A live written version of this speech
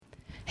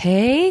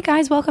Hey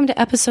guys, welcome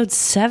to episode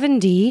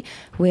 70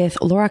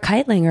 with Laura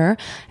Kightlinger.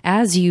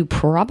 As you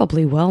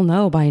probably well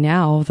know by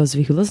now, those of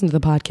you who listen to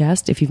the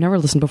podcast, if you've never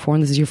listened before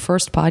and this is your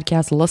first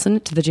podcast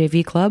listen to the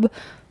JV Club,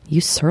 you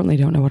certainly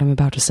don't know what I'm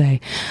about to say.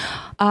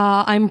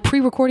 I'm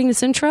pre-recording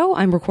this intro.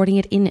 I'm recording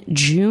it in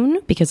June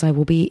because I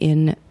will be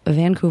in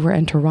Vancouver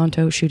and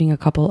Toronto shooting a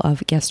couple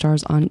of guest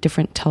stars on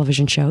different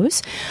television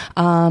shows.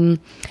 But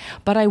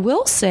I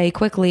will say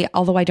quickly,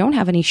 although I don't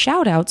have any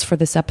shout outs for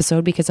this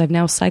episode because I've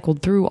now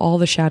cycled through all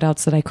the shout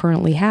outs that I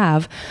currently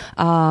have,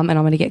 and I'm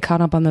going to get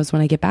caught up on those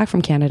when I get back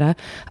from Canada.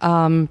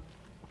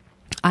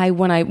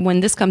 When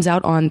this comes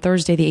out on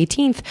Thursday the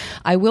 18th,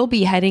 I will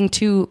be heading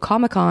to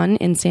Comic-Con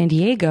in San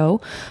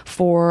Diego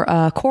for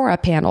a Cora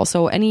panel.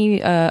 So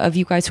any of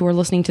you guys who are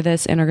listening to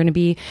this and are going to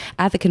be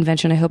at the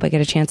convention, I hope I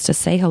get a chance to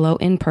say hello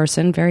in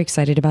person. Very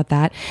excited about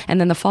that.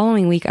 And then the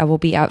following week, I will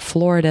be at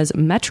Florida's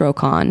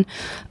MetroCon.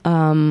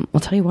 I'll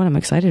tell you what, I'm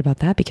excited about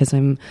that because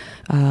I'm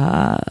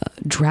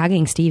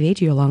dragging Steve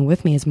Agee along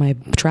with me as my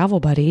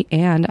travel buddy,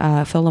 and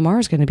Phil Lamar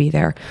is going to be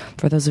there.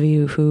 For those of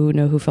you who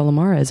know who Phil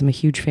Lamar is, I'm a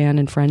huge fan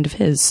and friend of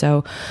his.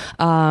 So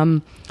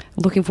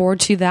looking forward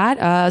to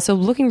that. So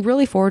looking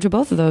really forward to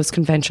both of those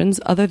conventions.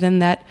 Other than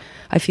that,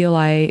 I feel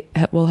I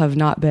will have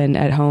not been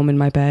at home in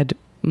my bed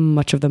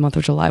much of the month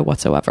of July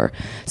whatsoever.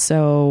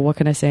 So what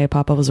can I say?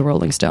 Pop up as a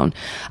Rolling Stone.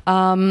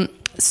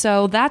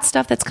 So that's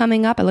stuff that's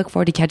coming up. I look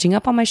forward to catching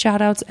up on my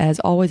shout outs. As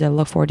always, I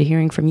look forward to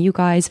hearing from you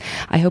guys.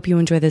 I hope you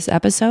enjoy this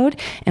episode,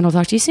 and I'll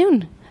talk to you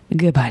soon.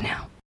 Goodbye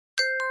now.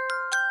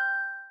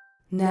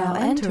 Now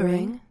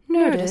entering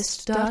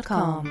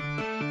Nerdist.com.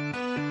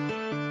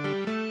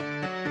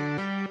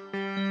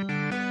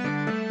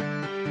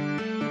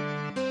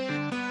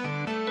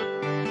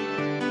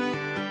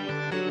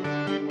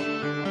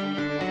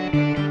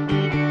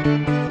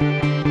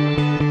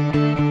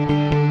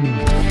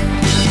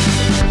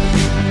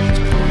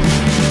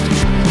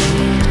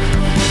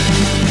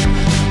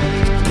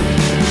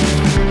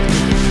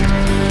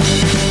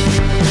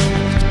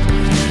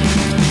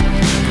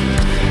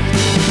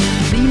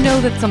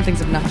 That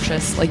something's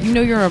obnoxious. Like, you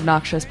know, you're an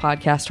obnoxious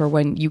podcaster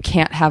when you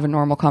can't have a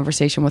normal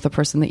conversation with a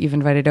person that you've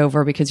invited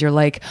over because you're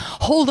like,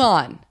 hold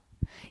on,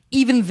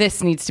 even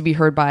this needs to be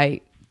heard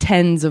by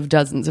tens of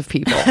dozens of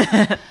people.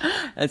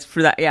 That's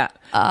for that. Yeah.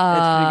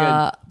 That's pretty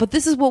good. But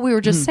this is what we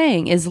were just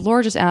saying is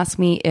Laura just asked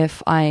me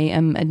if I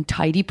am a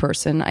tidy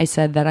person. I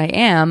said that I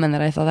am, and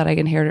that I thought that I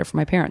inherited it from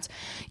my parents.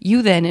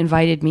 You then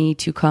invited me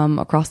to come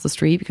across the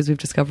street because we've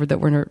discovered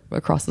that we're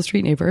across the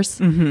street neighbors,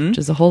 which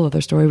is a whole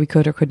other story we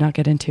could or could not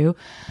get into.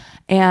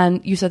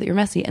 And you said that you're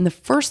messy. And the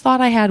first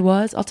thought I had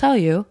was, I'll tell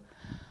you,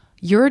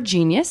 you're a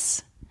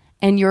genius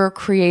and you're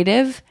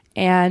creative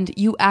and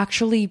you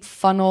actually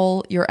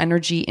funnel your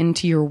energy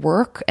into your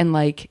work and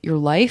like your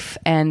life.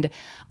 And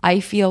I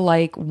feel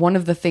like one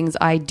of the things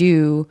I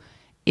do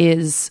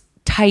is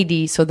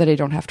tidy so that I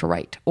don't have to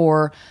write,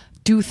 or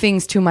do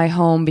things to my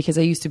home because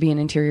I used to be in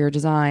interior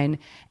design.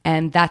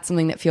 And that's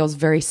something that feels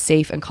very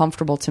safe and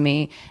comfortable to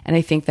me. And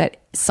I think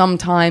that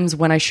sometimes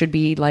when I should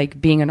be like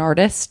being an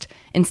artist,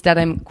 instead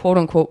I'm quote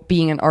unquote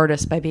being an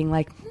artist by being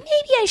like,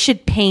 maybe I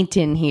should paint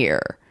in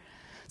here.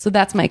 So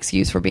that's my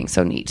excuse for being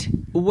so neat.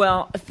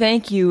 Well,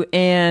 thank you.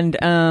 And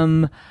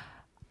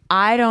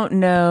I don't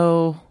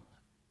know.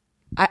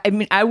 I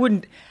mean, I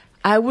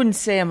wouldn't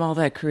say I'm all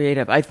that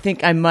creative. I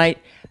think I might,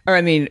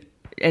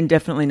 and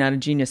definitely not a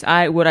genius.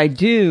 What I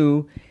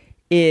do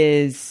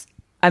is,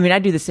 I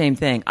do the same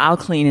thing. I'll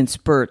clean in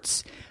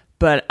spurts,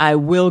 but I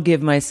will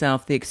give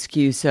myself the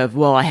excuse of,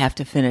 well, I have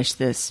to finish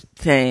this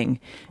thing,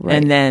 right,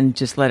 and then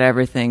just let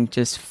everything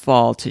just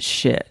fall to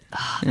shit.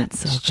 Oh, that's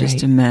so great.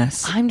 Just a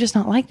mess. I'm just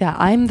not like that.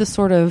 I'm the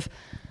sort of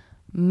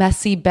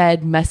messy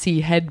bed,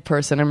 messy head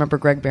person. I remember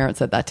Greg Barrett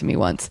said that to me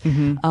once,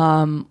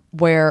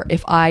 where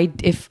if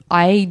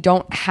I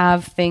don't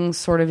have things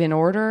sort of in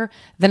order,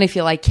 then I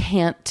feel I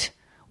can't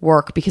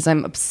work because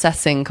I'm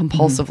obsessing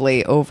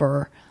compulsively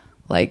over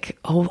like,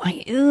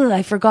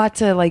 I forgot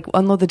to like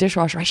unload the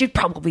dishwasher. I should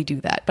probably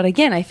do that. But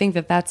again, I think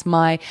that that's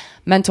my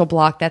mental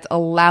block that's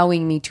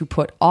allowing me to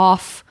put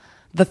off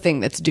the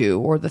thing that's due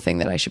or the thing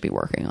that I should be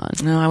working on.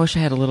 No, I wish I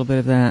had a little bit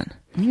of that.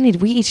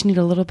 We each need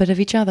a little bit of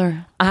each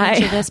other.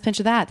 Pinch of this, pinch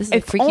of that. This is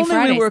like Freaky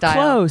Friday we were style.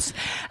 Close.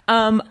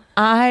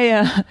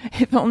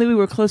 If only we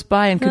were close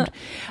by and could.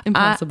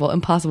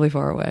 Impossibly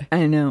far away.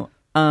 I know.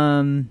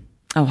 I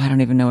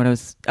don't even know what I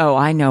was. Oh,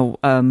 I know.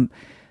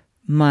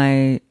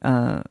 My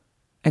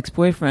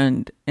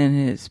ex-boyfriend and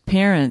his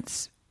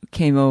parents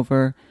came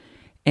over,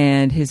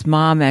 and his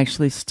mom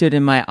actually stood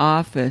in my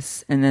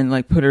office and then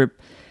like put her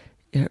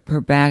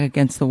back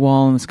against the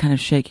wall and was kind of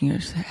shaking her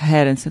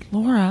head and said,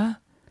 "Laura,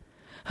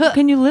 how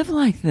can you live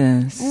like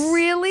this?"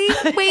 Really?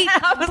 Wait,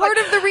 part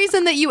of the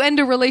reason that you end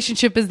a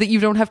relationship is that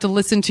you don't have to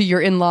listen to your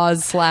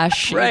in-laws /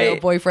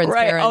 boyfriend's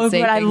parents. Oh,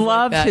 say but I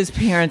loved like his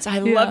parents. I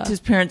loved his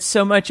parents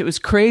so much. It was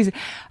crazy.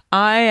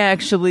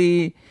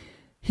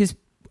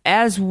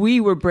 As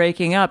we were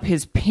breaking up,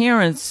 his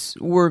parents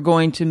were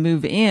going to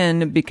move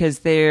in because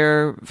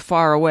they're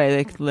far away.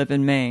 They could live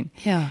in Maine.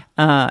 Yeah.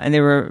 And they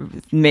were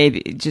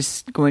maybe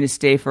just going to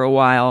stay for a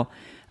while.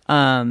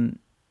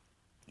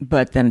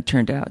 But then it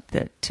turned out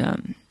that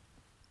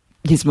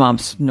his mom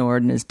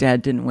snored and his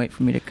dad didn't wait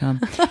for me to come.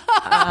 It's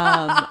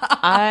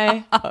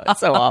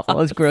so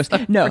awful. It's gross.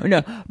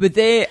 No. But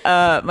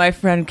my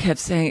friend kept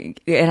saying,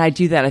 and I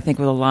do that, I think,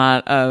 with a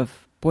lot of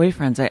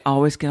boyfriends. I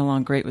always get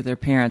along great with their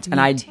parents, and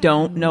I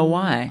don't know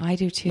why. I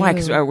do too. Why?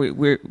 Because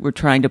we're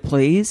trying to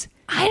please?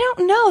 I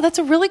don't know. That's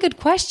a really good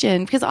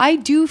question, because I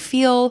do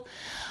feel...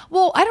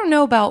 Well, I don't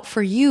know about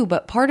for you,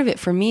 but part of it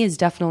for me is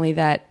definitely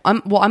that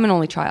I'm an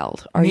only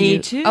child. Are you? Me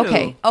too.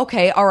 Okay.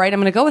 All right. I'm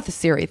going to go with the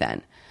theory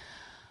then.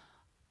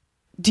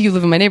 Do you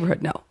live in my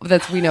neighborhood? No.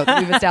 We know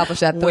we've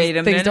established that. Those Wait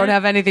a things minute. don't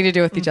have anything to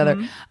do with each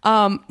other.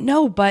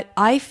 No, but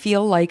I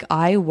feel like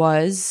I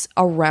was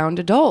around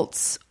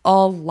adults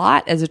a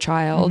lot as a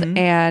child,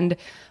 and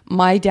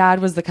my dad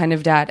was the kind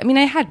of dad. I mean,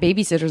 I had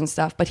babysitters and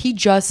stuff, but he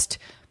just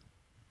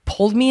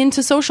pulled me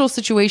into social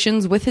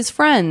situations with his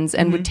friends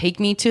and would take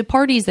me to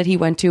parties that he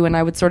went to, and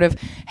I would sort of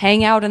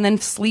hang out and then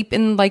sleep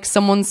in like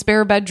someone's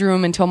spare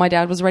bedroom until my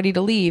dad was ready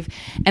to leave.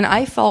 And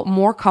I felt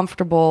more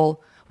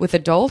comfortable with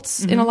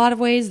adults in a lot of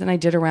ways than I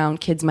did around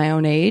kids my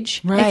own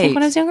age. I think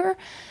when I was younger.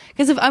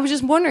 Because I was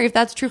just wondering if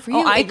that's true for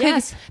you.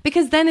 Yes.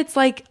 Because then it's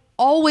like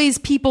always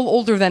people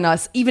older than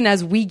us, even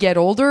as we get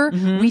older,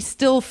 we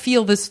still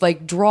feel this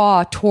like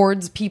draw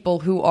towards people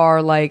who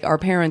are like our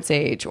parents'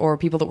 age or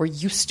people that we're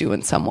used to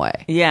in some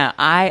way. Yeah,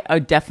 I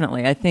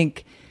definitely. I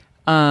think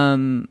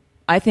one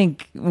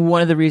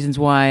of the reasons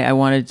why I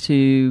wanted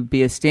to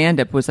be a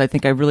stand-up was I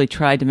think I really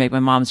tried to make my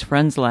mom's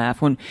friends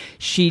laugh when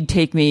she'd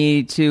take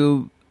me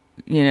to,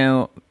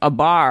 a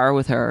bar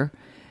with her.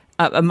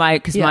 My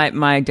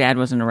dad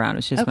wasn't around.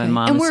 It's just my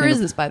mom. And where is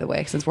this, by the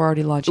way, since we're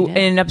already launching it?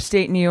 In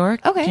upstate New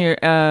York. Okay.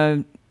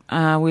 Here,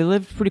 we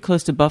lived pretty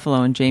close to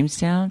Buffalo in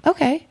Jamestown.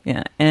 Okay.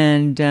 Yeah.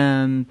 And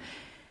but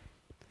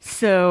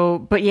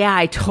yeah,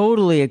 I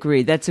totally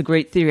agree. That's a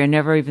great theory. I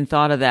never even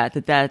thought of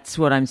that's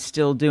what I'm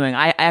still doing.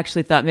 I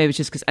actually thought maybe it's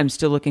just because I'm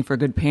still looking for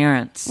good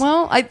parents.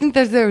 Well, I think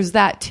there's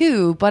that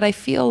too, but I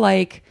feel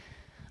like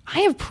I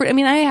had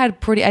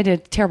a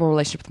terrible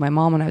relationship with my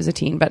mom when I was a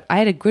teen, but I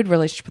had a good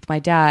relationship with my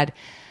dad.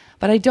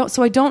 But I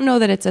don't know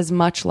that it's as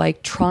much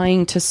like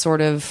trying to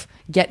sort of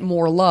get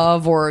more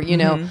love or,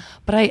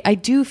 but I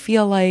do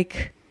feel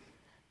like,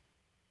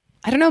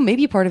 I don't know,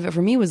 maybe part of it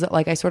for me was that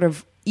like I sort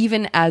of,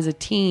 even as a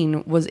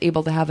teen, was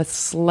able to have a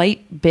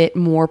slight bit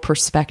more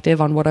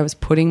perspective on what I was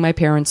putting my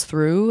parents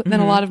through than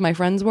a lot of my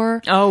friends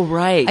were. Oh,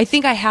 right. I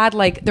think I had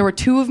like, there were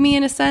two of me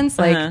in a sense,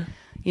 like,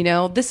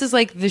 this is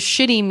like the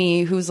shitty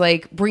me who's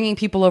like bringing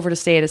people over to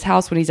stay at his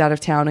house when he's out of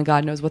town and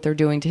God knows what they're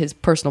doing to his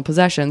personal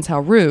possessions, how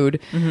rude.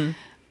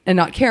 And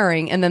not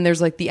caring. And then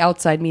there's like the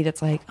outside me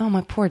that's like, oh,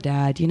 my poor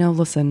dad,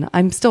 listen,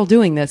 I'm still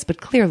doing this,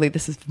 but clearly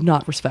this is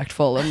not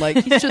respectful. And like,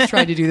 he's just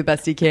trying to do the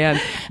best he can.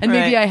 And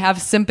maybe I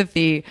have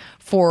sympathy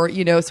for,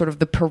 sort of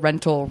the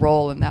parental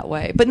role in that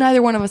way. But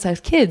neither one of us has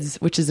kids,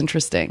 which is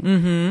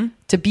interesting.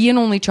 To be an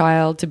only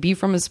child, to be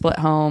from a split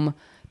home,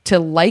 to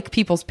like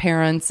people's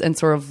parents and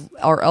sort of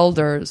our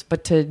elders,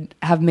 but to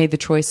have made the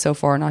choice so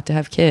far not to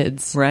have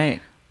kids.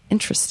 Right.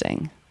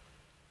 Interesting.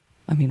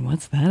 I mean,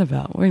 what's that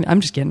about?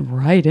 I'm just getting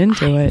right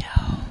into it.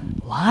 Know.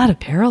 A lot of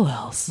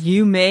parallels.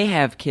 You may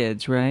have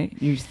kids, right?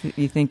 You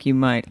think you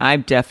might. I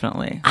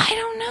definitely. I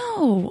don't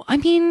know. I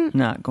mean,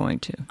 not going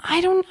to.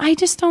 I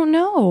just don't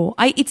know.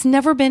 It's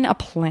never been a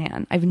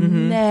plan. I've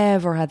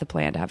never had the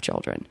plan to have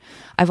children.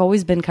 I've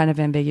always been kind of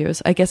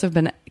ambiguous. I guess I've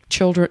been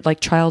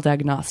child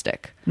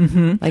agnostic.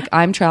 Like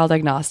I'm child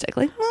agnostic.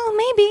 Like, well,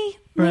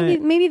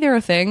 maybe they're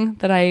a thing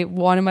that I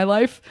want in my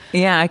life.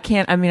 Yeah, I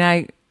can't. I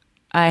mean,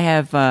 I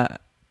have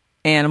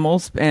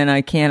animals, and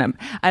I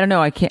don't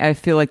know. I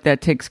feel like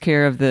that takes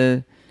care of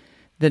the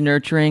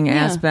nurturing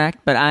aspect.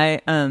 But I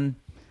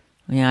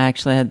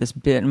actually had this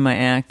bit in my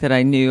act that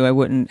I knew I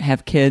wouldn't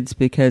have kids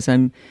because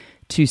I'm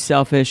too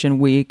selfish and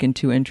weak and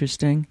too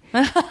interesting.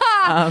 But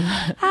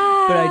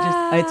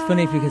it's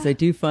funny because I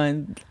do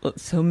find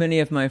so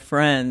many of my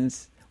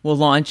friends will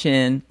launch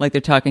in like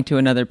they're talking to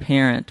another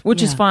parent,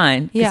 which is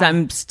fine because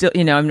I'm still,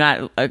 I'm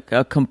not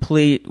a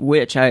complete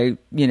witch. I'm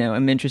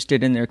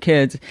interested in their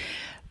kids.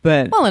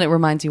 But and it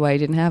reminds you why you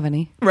didn't have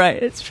any.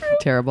 Right, it's true.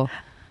 Terrible.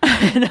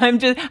 And I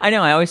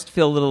know, I always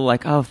feel a little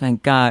like, oh,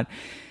 thank God.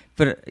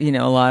 But,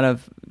 a lot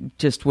of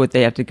just what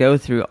they have to go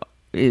through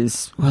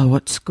is, well,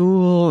 what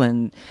school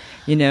and,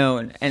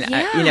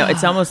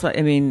 it's almost like,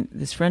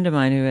 this friend of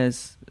mine who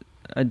has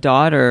a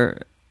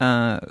daughter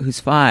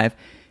who's 5,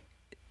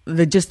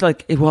 they're just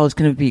like, well, it's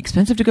going to be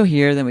expensive to go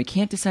here. Then we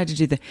can't decide to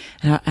do that.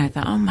 And I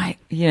thought, oh my,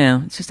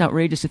 it's just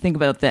outrageous to think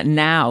about that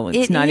now.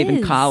 It's not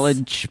even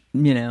college,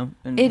 and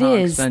it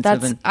is.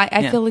 Expensive.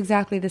 I feel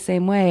exactly the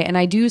same way. And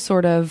I do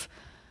sort of,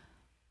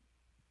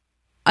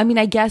 I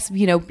guess,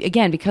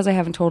 again, because I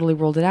haven't totally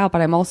ruled it out,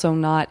 but I'm also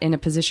not in a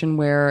position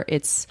where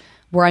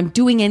I'm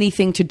doing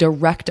anything to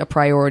direct a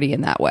priority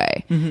in that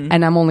way.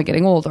 And I'm only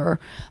getting older.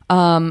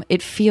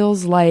 It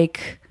feels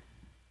like,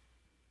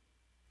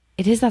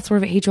 it is that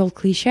sort of age-old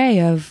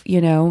cliche of,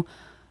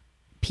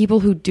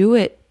 people who do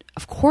it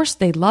of course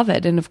they love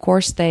it. And of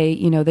course they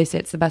say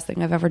it's the best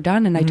thing I've ever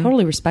done. And I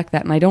totally respect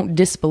that. And I don't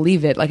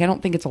disbelieve it. Like, I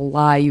don't think it's a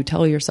lie you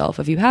tell yourself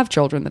if you have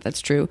children that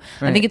that's true.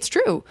 Right. I think it's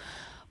true.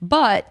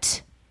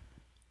 But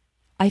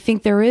I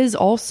think there is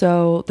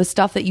also the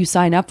stuff that you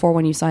sign up for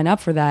when you sign up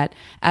for that.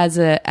 As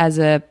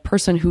a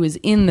person who is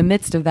in the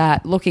midst of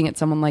that, looking at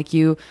someone like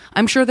you,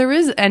 I'm sure there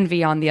is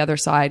envy on the other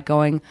side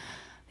going,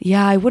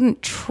 yeah, I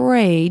wouldn't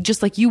trade,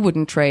 just like you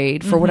wouldn't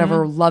trade for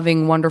whatever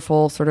loving,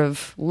 wonderful sort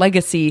of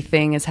legacy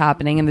thing is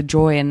happening, and the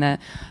joy and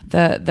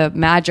the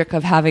magic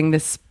of having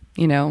this,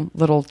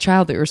 little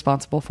child that you're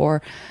responsible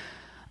for.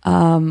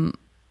 But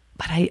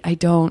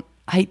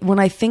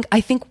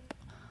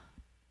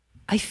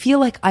I feel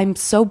like I'm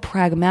so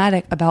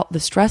pragmatic about the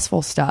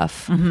stressful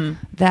stuff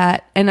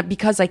that, and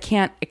because I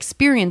can't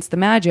experience the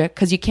magic,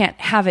 because you can't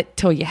have it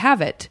till you have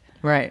it.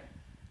 Right.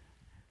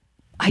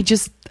 I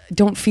just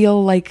don't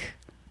feel like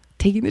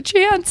taking the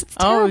chance. It's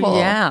terrible. Oh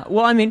yeah.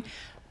 Well, I mean,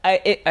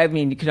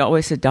 you could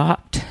always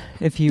adopt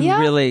if you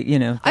really,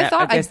 I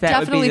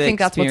definitely think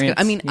that's what's good.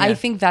 I mean, I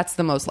think that's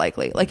the most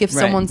likely. Like, if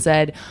someone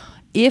said,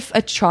 if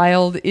a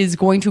child is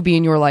going to be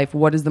in your life,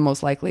 what is the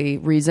most likely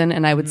reason?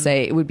 And I would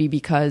say it would be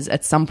because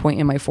at some point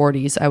in my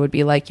 40s, I would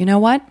be like, you know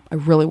what? I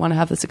really want to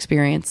have this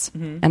experience,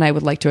 and I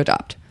would like to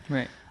adopt.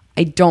 Right.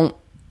 I don't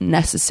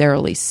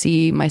necessarily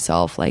see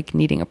myself like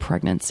needing a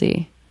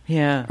pregnancy,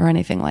 or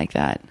anything like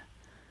that.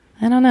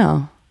 I don't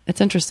know. It's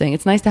interesting.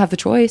 It's nice to have the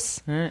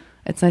choice. Right.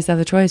 It's nice to have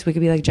the choice. We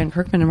could be like Jen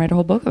Kirkman and write a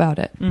whole book about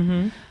it.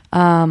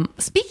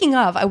 Speaking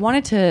of, I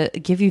wanted to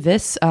give you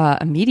this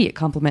immediate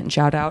compliment and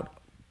shout out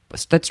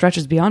that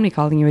stretches beyond me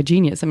calling you a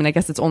genius. I mean, I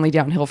guess it's only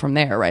downhill from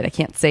there, right? I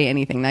can't say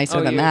anything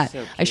nicer than that.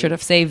 So I should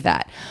have saved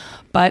that.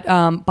 But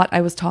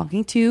I was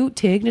talking to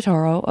Tig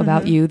Notaro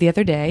about you the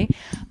other day,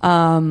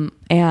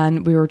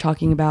 and we were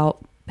talking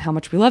about how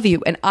much we love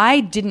you. And I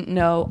didn't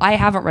know, I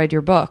haven't read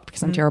your book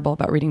because I'm terrible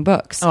about reading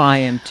books. Oh, I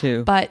am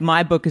too. But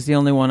my book is the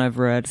only one I've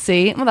read.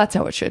 See? Well, that's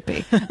how it should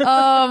be.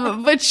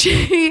 But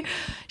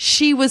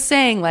she was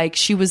saying, like,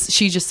 she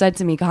just said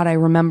to me, God, I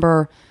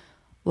remember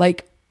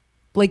like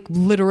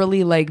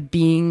literally like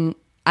being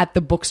at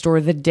the bookstore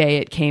the day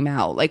it came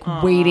out, like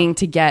waiting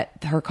to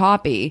get her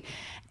copy.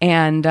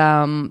 And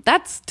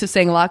that's to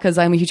saying a lot because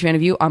I'm a huge fan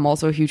of you. I'm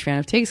also a huge fan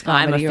of Tig's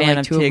comedy. I'm a fan You're like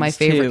of two of my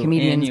favorite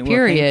comedians,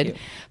 period.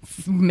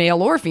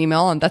 Male or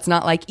female. And that's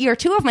not like, you're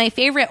two of my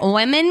favorite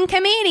women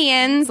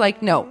comedians.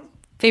 Like, no,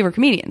 favorite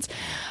comedians.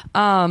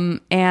 And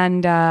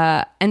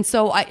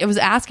so I was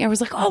asking, I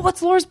was like, oh,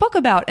 what's Laura's book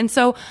about? And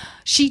so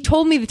she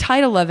told me the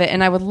title of it,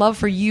 and I would love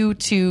for you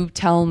to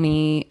tell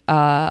me,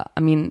 I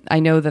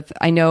remember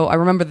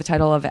the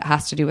title of it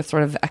has to do with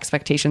sort of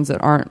expectations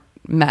that aren't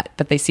met,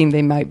 but they seem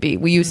they might be.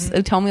 Will you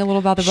tell me a little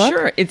about the book?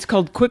 Sure. It's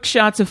called Quick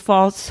Shots of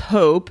False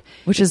Hope,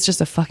 which is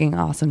just a fucking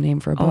awesome name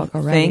for a book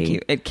already. Thank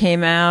you. It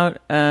came out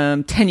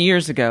 10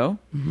 years ago,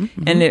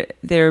 and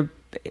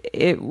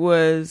it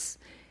was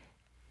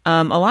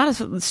a lot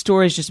of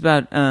stories just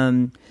about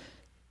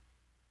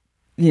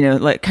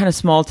like kind of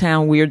small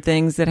town weird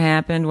things that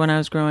happened when I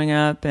was growing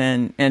up,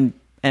 and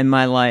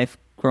my life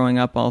growing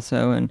up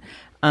also.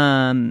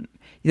 And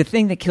the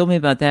thing that killed me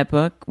about that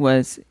book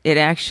was it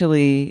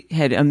actually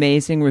had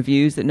amazing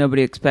reviews that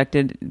nobody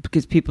expected,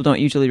 because people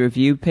don't usually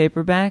review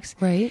paperbacks.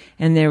 Right.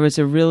 And there was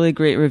a really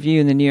great review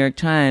in the New York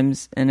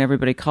Times, and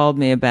everybody called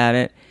me about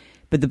it.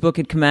 But the book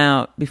had come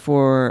out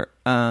before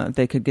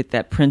they could get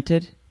that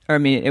printed. Or, I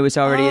mean, it was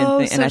already in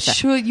thing. And I thought,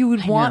 sure, you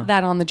would want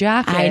that on the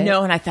jacket. I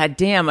know, and I thought,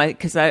 damn,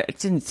 because it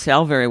didn't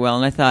sell very well.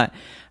 And I thought,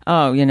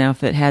 oh,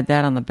 if it had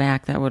that on the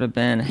back, that would have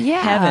been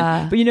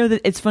heaven. But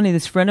it's funny,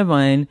 this friend of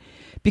mine,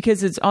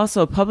 because it's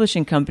also a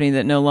publishing company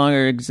that no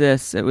longer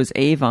exists. It was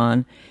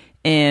Avon.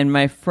 And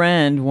my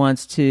friend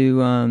wants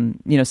to,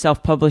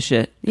 self-publish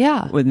it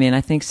with me. And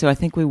I think so. I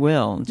think we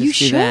will. Just you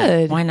should.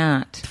 That. Why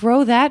not?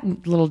 Throw that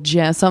little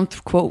gem, some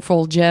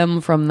quoteful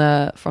gem from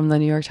the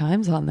New York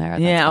Times on there.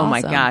 That's awesome. Oh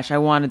my gosh. I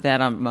wanted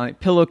that on my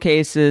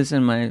pillowcases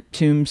and my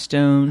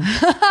tombstone.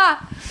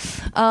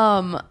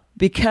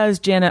 Because,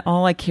 Janet,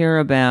 all I care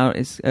about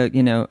is, a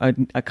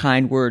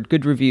kind word,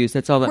 good reviews.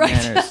 That's all that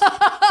matters.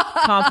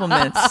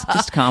 Compliments,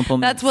 just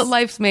compliments. That's what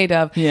life's made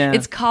of. Yeah.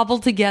 It's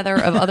cobbled together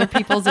of other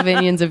people's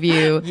opinions of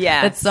you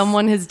that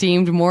someone has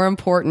deemed more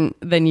important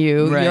than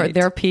you. Right.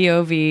 Their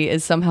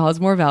POV somehow has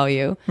more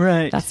value.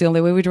 Right. That's the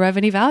only way we derive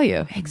any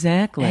value.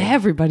 Exactly.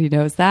 Everybody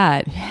knows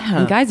that. Yeah.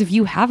 And guys, if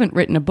you haven't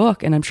written a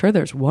book, and I'm sure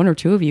there's one or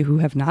two of you who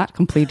have not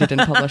completed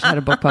and had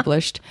a book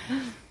published,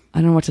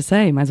 I don't know what to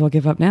say. Might as well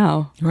give up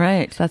now.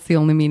 Right. That's the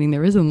only meaning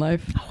there is in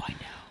life. Oh, I know.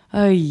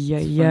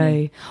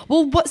 Ay.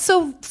 Well, what?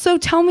 So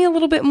tell me a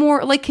little bit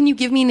more. Like, can you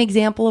give me an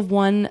example of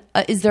one?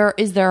 Is there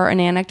an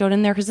anecdote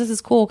in there? Because this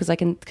is cool.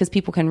 Because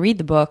people can read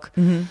the book.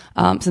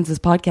 Since this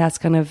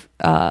podcast kind of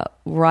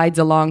rides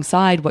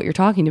alongside what you're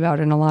talking about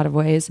in a lot of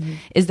ways.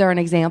 Is there an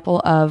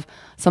example of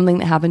something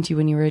that happened to you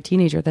when you were a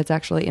teenager that's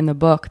actually in the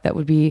book that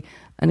would be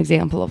an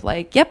example of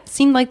like, yep,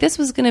 seemed like this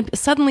was gonna.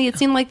 Suddenly, it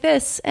seemed like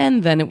this,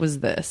 and then it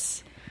was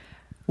this.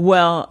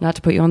 Well, not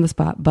to put you on the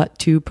spot, but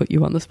to put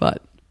you on the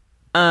spot.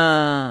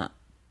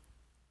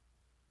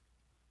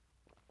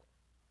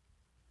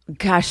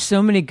 Gosh,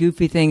 so many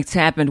goofy things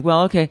happened.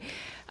 Well, okay,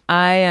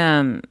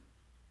 I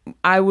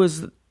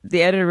was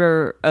the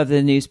editor of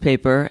the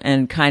newspaper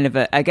and kind of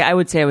I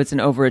would say I was an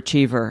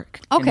overachiever.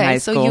 In high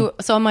school.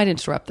 So I might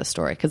interrupt the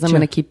story because I'm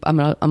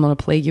gonna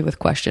plague you with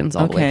questions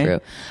all the way through.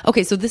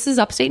 Okay, so this is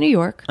upstate New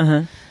York.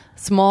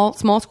 Small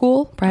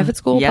school, private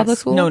school, yes. public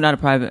school. No, not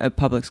a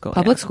public school.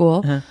 Public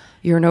school.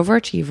 You're an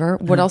overachiever.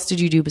 What else did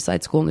you do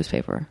besides school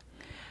newspaper?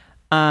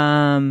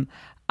 I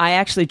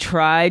actually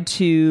tried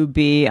to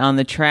be on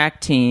the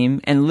track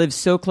team and lived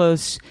so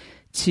close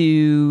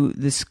to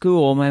the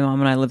school. My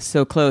mom and I lived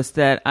so close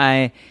that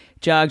I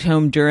jogged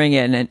home during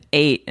it and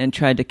ate and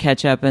tried to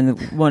catch up, and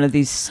one of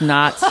these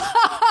snots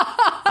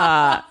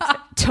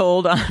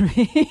told on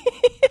me.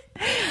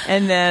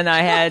 And then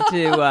I had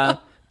to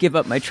give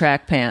up my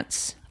track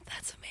pants.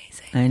 That's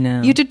amazing. I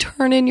know. You had to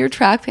turn in your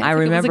track pants. I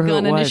remember who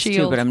it was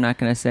too, but I'm not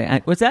going to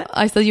say. What's that?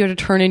 I said you had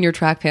to turn in your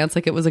track pants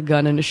like it was a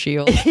gun and a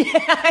shield.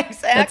 Yeah, exactly.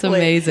 That's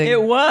amazing.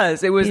 It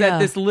was at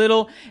this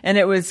little, and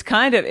it was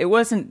kind of, it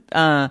wasn't,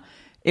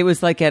 it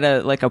was like at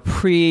a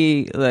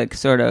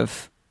sort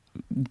of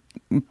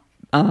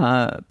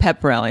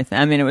pep rally thing.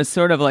 I mean, it was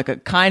sort of like a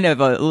kind of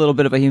a little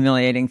bit of a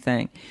humiliating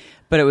thing,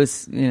 but it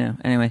was,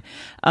 anyway.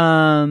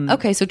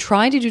 Okay, so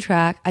trying to do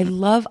track. I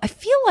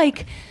feel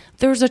like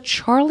there's a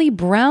Charlie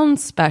Brown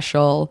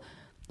special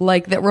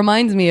like that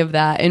reminds me of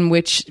that, in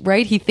which,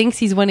 right, he thinks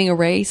he's winning a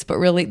race, but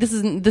really this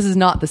is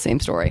not the same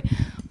story.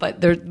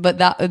 But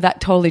that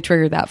totally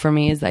triggered that for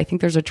me. Is I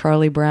think there's a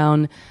Charlie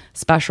Brown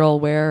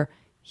special where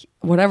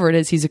whatever it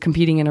is, he's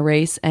competing in a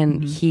race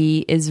and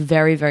he is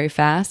very, very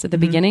fast at the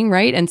beginning,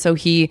 right? And so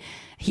he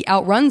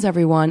outruns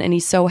everyone and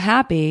he's so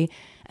happy.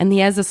 And he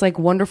has this like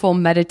wonderful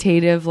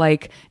meditative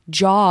like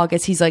jog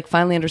as he's like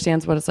finally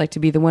understands what it's like to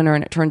be the winner.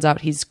 And it turns out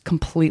he's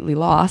completely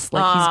lost.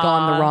 Like he's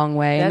gone the wrong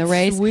way in the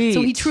race. Sweet.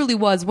 So he truly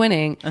was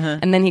winning.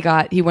 And then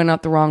he went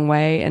out the wrong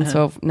way. And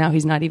so now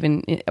he's not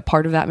even a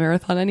part of that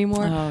marathon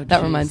anymore. Oh,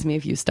 that reminds me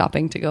of you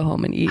stopping to go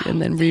home and eat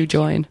and then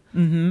rejoin.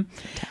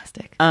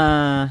 Fantastic.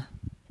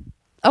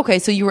 Okay,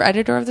 so you were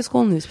editor of the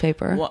school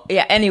newspaper. Well,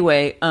 yeah.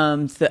 Anyway,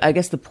 I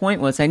guess the point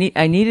was I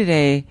needed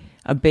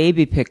a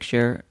baby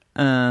picture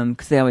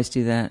because they always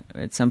do that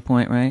at some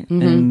point, right?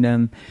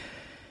 And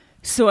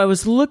so I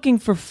was looking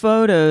for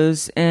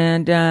photos,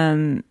 and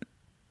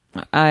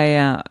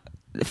I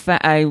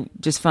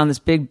just found this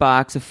big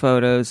box of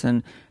photos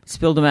and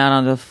spilled them out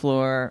onto the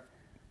floor.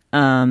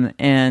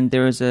 And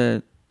there was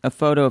a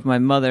photo of my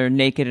mother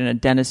naked in a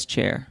dentist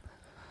chair.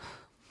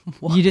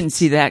 What? You didn't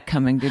see that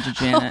coming, did you,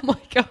 Janet? Oh,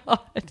 my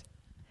God.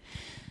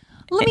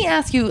 Let me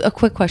ask you a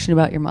quick question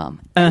about your mom.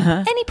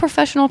 Any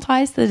professional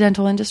ties to the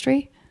dental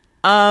industry?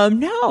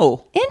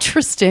 No.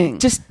 Interesting.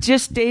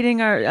 Just dating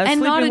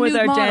and sleeping with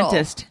our model.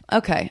 dentist.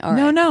 Okay, all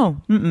right.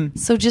 No. Mm-mm.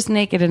 So just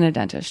naked in a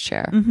dentist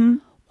chair.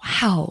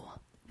 Wow.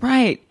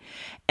 Right.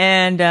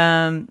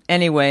 And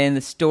anyway, in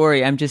the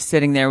story, I'm just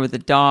sitting there with a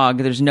dog.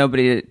 There's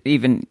nobody to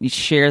even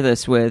share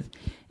this with.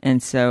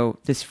 And so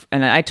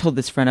I told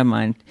this friend of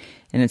mine,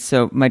 and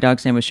my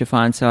dog's name was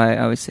Chiffon, so I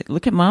always say,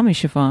 look at mommy,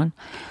 Chiffon.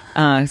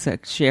 So I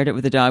shared it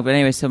with the dog. But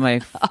anyway, so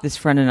this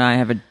friend and I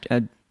have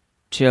a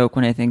joke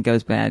when anything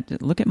goes bad.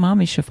 Look at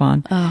mommy,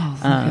 Chiffon. Oh,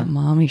 look at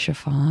mommy,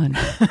 Chiffon.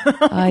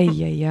 Ay,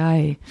 ay,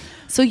 ay.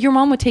 So your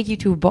mom would take you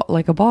to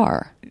a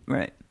bar.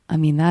 Right. I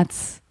mean, I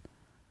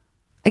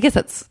guess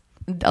that's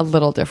a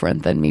little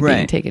different than me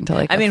being taken to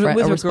like with a her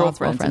responsible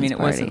girlfriends. friend's It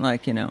party. wasn't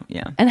like,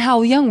 yeah. And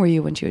how young were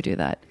you when she would do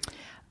that?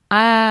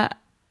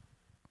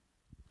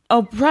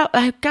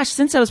 Gosh,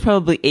 since I was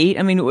probably 8.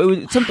 I mean, it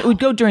would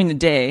go during the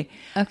day.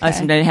 Okay.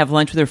 Sometimes I'd have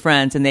lunch with her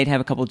friends, and they'd have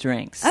a couple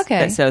drinks.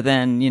 Okay. So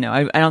then,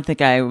 I don't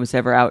think I was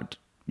ever out,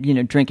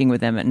 drinking with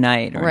them at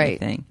night or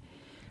anything.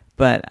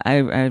 But I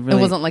really...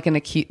 It wasn't like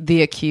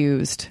the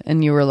accused,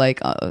 and you were like,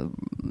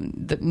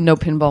 no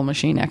pinball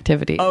machine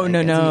activity. Oh,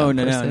 like,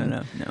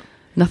 no.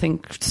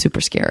 Nothing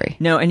super scary.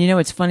 No, and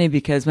it's funny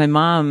because my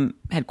mom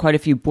had quite a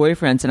few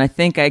boyfriends, and I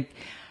think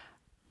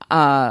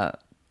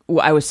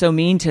I was so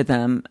mean to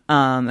them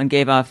and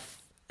gave off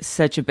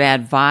such a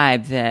bad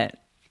vibe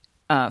that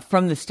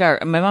from the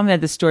start, my mom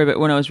had this story, but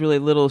when I was really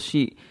little,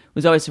 she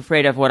was always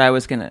afraid of what I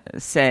was going to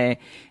say,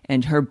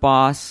 and her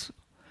boss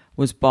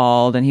was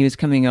bald, and he was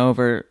coming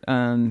over.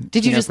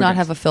 Did you just not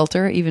have a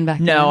filter even back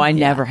then? No, I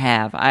never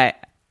have. I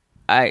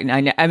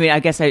mean, I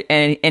guess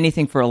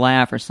anything for a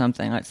laugh or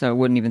something, so I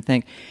wouldn't even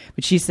think.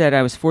 But she said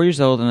I was 4 years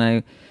old, and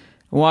I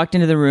walked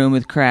into the room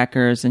with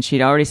crackers, and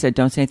she'd already said,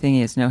 don't say anything,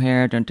 he has no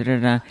hair, don't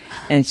da-da-da.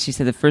 And she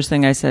said the first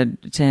thing I said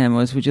to him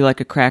was, would you like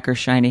a cracker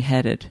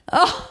shiny-headed?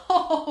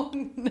 Oh,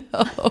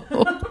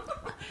 no.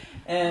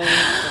 And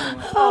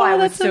I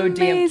was so amazing.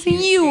 damn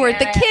cute. You were,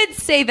 the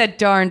kids say the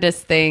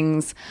darndest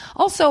things.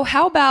 Also,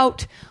 how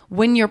about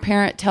when your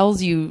parent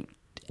tells you,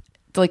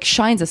 like,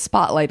 shines a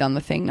spotlight on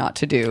the thing not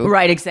to do?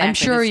 Right, exactly. I'm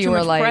sure you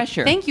were like,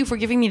 pressure. Thank you for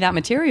giving me that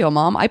material,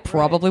 Mom. I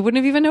probably wouldn't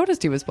have even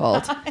noticed he was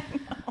bald.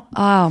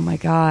 Oh my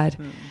God.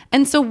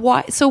 And so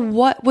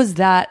what was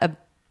that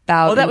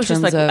about? Oh, that was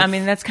just like, I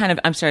mean, that's kind of,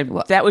 I'm sorry,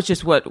 that was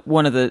just what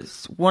one of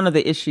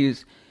the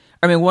issues,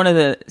 I mean, one of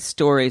the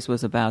stories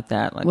was about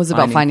that. Like was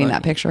about finding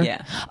that picture.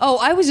 Yeah. Oh,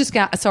 I was just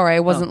sorry. I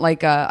wasn't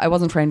I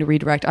wasn't trying to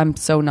redirect. I'm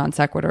so non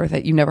sequitur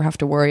that you never have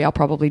to worry. I'll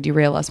probably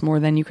derail us more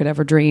than you could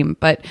ever dream.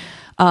 But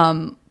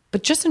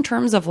just in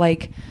terms of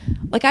like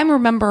I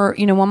remember,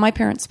 when my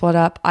parents split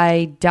up,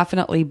 I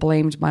definitely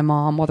blamed my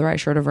mom, whether I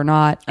should have or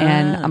not.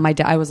 And my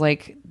dad, I was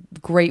like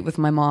great with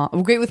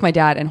my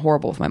dad and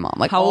horrible with my mom.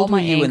 Like, how all old my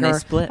were you anger, when they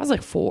split? I was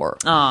like 4.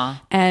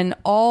 Aw. And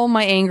all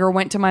my anger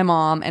went to my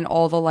mom, and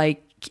all the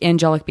like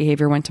angelic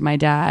behavior went to my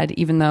dad,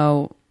 even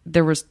though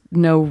there was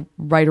no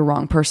right or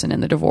wrong person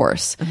in the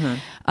divorce.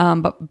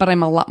 But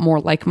I'm a lot more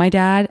like my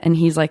dad, and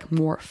he's like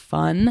more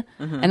fun.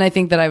 And I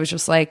think that I was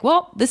just like,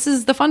 well, this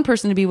is the fun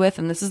person to be with,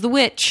 and this is the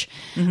witch.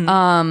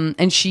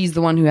 And she's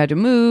the one who had to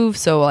move.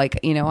 So like,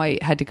 I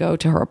had to go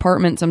to her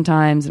apartment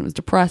sometimes, and it was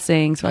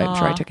depressing. So I'm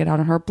sure I took it out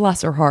on her,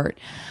 bless her heart.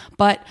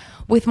 But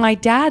with my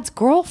dad's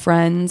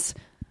girlfriends,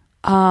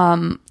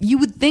 you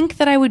would think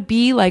that I would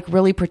be like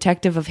really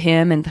protective of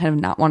him and kind of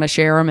not want to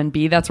share him and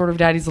be that sort of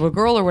daddy's little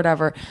girl or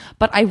whatever.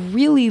 But I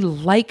really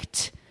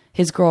liked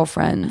his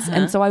girlfriends.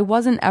 And so I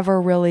wasn't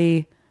ever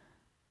shitty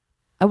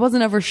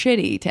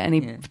to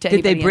anybody.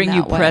 Did they bring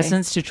you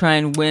presents to try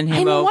and win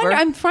him over?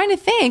 I'm trying to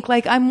think.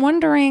 Like, I'm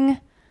wondering,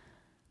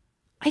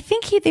 I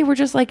think they were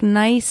just like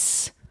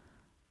nice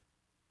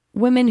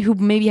women who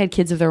maybe had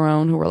kids of their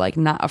own, who were like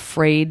not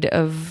afraid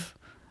of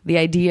the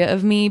idea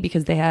of me,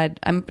 because they had,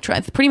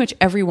 pretty much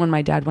everyone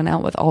my dad went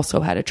out with also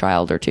had a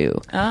child or two.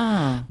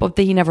 But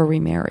he never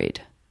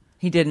remarried.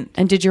 He didn't.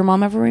 And did your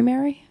mom ever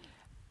remarry?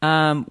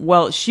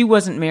 Well, she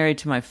wasn't married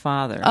to my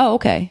father. Oh,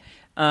 okay.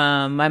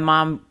 My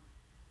mom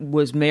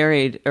was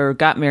married, or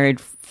got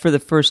married for the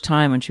first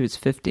time when she was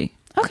 50.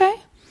 Okay.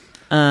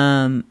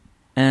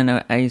 And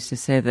I used to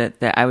say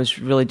that I was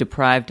really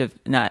deprived of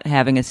not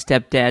having a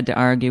stepdad to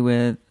argue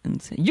with and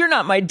say, "You're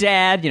not my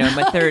dad," in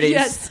my 30s.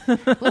 Yes.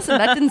 Listen,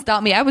 that didn't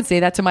stop me. I would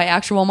say that to my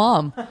actual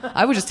mom.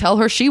 I would just tell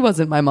her she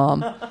wasn't my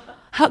mom.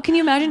 How can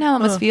you imagine how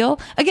that must feel?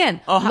 Again,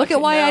 look at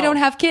why I don't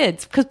have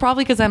kids.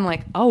 Because I'm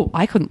like,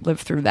 I couldn't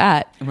live through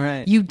that.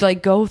 Right. You'd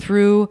like go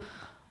through,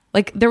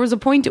 like, there was a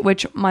point at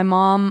which my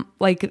mom,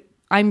 like,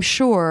 I'm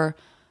sure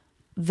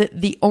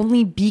that the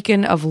only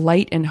beacon of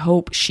light and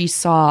hope she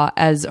saw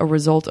as a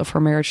result of her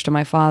marriage to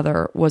my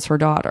father was her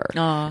daughter.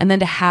 And then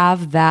to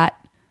have that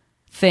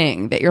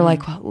thing that you're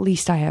like, well, at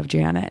least I have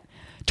Janet,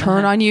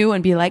 turn on you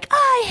and be like,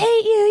 I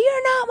hate you,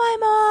 you're not my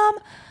mom.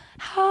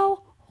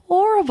 How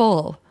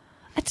horrible.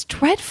 That's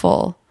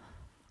dreadful.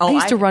 I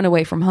used to run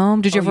away from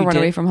home. Did you ever run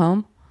away from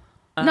home?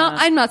 No,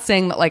 I'm not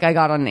saying that like I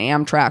got on an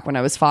Amtrak when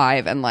I was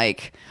 5 and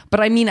like, but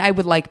I mean, I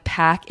would like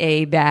pack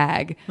a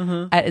bag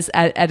as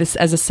a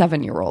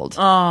 7-year-old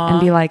and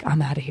be like,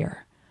 I'm out of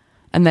here.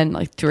 And then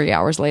like 3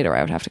 hours later,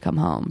 I would have to come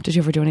home. Did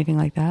you ever do anything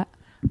like that?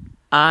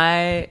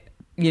 I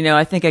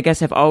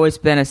guess I've always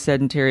been a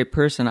sedentary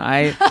person.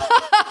 I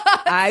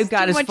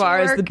got as far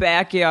as the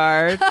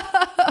backyard,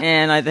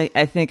 and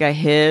I think I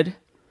hid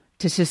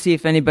to see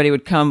if anybody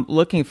would come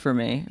looking for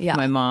me,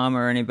 my mom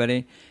or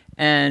anybody.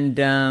 And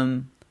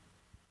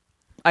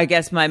I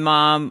guess my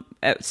mom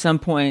at some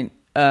point,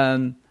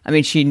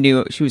 she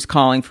knew she was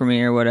calling for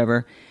me or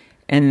whatever.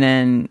 And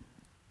then,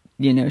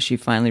 she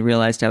finally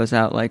realized I was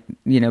out like,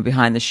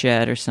 behind the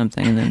shed or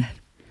something, and then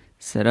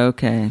said,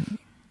 okay,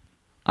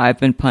 I've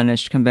been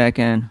punished, come back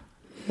in.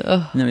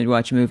 Ugh. And then we'd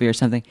watch a movie or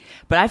something.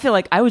 But I feel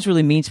like I was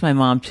really mean to my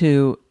mom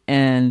too.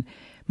 And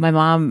my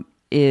mom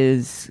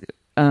I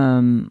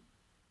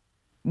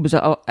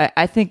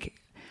think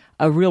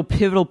a real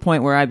pivotal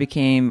point where I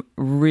became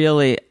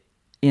really,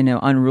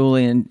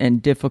 unruly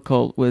and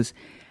difficult was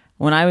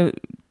when I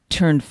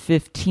turned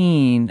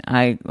 15.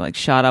 I like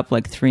shot up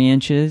like 3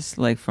 inches,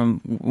 like from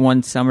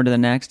one summer to the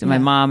next. And my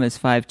mom is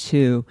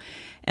 5'2".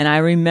 And I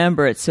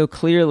remember it so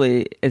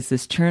clearly as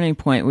this turning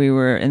point. We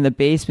were in the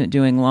basement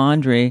doing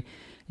laundry,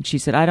 and she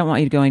said, I don't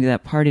want you going to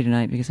that party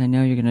tonight because I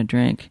know you're going to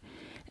drink.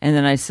 And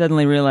then I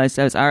suddenly realized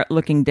I was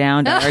looking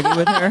down to argue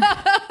with her.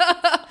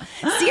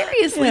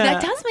 Seriously,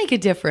 that does make a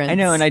difference. I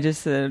know, and I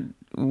just said,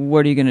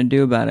 what are you going to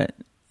do about it?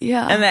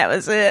 Yeah. And that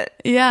was it.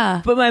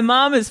 Yeah. But my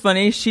mom is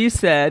funny. She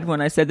said, when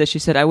I said that, she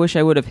said, I wish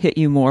I would have hit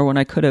you more when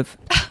I could have.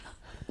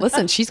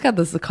 Listen, she's got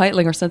the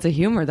Kightlinger sense of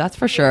humor, that's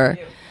for sure.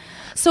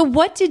 So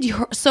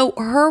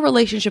her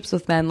relationships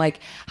with men, like,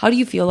 how do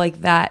you feel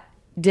like that,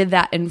 did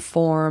that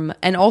inform,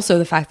 and also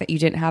the fact that you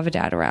didn't have a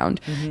dad around,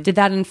 did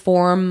that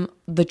inform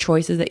the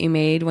choices that you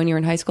made when you were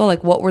in high school?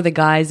 Like, what were the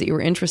guys that you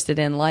were interested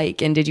in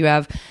like? And did you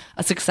have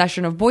a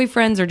succession of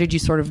boyfriends, or did you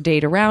sort of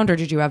date around, or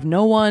did you have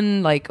no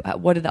one? Like,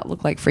 what did that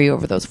look like for you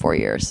over those 4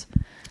 years?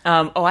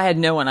 I had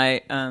no one.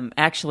 I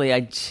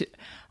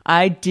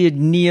did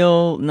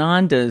Neil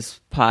Nanda's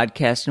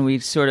podcast, and we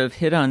sort of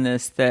hit on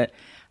this, that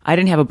I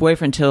didn't have a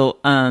boyfriend until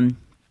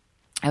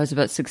I was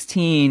about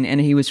 16, and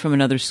he was from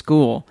another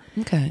school.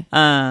 Okay.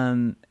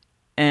 And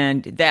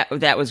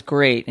that was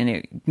great, and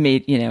it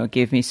made, it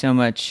gave me so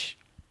much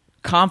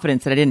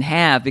confidence that I didn't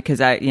have,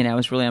 because I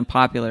was really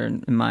unpopular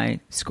in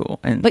my school.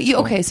 But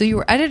so you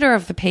were editor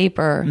of the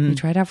paper. You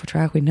tried out for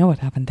track. We know what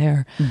happened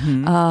there.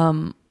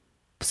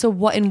 So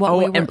what in what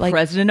way? And like,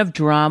 president of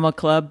drama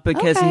club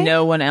because Okay.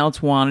 no one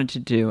else wanted to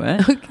do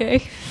it.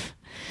 okay.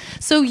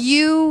 So did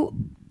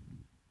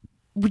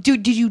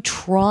you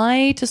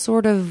try to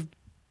sort of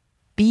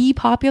be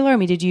popular? I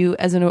mean, did you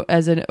as an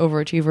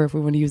overachiever, if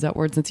we want to use that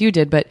word, since you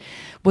did, but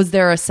was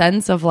there a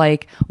sense of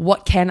like,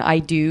 what can I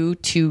do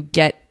to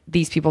get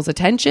these people's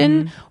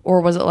attention?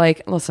 Or was it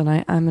like,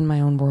 listen, I'm in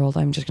my own world.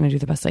 I'm just going to do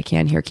the best I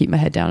can here, keep my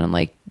head down and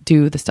like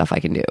do the stuff I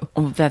can do?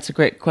 Oh, that's a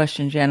great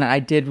question, Janet. I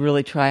did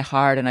really try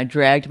hard, and I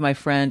dragged my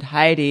friend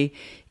Heidi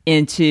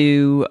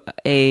into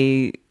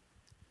the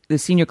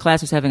senior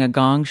class was having a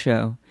gong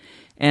show,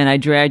 and I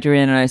dragged her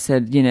in and I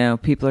said,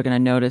 people are going to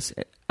notice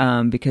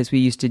because we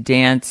used to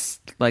dance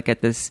like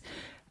at this,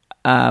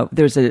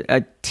 there's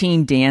a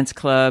teen dance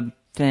club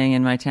thing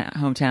in my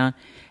hometown.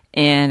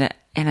 And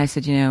I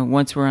said,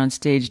 once we're on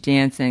stage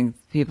dancing,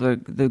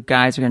 the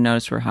guys are going to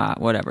notice we're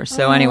hot, whatever.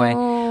 So anyway,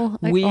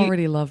 I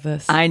already love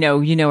this. I know,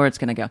 where it's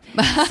going to go.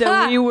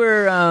 So we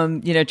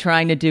were,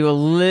 trying to do a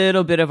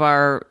little bit of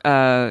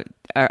our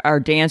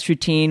dance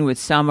routine with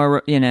some,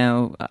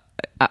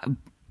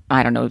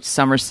 I don't know,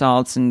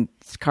 somersaults and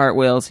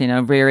cartwheels,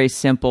 very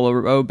simple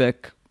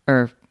aerobic,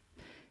 or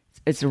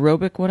it's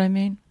aerobic what I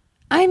mean?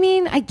 I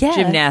mean, I guess.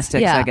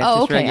 Gymnastics, yeah. I guess.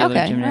 Oh, Just regular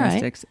okay.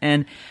 gymnastics.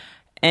 Right.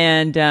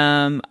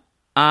 And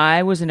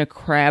I was in a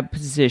crab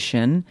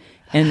position,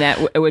 and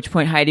at which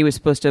point Heidi was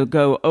supposed to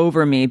go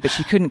over me, but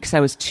she couldn't because I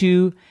was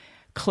too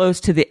close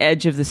to the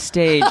edge of the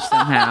stage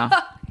somehow.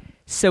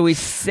 So we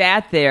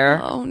sat there.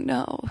 Oh,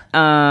 no.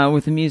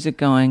 With the music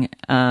going,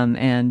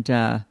 and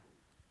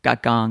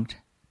got gonged.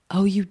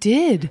 Oh, you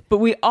did? But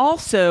we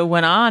also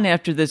went on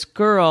after this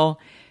girl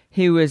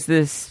who was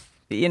this,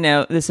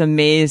 this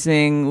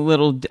amazing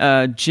little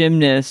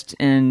gymnast,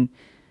 and,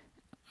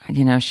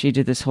 she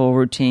did this whole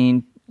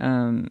routine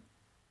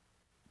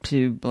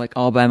to like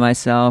All By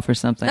Myself or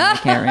something. I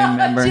can't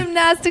remember.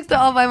 Gymnastics to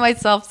All By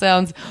Myself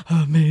sounds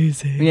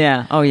amazing.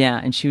 Yeah. Oh, yeah.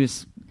 And she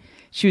was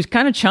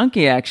kind of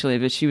chunky, actually,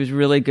 but she was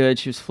really good.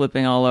 She was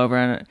flipping all over,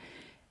 and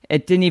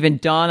it didn't even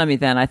dawn on me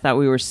then. I thought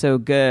we were so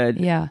good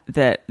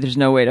that there's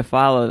no way to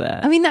follow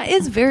that. I mean, that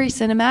is very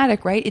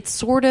cinematic, right? It's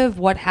sort of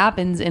what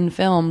happens in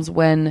films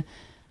when,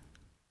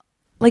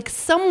 like,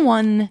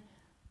 someone,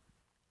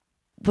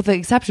 with the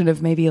exception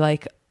of maybe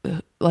like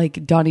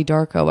Donnie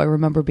Darko, I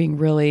remember being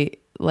really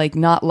like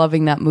not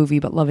loving that movie,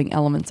 but loving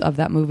elements of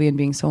that movie and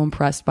being so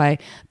impressed by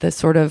the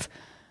sort of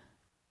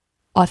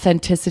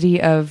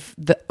authenticity of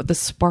the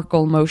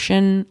Sparkle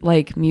Motion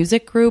like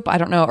music group. I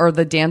don't know, or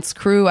the dance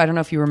crew. I don't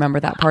know if you remember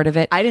that part of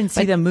it. I didn't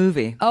see the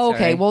movie. Oh, okay.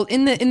 Sorry. Well,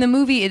 in the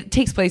movie, it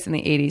takes place in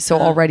the 80s, so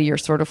already you're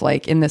sort of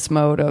like in this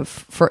mode of,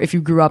 for if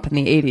you grew up in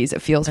the 80s,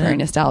 it feels very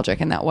nostalgic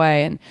in that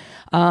way. And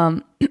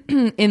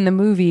in the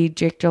movie,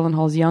 Jake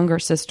Gyllenhaal's younger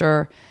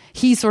sister,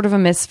 he's sort of a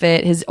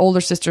misfit. His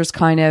older sister's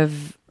kind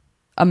of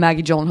a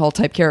Maggie Gyllenhaal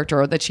type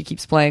character that she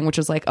keeps playing, which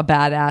is like a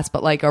badass,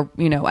 but like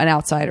an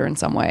outsider in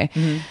some way.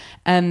 Mm-hmm.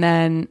 And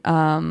then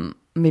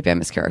maybe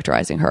I'm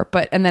mischaracterizing her,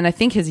 and then I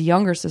think his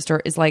younger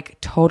sister is like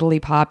totally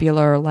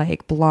popular,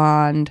 like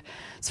blonde,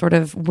 sort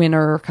of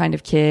winner kind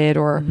of kid.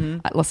 Or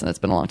listen, it's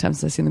been a long time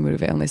since I've seen the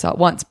movie. I only saw it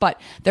once, but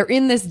they're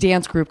in this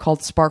dance group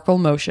called Sparkle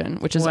Motion,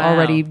 which is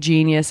already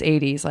genius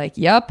 80s. Like,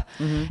 yep.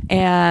 Mm-hmm.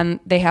 And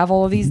they have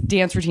all of these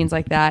dance routines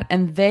like that,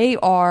 and they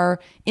are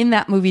in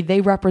that movie.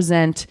 They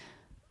represent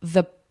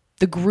the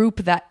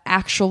group that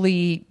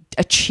actually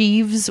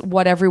achieves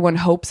what everyone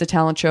hopes a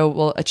talent show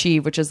will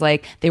achieve, which is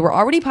like, they were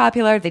already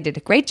popular, they did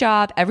a great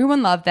job,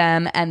 everyone loved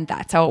them, and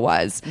that's how it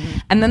was. Mm-hmm.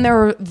 And then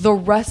there are the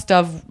rest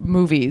of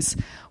movies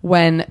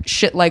when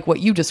shit like what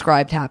you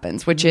described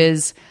happens, which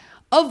is,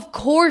 of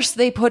course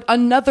they put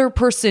another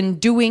person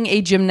doing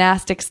a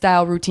gymnastic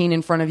style routine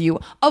in front of you.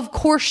 Of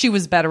course she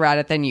was better at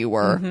it than you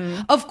were.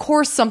 Mm-hmm. Of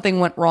course something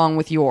went wrong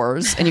with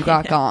yours and you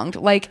got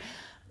gonged. Like,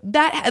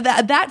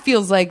 that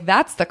feels like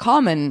that's the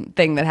common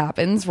thing that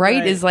happens,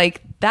 right? Is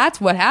like,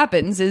 that's what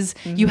happens is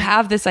you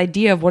have this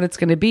idea of what it's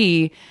going to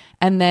be,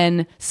 and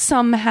then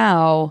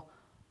somehow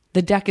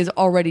the deck is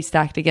already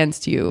stacked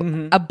against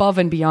you above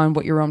and beyond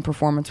what your own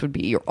performance would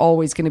be. You're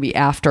always going to be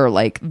after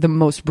like the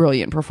most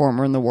brilliant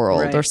performer in the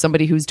world, or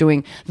somebody who's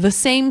doing the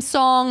same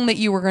song that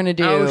you were going to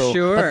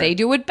do, but they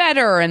do it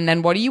better. And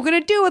then what are you going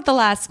to do at the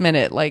last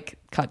minute? Like,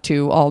 cut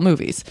to all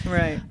movies.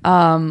 Right.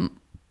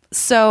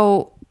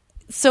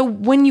 So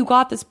when you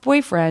got this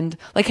boyfriend,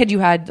 like, had you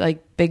had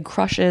like big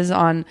crushes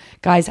on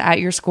guys at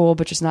your school,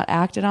 but just not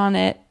acted on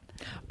it?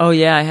 Oh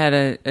yeah, I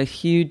had a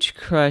huge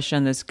crush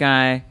on this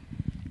guy,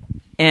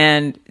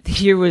 and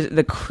here was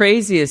the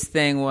craziest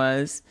thing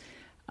was,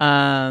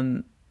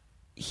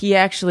 he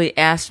actually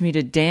asked me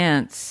to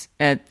dance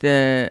at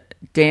the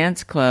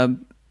dance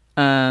club,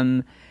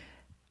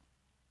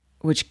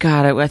 which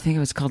I think it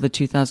was called the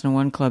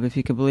 2001 Club, if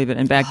you could believe it.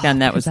 And back then,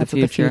 that was the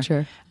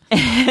future.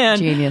 And,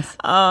 genius.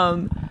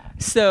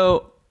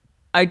 So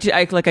I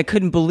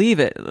couldn't believe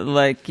it.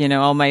 Like,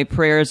 all my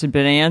prayers had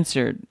been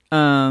answered.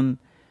 And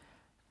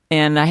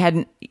I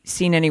hadn't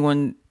seen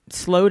anyone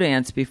slow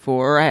dance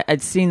before.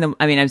 I'd seen them.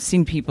 I mean, I've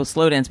seen people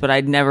slow dance, but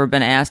I'd never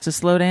been asked to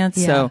slow dance.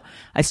 Yeah. So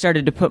I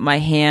started to put my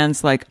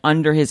hands like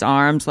under his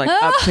arms, like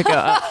up to go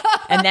up.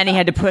 And then he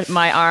had to put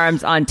my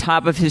arms on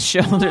top of his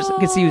shoulders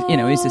because he was,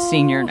 he's a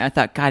senior. And I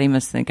thought, God, he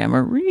must think I'm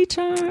a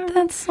retard.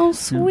 That's so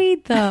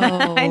sweet, though.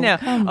 I know.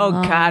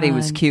 God, he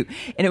was cute.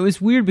 And it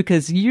was weird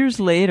because years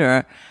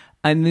later,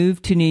 I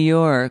moved to New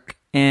York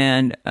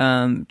and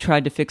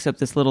tried to fix up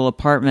this little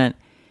apartment.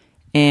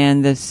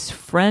 And this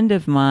friend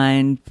of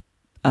mine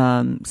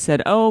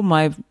said, "Oh,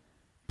 my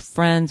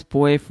friend's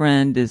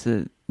boyfriend is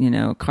a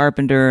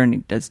carpenter and he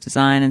does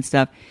design and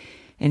stuff."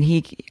 And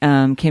he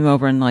came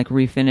over and like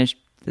refinished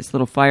this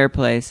little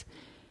fireplace.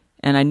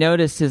 And I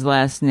noticed his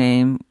last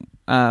name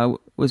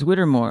was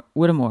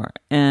Whittemore.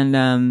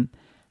 And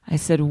I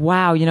said,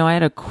 "Wow, I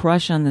had a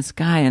crush on this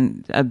guy,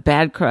 and a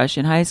bad crush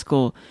in high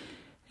school.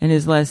 And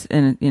his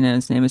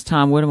name is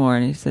Tom Whittemore."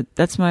 And he said,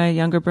 "That's my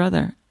younger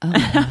brother." Oh,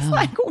 I was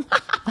like,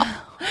 "Wow,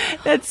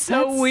 that's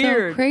so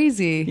weird, so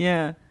crazy."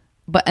 Yeah,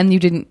 and you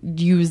didn't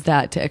use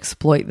that to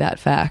exploit that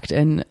fact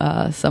and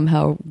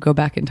somehow go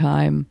back in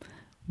time,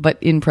 but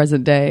in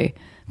present day,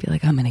 be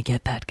like, "I'm going to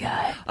get that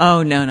guy."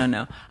 Oh no.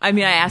 I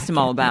mean, I asked him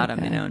all about him,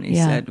 and he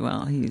said,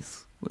 "Well,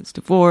 was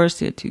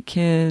divorced. He had 2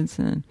 kids,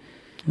 and."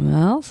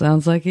 Well,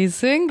 sounds like he's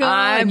single,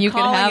 and you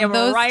can have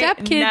those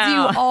stepkids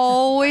you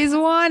always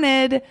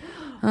wanted.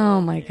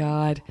 Oh my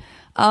God.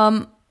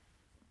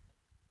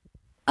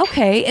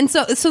 Okay. And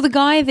so the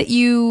guy that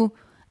you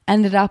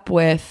ended up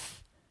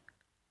with,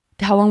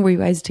 how long were you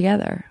guys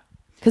together?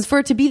 Because for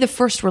it to be the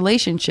first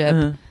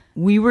relationship,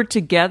 we were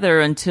together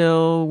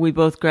until we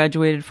both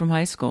graduated from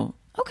high school.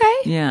 Okay.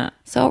 Yeah.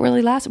 So it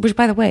really lasted, which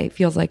by the way,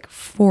 feels like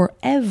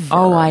forever.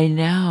 Oh, I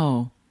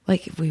know.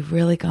 Like we've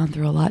really gone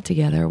through a lot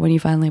together when you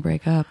finally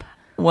break up.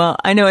 Well,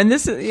 I know. And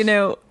this is,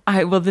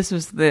 this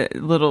was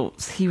the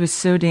he was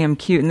so damn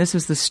cute. And this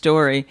was the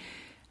story.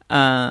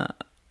 I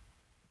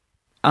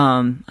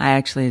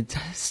actually had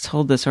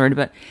told this already,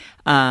 but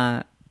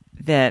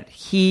that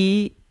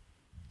he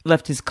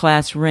left his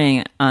class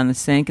ring on the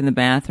sink in the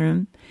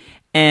bathroom.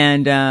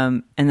 And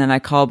then I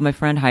called my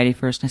friend Heidi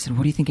first, and I said,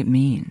 "What do you think it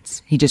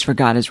means?" He just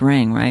forgot his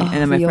ring, right? And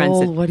then my friend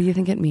said, "What do you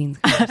think it means?"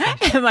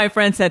 And my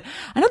friend said,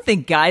 "I don't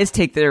think guys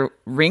take their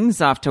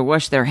rings off to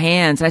wash their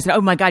hands." And I said,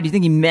 "Oh my God, you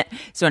think he meant?"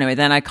 So anyway,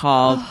 then I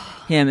called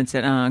him and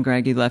said, "Oh,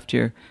 Greg, you left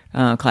your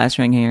class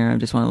ring here. I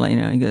just want to let you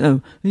know." He goes,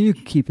 "Oh, you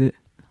can keep it."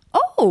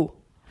 Oh,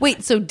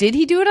 wait. So did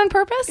he do it on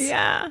purpose?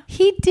 Yeah,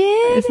 he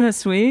did. Isn't that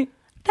sweet?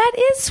 That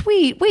is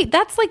sweet. Wait,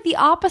 that's like the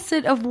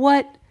opposite of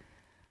what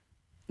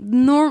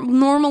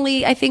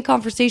normally I think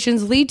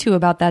conversations lead to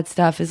about that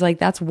stuff. Is like,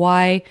 that's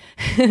why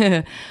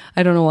I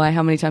don't know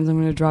how many times I'm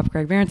going to drop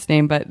Greg Barrett's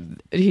name, but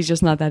he's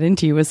just not that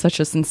into you was such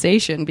a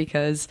sensation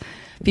because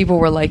people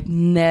were like,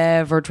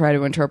 never try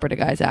to interpret a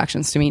guy's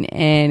actions to mean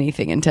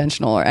anything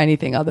intentional or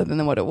anything other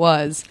than what it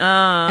was.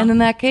 And in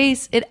that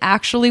case, it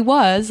actually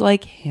was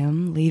like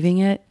him leaving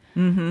it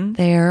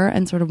there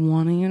and sort of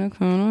wanting you to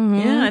kind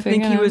of I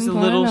think he was a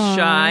little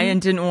shy and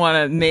didn't want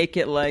to make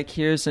it like,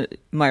 "Here's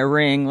my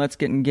ring, let's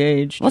get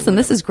engaged." Listen,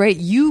 this is great.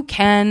 You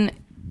can,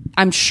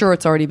 I'm sure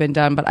it's already been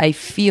done, but I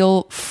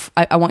feel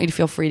I want you to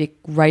feel free to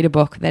write a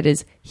book that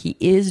is he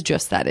is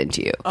just that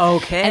into you.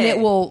 Okay. And it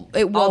will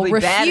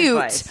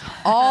refute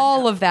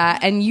all of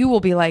that, and you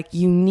will be like,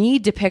 you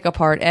need to pick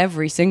apart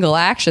every single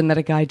action that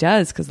a guy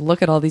does because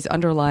look at all these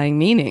underlying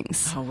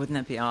meanings. Oh, wouldn't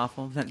that be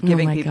awful?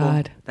 Giving people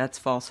God. That's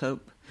false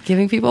hope.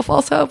 Giving people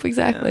false hope,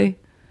 exactly.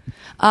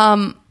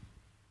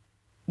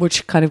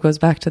 Which kind of goes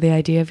back to the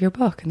idea of your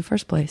book in the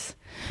first place.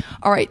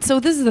 All right, so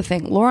this is the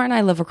thing. Laura and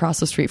I live across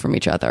the street from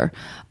each other.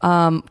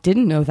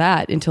 Didn't know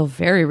that until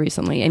very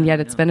recently, and yet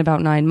it's been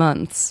about 9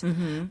 months.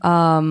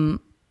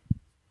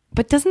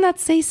 But doesn't that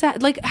say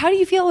sad? Like, how do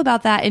you feel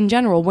about that in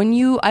general? When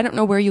I don't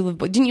know where you live,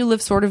 but didn't you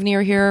live sort of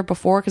near here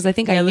before? Because I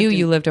think I knew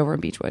you lived over in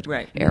Beechwood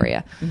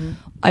area.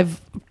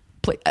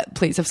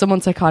 Please, if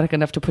someone's psychotic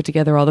enough to put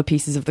together all the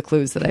pieces of the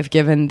clues that I've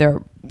given,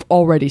 they're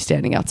already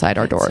standing outside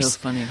our doors. So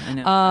funny. I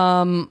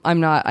know.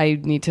 I'm not. I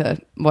need to.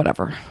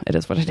 Whatever. It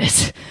is what it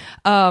is.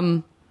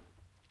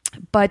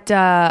 But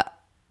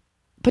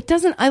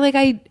doesn't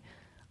I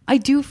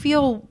do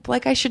feel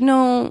like I should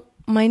know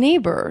my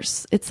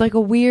neighbors. It's like a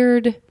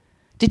weird.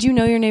 Did you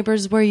know your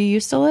neighbors where you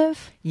used to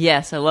live?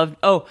 Yes, I loved.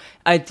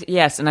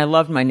 Yes, and I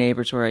loved my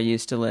neighbors where I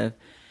used to live.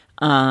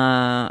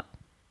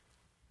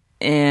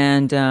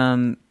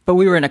 But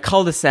we were in a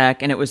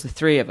cul-de-sac, and it was the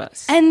 3 of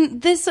us.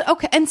 And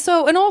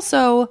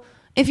also,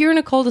 if you're in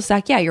a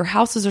cul-de-sac, your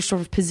houses are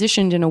sort of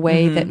positioned in a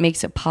way that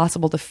makes it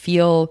possible to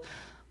feel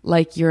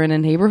like you're in a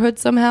neighborhood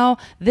somehow.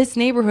 This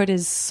neighborhood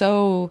is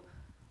so,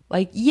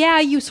 like,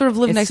 you sort of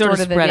live next door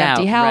to the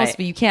empty house,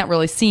 but you can't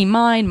really see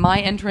mine. My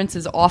entrance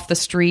is off the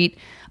street.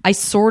 I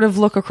sort of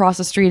look across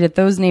the street at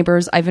those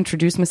neighbors. I've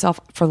introduced myself.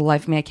 For the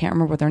life of me, I can't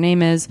remember what their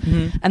name is.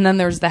 And then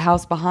there's the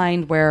house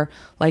behind where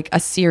like a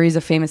series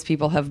of famous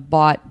people have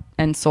bought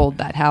and sold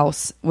that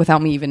house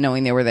without me even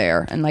knowing they were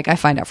there. And like I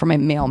find out from my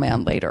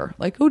mailman later,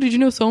 like, "Oh, did you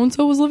know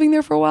so-and-so was living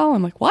there for a while?"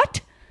 I'm like,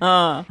 "What?"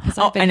 Because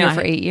I've been here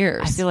for 8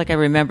 years. I feel like I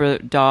remember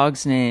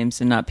dogs'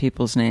 names and not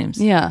people's names.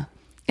 Yeah.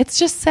 It's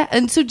just sad.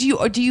 And so do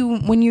you,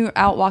 when you're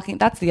out walking,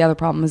 that's the other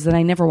problem, is that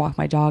I never walk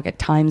my dog at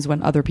times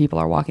when other people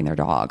are walking their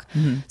dog.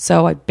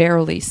 So I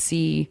barely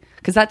see,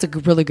 because that's a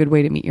really good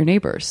way to meet your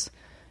neighbors,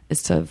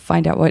 is to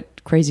find out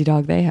what crazy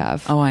dog they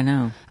have. Oh, I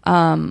know.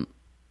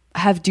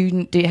 Have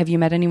you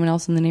met anyone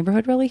else in the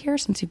neighborhood really here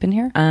since you've been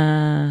here?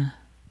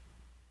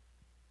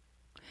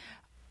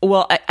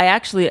 Well,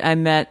 I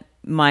met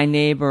my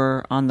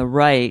neighbor on the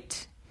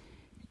right,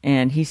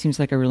 and he seems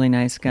like a really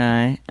nice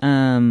guy.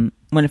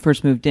 When I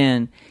first moved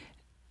in,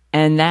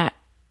 and that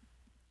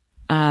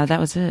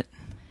was it.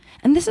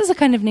 And this is a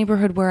kind of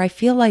neighborhood where I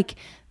feel like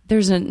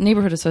there's a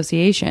neighborhood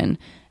association,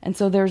 and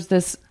so there's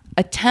this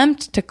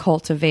attempt to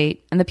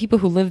cultivate, and the people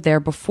who lived there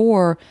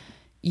before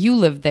you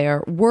lived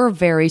there were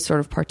very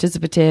sort of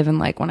participative. And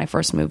like when I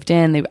first moved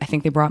in, I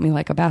think they brought me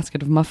like a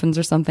basket of muffins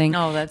or something.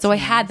 Oh, that's so nice.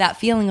 I had that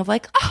feeling of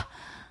like,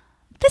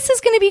 this is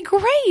going to be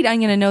great. I'm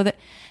going to know that.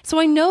 So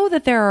I know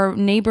that there are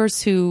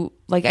neighbors who,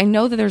 like, I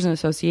know that there's an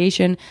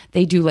association.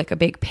 They do like a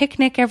big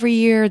picnic every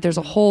year. There's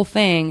a whole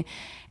thing.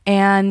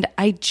 And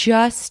I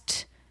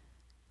just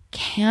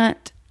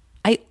can't.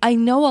 I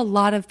know a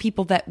lot of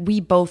people that we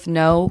both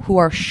know who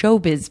are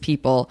showbiz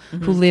people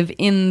who live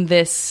in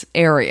this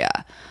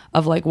area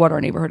of like what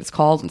our neighborhood is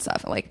called and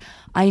stuff. Like,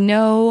 I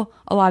know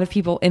a lot of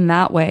people in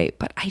that way,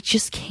 but I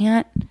just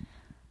can't.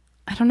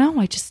 I don't know.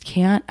 I just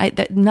can't.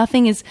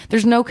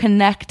 There's no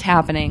connect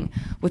happening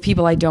with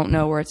people I don't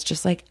know where it's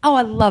just like, oh,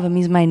 I love him.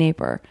 He's my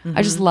neighbor.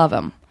 I just love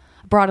him.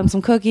 Brought him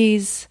some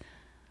cookies.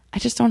 I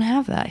just don't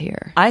have that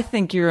here. I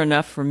think you're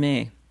enough for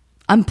me.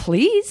 I'm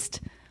pleased.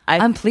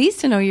 I'm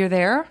pleased to know you're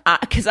there.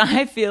 Because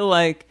I feel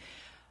like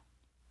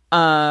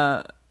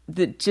that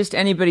just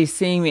anybody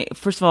seeing me,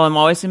 first of all, I'm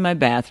always in my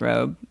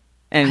bathrobe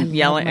and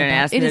yelling and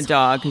asking the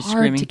dog who's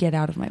screaming. It is hard to get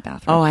out of my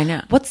bathrobe. Oh, I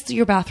know. What's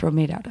your bathrobe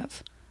made out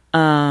of?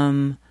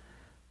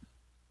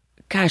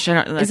 Gosh,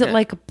 I don't. Is it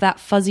like that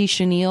fuzzy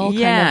chenille,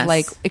 Yes. kind of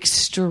like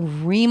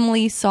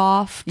extremely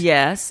soft?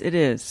 Yes, it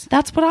is.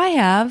 That's what I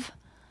have.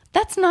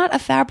 That's not a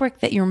fabric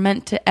that you're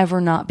meant to ever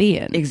not be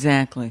in.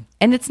 Exactly.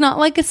 And it's not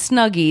like a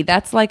Snuggie.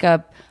 That's like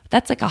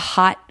a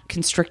hot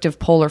constrictive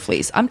polar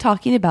fleece. I'm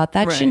talking about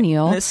that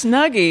chenille. The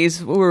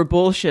Snuggies were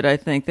bullshit. I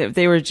think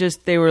they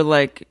were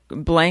like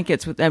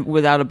blankets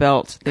without a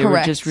belt. They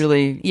Correct. were just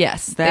really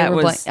That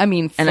was.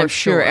 and I'm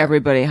sure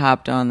everybody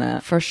hopped on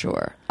that for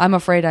sure. I'm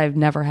afraid I've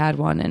never had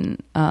one,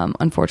 and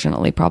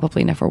unfortunately,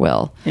 probably never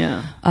will.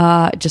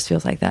 Yeah. It just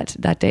feels like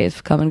that day has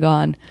come and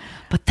gone.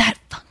 But that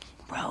fucking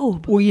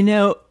robe.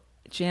 Well,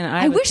 Jana,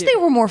 I wish they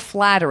were more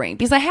flattering,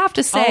 because I have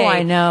to say,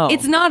 I know.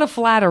 it's not a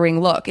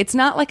flattering look. It's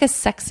not like a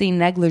sexy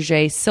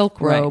negligee silk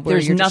robe where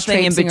There's you're just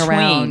nothing in traipsing between.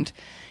 around.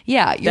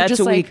 Yeah, you're That's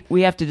just what like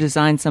we have to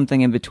design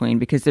something in between,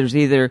 because there's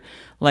either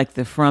like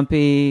the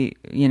frumpy,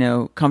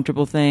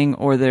 comfortable thing,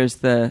 or there's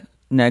the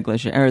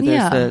negligee, or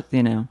there's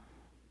the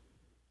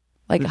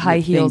like high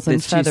heels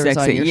and feathers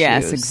on your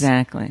yes, shoes.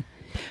 exactly.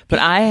 But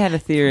I had a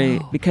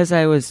theory, because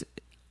I was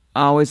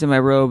always in my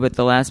robe at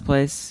the last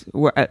place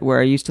where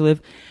I used to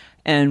live.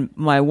 And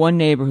my one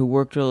neighbor who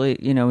worked really,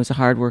 was a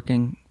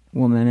hardworking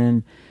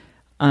woman.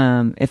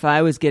 And if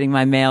I was getting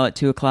my mail at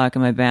 2:00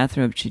 in my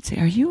bathroom, she'd say,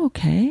 "Are you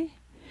okay?"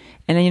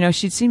 And then,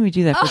 she'd seen me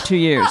do that for 2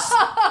 years.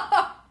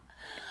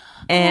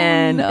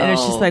 And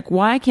it's just like,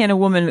 why can't a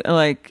woman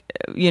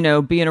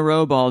be in a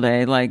robe all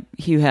day like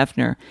Hugh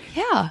Hefner?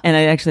 Yeah. And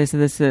I said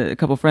this to a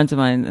couple friends of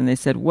mine, and they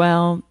said,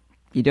 well,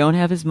 you don't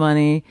have his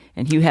money,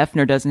 and Hugh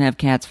Hefner doesn't have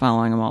cats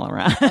following him all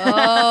around.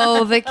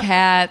 Oh, the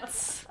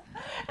cats.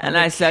 And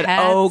I said,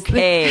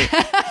 okay,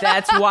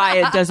 that's why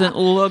it doesn't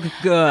look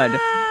good.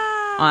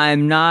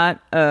 I'm not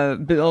a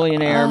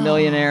millionaire.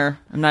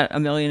 I'm not a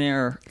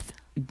millionaire,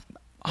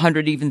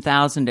 100 even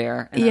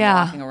thousandaire. And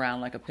I'm walking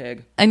around like a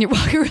pig. And you're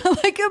walking around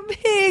like a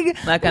pig.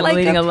 Like I'm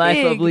leading a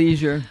life of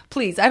leisure.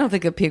 Please, I don't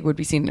think a pig would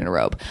be seen in a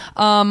robe.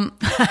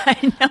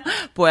 I know.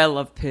 Boy, I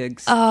love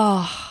pigs.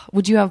 Oh,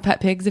 would you have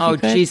pet pigs if you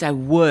could? Oh, geez, I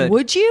would.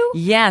 Would you?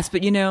 Yes,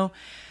 but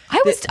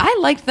I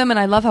liked them, and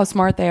I love how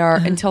smart they are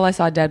until I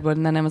saw Deadwood,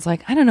 and then I was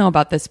like, I don't know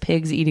about this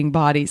pigs eating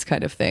bodies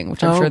kind of thing,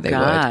 which I'm sure they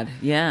would.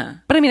 Yeah.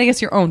 But I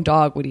guess your own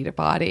dog would eat a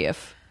body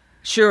if...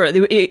 Sure,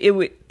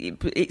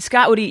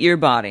 Scott would eat your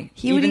body,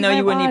 even though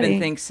you wouldn't body. even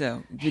think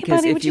so,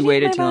 because buddy, if would you you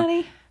waited eat too my long.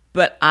 body?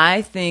 But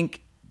I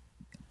think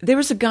there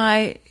was a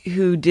guy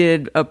who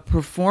did a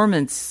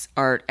performance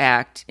art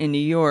act in New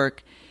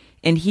York,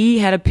 and he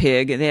had a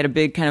pig. They had a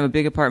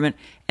big apartment,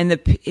 and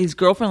his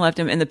girlfriend left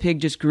him, and the pig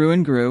just grew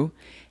and grew,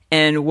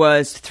 and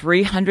was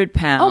 300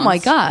 pounds. Oh my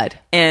God!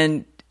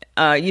 And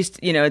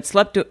it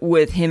slept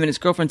with him and his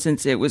girlfriend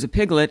since it was a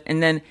piglet,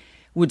 and then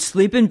would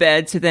sleep in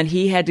bed. So then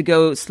he had to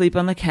go sleep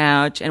on the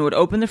couch, and would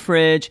open the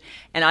fridge.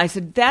 And I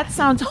said, "That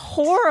sounds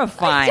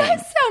horrifying." It does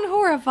sound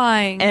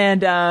horrifying,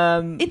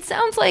 and it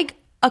sounds like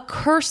a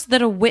curse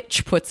that a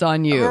witch puts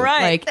on you.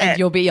 Right? And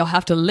you'll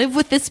have to live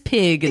with this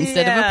pig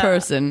instead of a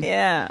person.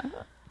 Yeah.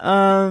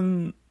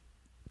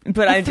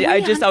 But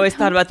I just always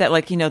thought about that,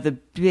 the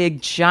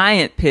big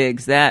giant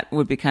pigs, that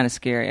would be kind of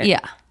scary. Yeah.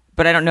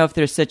 but I don't know if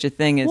there's such a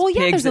thing as Well,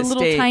 yeah, pigs there's a that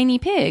little tiny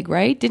pig,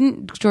 right?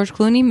 Didn't George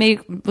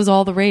Clooney was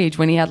all the rage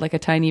when he had like a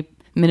tiny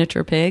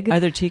miniature pig?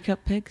 Are there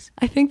teacup pigs?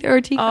 I think there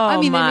are teacup. Oh, I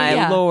mean,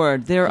 my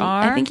Lord. There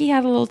are? I think he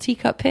had a little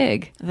teacup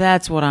pig.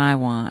 That's what I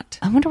want.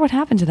 I wonder what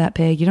happened to that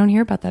pig. You don't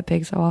hear about that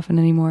pig so often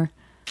anymore.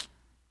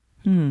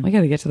 I got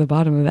to get to the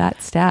bottom of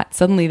that stat.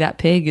 Suddenly that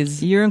pig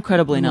is... You're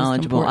incredibly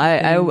knowledgeable.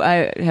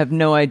 I have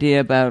no idea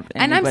about anybody.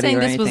 And I'm saying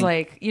or this anything. was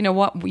like, you know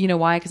what? You know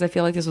why? Because I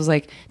feel like this was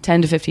like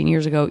 10 to 15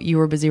 years ago. You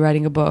were busy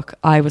writing a book.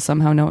 I was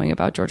somehow knowing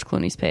about George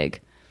Clooney's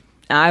pig.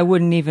 I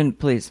wouldn't even,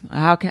 please.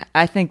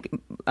 I think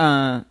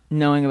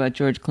knowing about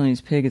George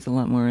Clooney's pig is a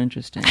lot more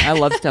interesting. I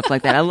love stuff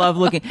like that. I love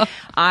looking.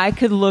 I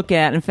could look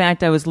at, in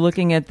fact, I was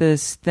looking at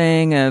this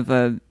thing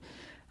of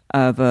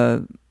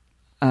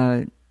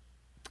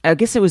I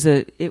guess it was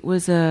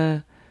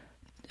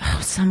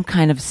some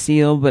kind of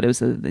seal, but they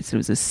said it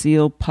was a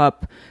seal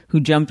pup who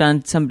jumped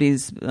on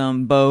somebody's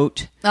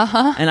boat.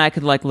 And I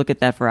could like look at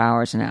that for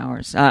hours and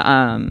hours.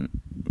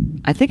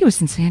 I think it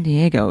was in San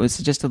Diego. It was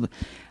just a...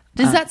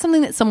 Is that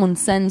something that someone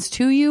sends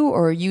to you,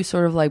 or are you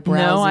sort of like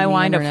browsing? No, I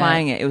wind up internet?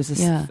 finding it.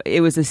 It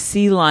was a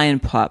sea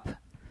lion pup,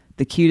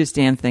 the cutest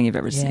damn thing you've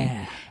ever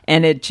seen.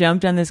 And it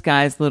jumped on this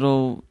guy's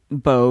little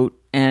boat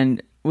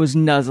and was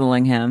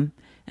nuzzling him.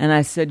 And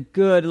I said,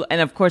 "Good."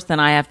 And of course, then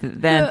I have to.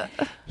 Then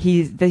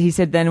he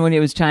said, then when it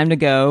was time to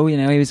go, you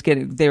know,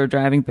 they were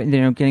driving,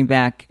 getting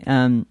back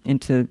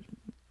into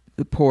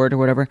the port or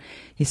whatever.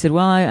 He said,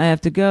 "Well, I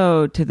have to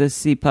go to the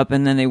sea pup."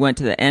 And then they went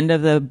to the end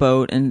of the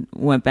boat and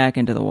went back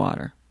into the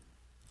water.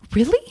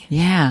 Really?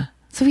 Yeah.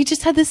 So he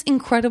just had this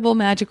incredible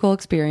magical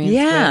experience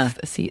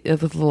with the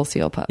little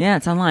seal pup. Yeah,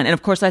 it's online. And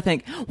of course I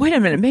think, wait a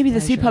minute, maybe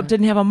the sea pup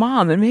didn't have a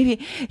mom and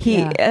maybe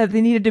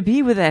they needed to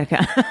be with that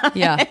guy.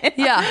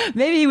 Yeah.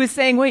 Maybe he was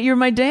saying, wait, you're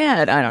my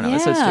dad. I don't know.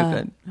 It's so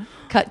stupid.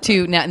 Cut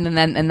to,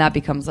 and that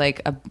becomes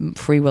like a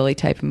Free Willy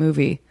type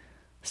movie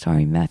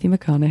starring Matthew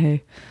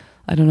McConaughey.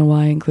 I don't know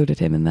why I included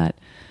him in that.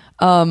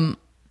 I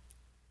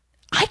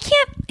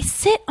can't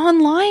sit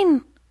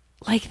online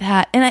like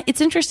that. And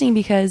it's interesting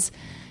because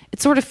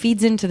it sort of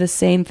feeds into the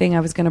same thing I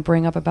was going to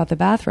bring up about the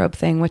bathrobe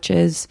thing, which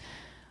is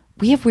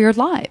we have weird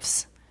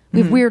lives. We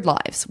have weird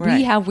lives. Right.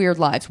 We have weird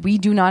lives. We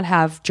do not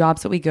have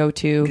jobs that we go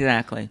to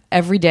exactly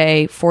every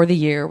day for the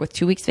year with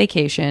 2 weeks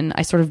vacation.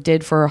 I sort of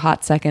did for a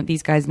hot second.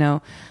 These guys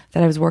know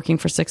that I was working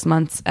for 6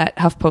 months at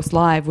HuffPost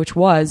Live, which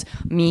was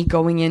me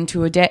going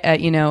into a day,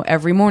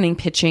 every morning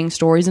pitching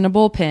stories in a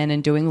bullpen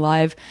and doing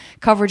live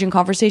coverage and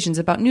conversations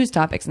about news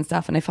topics and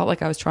stuff. And I felt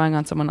like I was trying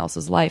on someone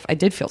else's life. I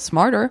did feel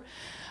smarter.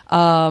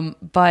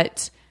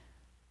 But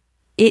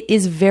it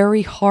is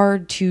very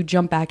hard to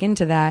jump back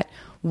into that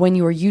when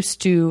you are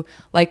used to,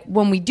 like,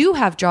 when we do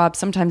have jobs,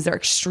 sometimes they're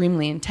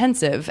extremely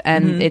intensive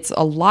and it's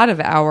a lot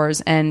of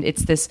hours and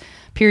it's this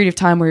period of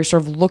time where you're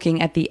sort of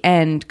looking at the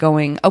end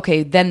going,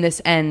 okay, then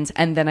this ends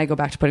and then I go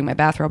back to putting my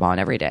bathrobe on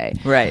every day.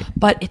 Right.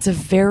 But it's a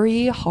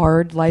very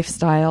hard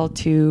lifestyle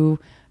to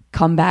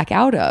come back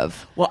out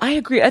of. Well, I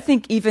agree. I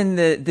think even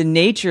the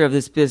nature of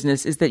this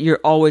business is that you're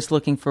always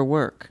looking for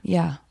work.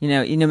 Yeah.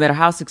 No matter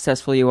how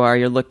successful you are,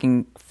 you're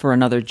looking for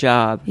another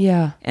job.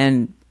 Yeah.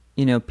 And,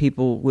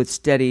 people with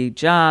steady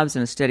jobs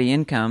and a steady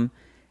income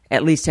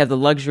at least have the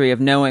luxury of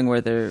knowing where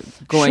they're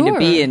going to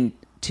be in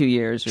 2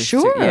 years.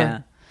 Or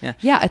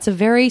Yeah, it's a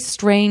very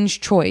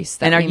strange choice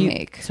that we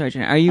make. Sorry,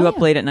 Jenna, are you up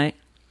late at night?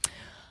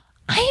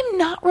 I am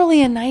not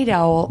really a night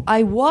owl. I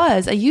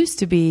used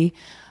to be.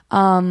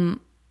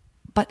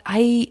 But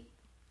I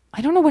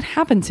don't know what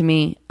happened to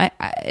me.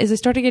 As I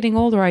started getting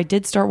older, I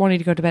did start wanting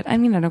to go to bed. I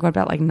mean, I don't go to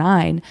bed at like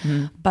 9,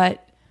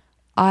 but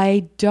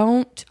I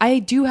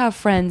do have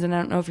friends, and I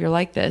don't know if you're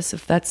like this,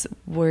 if that's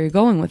where you're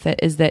going with it,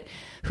 is that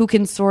who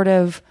can sort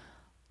of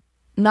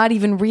not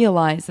even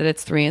realize that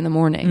it's 3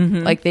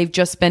 a.m. Like they've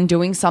just been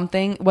doing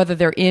something, whether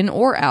they're in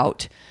or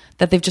out,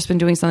 that they've just been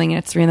doing something and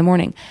it's 3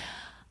 a.m.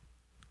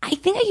 I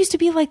think I used to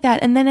be like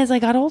that. And then as I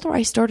got older,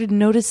 I started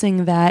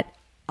noticing that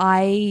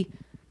I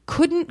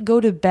couldn't go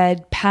to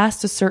bed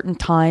past a certain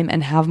time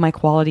and have my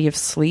quality of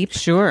sleep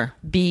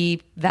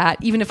be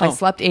that, even if I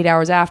slept 8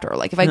 hours after.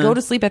 Like if I go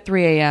to sleep at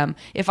 3 a.m.,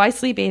 if I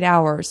sleep 8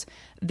 hours,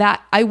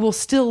 that I will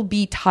still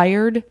be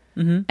tired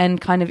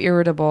and kind of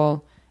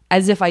irritable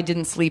as if I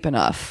didn't sleep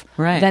enough.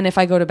 Right. Then if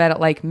I go to bed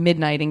at like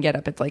midnight and get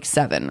up at like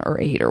 7 or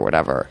 8 or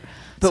whatever.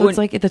 But it's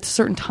like it's a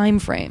certain time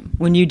frame.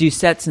 When you do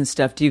sets and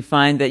stuff, do you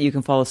find that you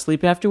can fall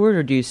asleep afterward,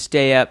 or do you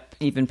stay up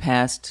even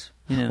past...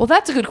 Well,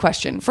 that's a good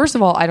question. First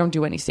of all, I don't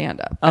do any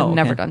stand-up. I've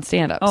never done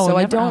stand-up. So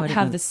I don't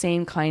have the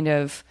same kind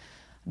of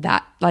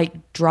that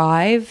like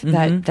drive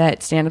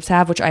that stand-ups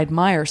have, which I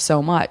admire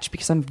so much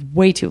because I'm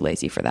way too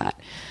lazy for that.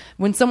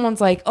 When someone's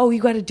like, oh, you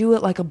got to do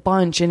it like a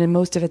bunch and then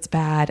most of it's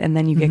bad and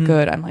then you get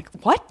good. I'm like,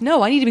 what?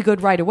 No, I need to be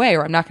good right away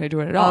or I'm not going to do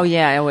it at all. Oh,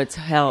 yeah. Oh, it's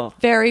hell.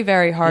 Very,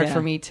 very hard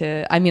for me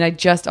to... I mean, I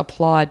just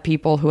applaud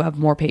people who have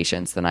more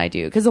patience than I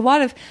do. Because a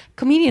lot of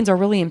comedians are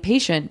really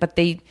impatient, but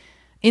they...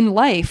 in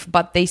life,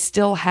 but they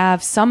still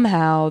have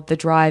somehow the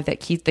drive that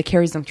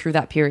carries them through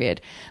that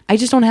period. I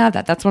just don't have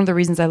that. That's one of the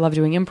reasons I love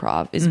doing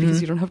improv is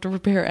because you don't have to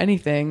prepare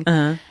anything.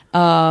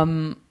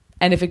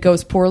 And if it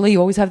goes poorly, you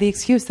always have the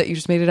excuse that you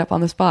just made it up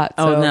on the spot.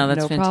 So no,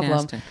 that's no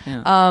fantastic.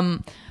 problem.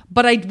 Yeah.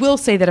 But I will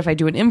say that if I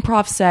do an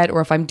improv set or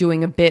if I'm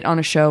doing a bit on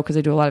a show, because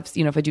I do a lot of,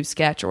 if I do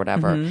sketch or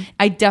whatever,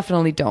 I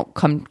definitely don't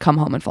come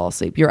home and fall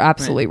asleep. You're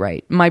absolutely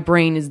right. My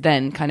brain is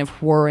then kind of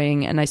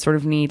whirring, and I sort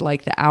of need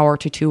like the hour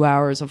to 2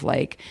 hours of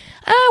like,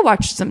 I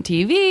watched some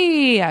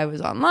TV, I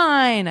was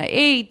online, I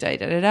ate,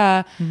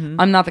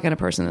 I'm not the kind of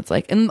person that's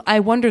like, and I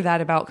wonder that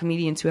about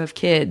comedians who have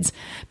kids,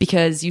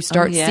 because you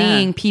start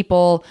seeing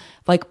people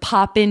like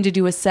pop in to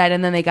do a set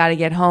and then they got to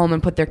get home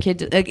and put their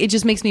kid like, it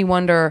just makes me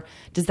wonder,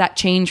 does that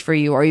change for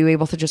you? Are you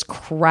able to just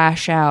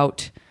crash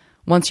out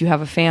once you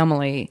have a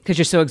family Because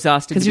you're so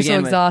exhausted to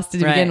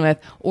begin with,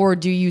 or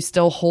do you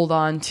still hold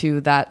on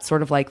to that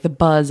sort of like the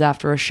buzz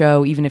after a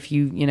show, even if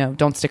you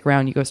don't stick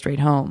around, you go straight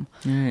home?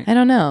 Right. I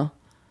don't know.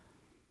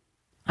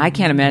 I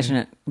can't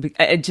imagine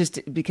it just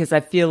because I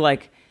feel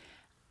like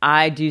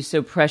I do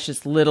so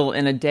precious little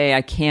in a day.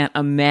 I can't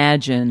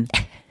imagine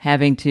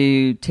having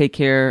to take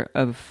care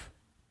of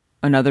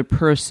another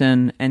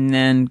person and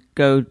then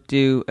go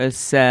do a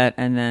set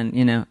and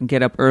then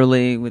get up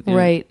early with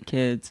your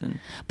kids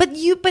but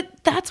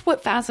that's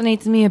what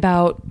fascinates me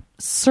about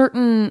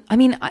certain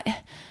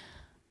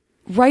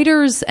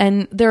writers,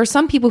 and there are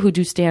some people who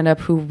do stand up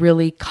who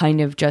really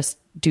kind of just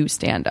do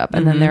stand up,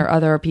 and then there are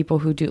other people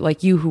who do,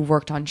 like you, who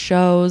worked on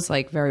shows,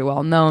 like very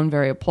well known,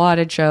 very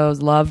applauded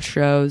shows, loved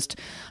shows.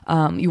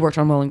 You worked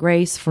on Will and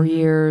Grace for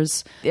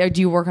years. Do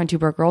you work on Two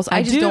Broke Girls?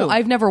 I just don't.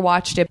 I've never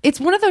watched it. It's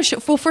one of those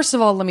shows. Well, first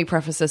of all, let me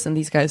preface this, and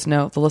these guys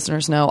know, the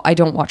listeners know, I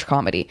don't watch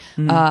comedy.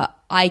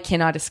 I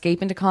cannot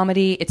escape into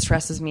comedy. It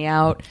stresses me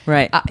out.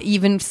 Right.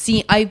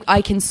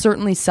 I can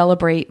certainly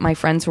celebrate my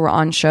friends who are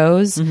on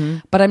shows,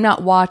 but I'm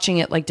not watching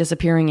it like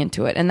disappearing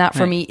into it. And that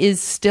for me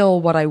is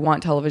still what I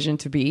want television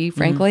to be,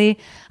 frankly.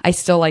 I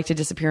still like to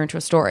disappear into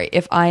a story.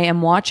 If I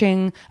am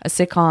watching a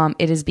sitcom,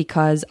 it is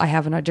because I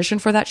have an audition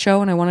for that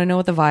show and I want to know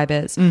what the vibe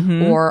is.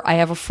 Or I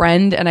have a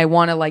friend and I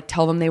want to like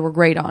tell them they were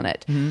great on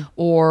it.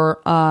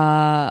 Or,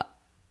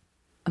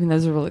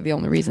 those are really the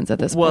only reasons at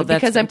this point,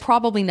 because I'm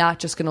probably not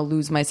just going to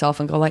lose myself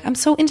and go like, I'm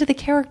so into the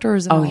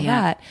characters and all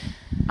that.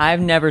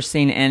 I've never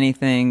seen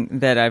anything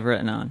that I've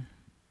written on.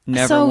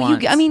 Never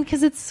once.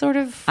 Because it's sort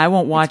of... I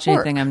won't watch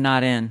anything I'm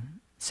not in.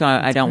 So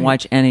I don't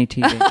watch any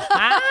TV.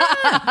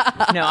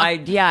 No,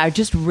 I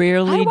just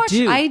rarely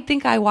do. I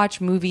think I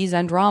watch movies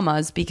and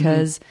dramas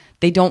because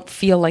they don't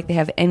feel like they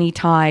have any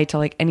tie to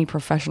like any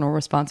professional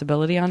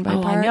responsibility on my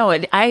part. I know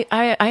it.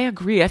 I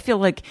agree. I feel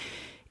like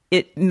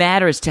it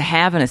matters to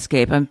have an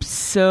escape.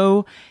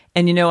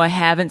 I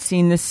haven't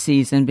seen this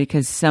season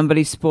because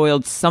somebody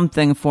spoiled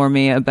something for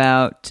me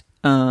about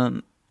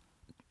Game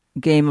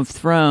of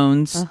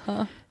Thrones,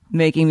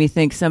 making me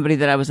think somebody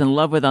that I was in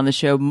love with on the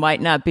show might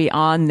not be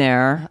on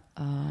there.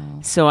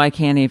 So I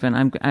can't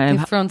even.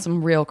 They've thrown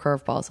some real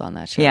curveballs on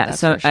that show. Yeah. That's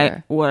so for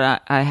sure.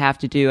 What I have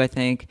to do, I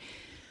think,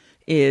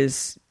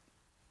 is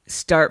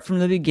start from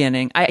the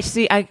beginning.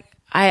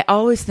 I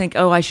always think,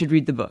 I should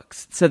read the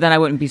books, so then I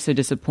wouldn't be so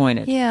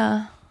disappointed.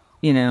 Yeah.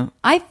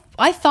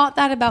 I thought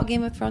that about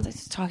Game of Thrones. I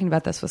was talking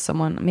about this with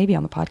someone, maybe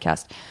on the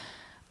podcast,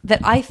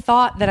 that I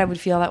thought that I would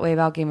feel that way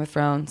about Game of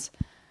Thrones.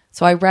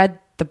 So I read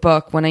the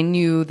book when I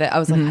knew that I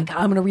was like, I'm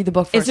going to read the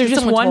book first. Is there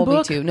just one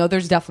book? Me to. No,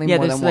 there's definitely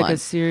more than like one. A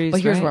series. But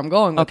here's where I'm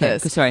going with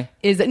this. Okay, sorry.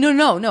 Is that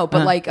no,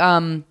 but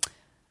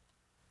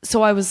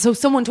So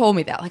someone told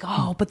me that, like,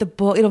 but the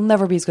book, it'll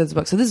never be as good as the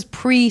book. So this is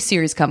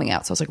pre-series coming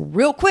out. So I was like,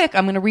 real quick,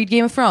 I'm going to read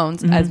Game of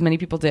Thrones, as many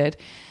people did.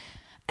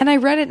 And I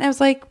read it and I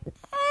was like,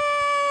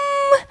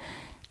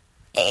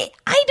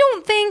 I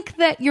don't think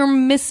that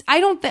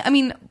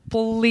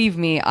believe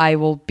me, I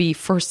will be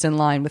first in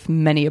line with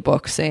many a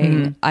book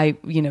saying,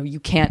 you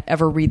can't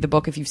ever read the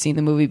book if you've seen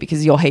the movie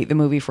because you'll hate the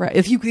movie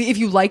if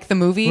you like the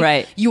movie,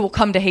 right, you will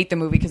come to hate the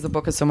movie because the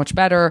book is so much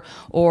better,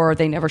 or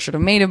they never should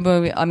have made a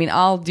movie.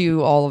 I'll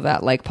do all of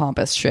that like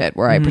pompous shit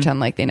where I pretend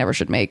like they never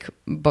should make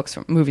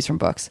movies from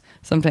books.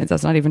 Sometimes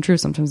that's not even true.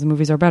 Sometimes the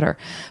movies are better.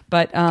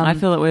 But I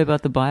feel that way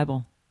about the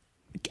Bible.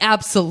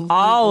 Absolutely.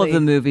 All of the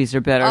movies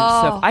are better.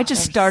 So I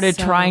just started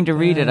trying to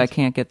read it. I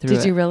can't get through it.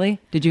 Did you really?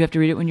 Did you have to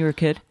read it when you were a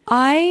kid?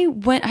 I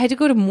had to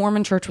go to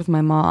Mormon church with my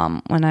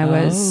mom when I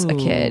was a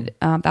kid.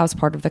 That was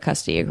part of the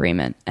custody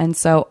agreement. And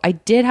so I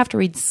did have to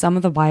read some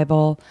of the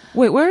Bible.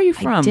 Wait, where are you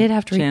from? I did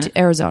have to read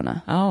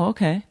Arizona. Oh,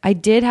 okay. I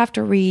did have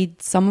to read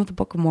some of the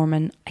Book of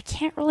Mormon. I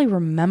can't really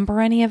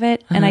remember any of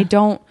it. And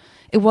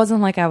it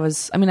wasn't like I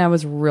was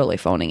really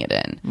phoning it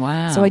in.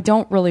 Wow. So I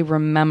don't really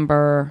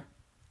remember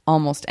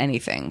almost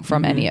anything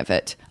from any of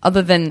it,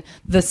 other than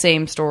the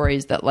same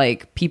stories that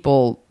like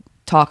people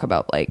talk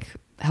about, like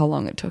how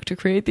long it took to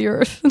create the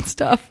earth and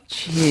stuff.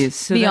 Jeez.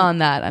 So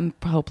beyond that, I'm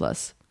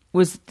hopeless.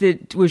 Was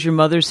your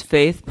mother's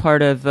faith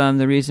part of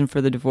the reason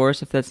for the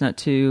divorce? If that's not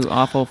too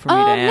awful for me to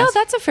ask.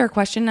 No, that's a fair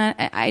question.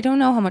 I don't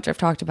know how much I've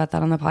talked about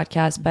that on the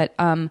podcast, but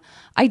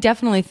I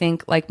definitely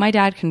think like my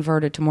dad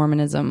converted to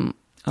Mormonism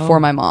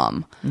for my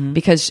mom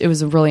because it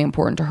was really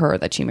important to her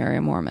that she marry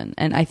a Mormon.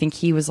 And I think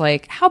he was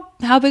like, how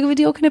big of a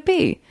deal can it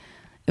be?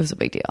 It was a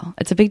big deal.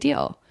 It's a big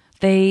deal.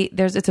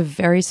 it's a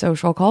very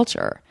social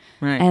culture.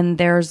 Right. And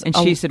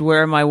she said,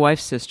 "Where are my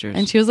wife's sisters?"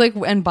 And she was like,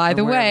 "And by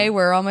the way,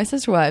 where are all my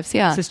sister wives?"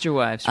 Yeah. Sister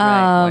wives,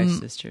 right. Wife's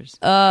sisters.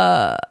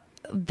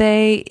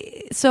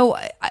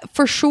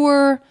 For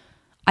sure,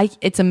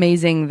 it's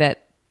amazing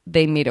that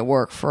they made it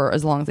work for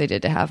as long as they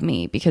did to have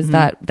me, because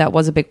that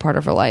was a big part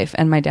of her life.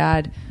 And my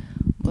dad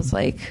was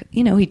like,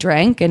 he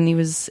drank and he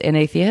was an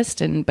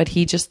atheist, but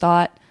he just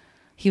thought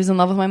he was in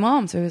love with my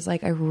mom. So he was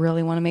like, I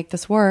really want to make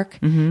this work.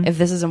 If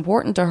this is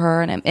important to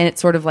her, and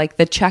it's sort of like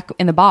the check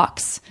in the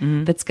box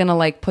that's going to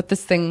like put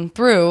this thing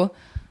through,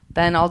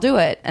 then I'll do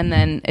it. And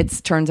then it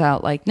turns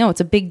out like, no,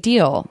 it's a big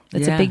deal.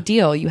 It's a big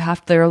deal.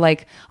 There are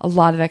like a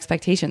lot of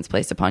expectations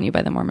placed upon you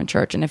by the Mormon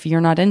Church. And if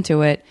you're not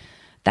into it,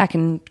 that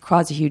can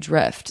cause a huge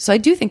rift. So I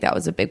do think that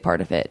was a big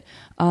part of it.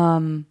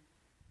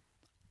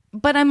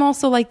 But I'm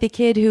also like the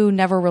kid who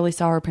never really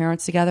saw her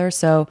parents together.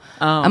 So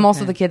I'm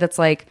also the kid that's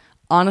like,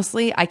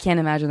 honestly, I can't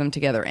imagine them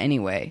together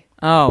anyway.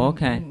 Oh,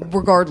 okay.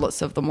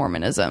 Regardless of the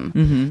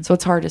Mormonism. So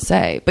it's hard to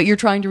say. But you're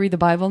trying to read the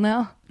Bible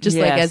now? Just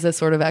like as a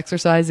sort of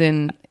exercise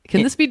in,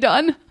 can this be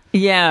done?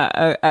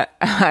 Yeah.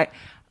 I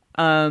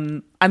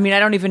mean, I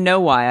don't even know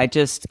why.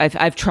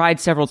 I've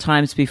tried several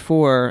times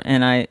before,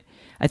 and I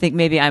think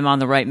maybe I'm on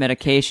the right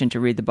medication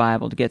to read the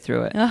Bible to get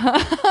through it.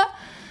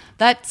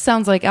 That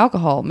sounds like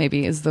alcohol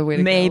maybe is the way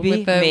to go. Maybe.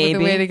 With the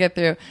way to get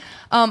through.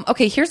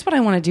 Okay, here's what I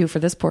want to do for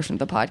this portion of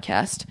the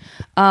podcast.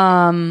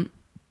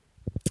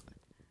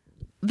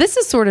 This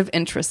is sort of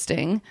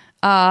interesting.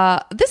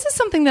 This is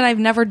something that I've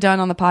never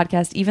done on the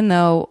podcast, even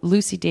though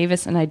Lucy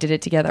Davis and I did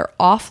it together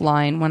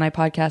offline when I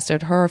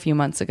podcasted her a few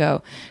months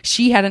ago.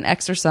 She had an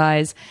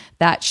exercise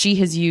that she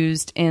has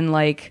used in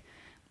like,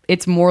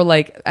 it's more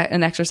like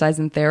an exercise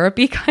in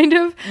therapy kind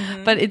of,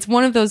 but it's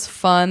one of those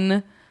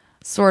fun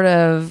sort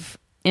of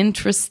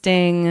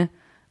interesting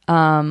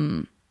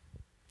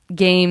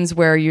games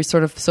where you're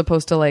sort of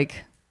supposed to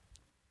like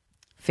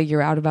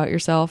figure out about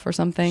yourself or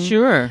something.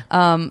 Sure.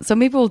 So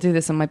maybe we'll do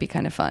this. It might be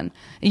kind of fun.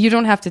 You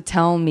don't have to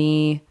tell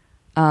me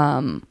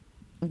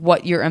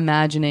what you're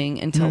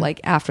imagining until like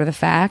after the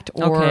fact,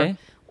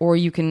 or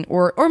you can,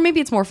 or maybe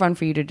it's more fun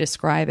for you to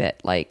describe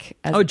it like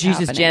as oh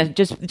Jesus, Jan,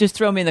 just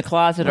throw me in the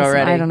closet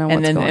already. I don't know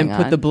what's going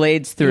on. Put the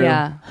blades through.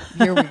 Yeah,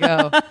 here we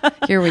go.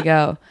 Here we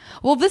go.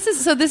 Well, this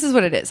is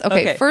what it is.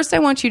 Okay, first I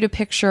want you to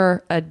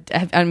picture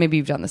and maybe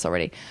you've done this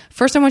already.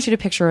 First I want you to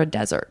picture a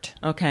desert.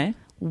 Okay.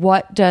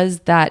 What does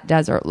that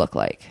desert look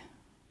like?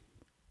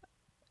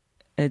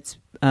 It's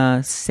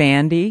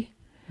sandy,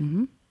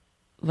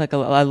 like a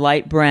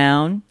light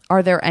brown.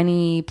 Are there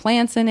any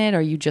plants in it?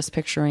 Are you just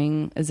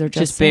picturing? Is there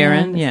just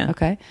barren? sand? Yeah.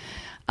 Okay.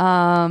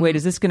 Wait,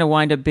 is this going to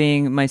wind up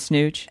being my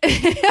snooch?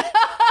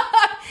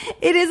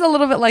 It is a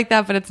little bit like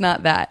that, but it's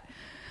not that.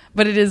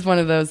 But it is one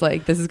of those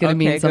like this is going to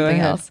mean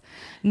something else.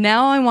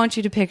 Now I want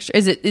you to picture.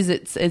 Is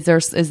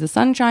the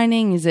sun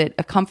shining? Is it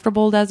a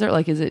comfortable desert?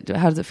 Like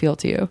how does it feel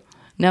to you?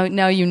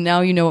 Now you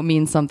know it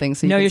means something.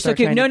 So you're so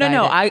cute.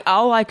 No.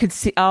 All I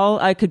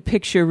could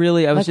picture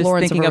really. I was like just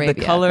Lawrence thinking of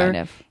the color kind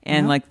of.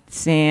 and like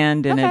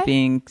sand and it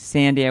being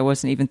sandy. I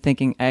wasn't even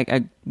thinking.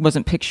 I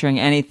wasn't picturing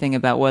anything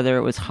about whether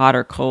it was hot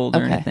or cold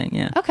or anything.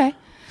 Yeah. Okay.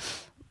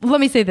 Let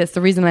me say this.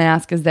 The reason I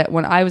ask is that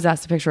when I was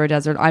asked to picture a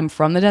desert, I'm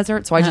from the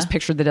desert. So I just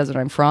pictured the desert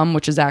I'm from,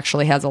 which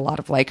actually has a lot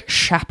of like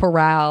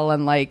chaparral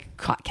and like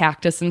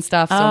cactus and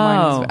stuff.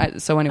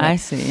 So anyway. I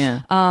see.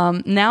 Yeah.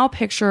 Now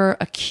picture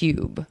a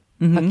cube.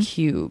 A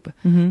cube.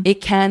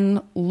 It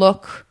can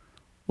look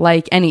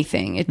like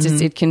anything. It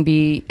can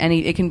be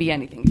anything.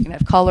 It can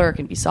have color. It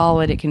can be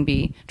solid. It can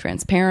be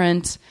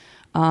transparent.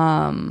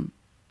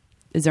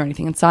 Is there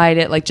anything inside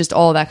it? Like just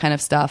all that kind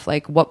of stuff.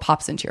 Like what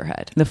pops into your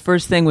head? The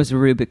first thing was a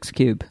Rubik's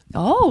Cube.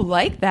 Oh,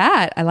 like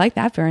that. I like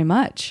that very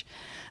much.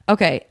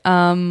 Okay.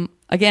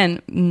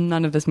 Again,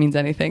 none of this means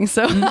anything.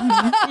 So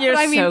you're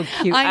so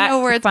cute. I know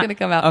where it's going to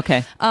come out.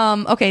 Okay.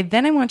 Okay.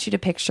 Then I want you to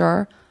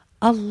picture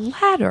a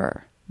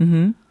ladder.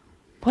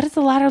 What does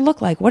the ladder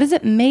look like? What is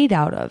it made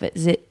out of?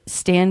 Is it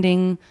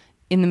standing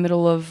in the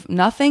middle of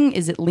nothing?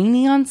 Is it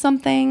leaning on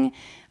something?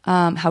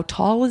 How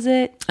tall is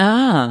it?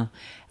 Well,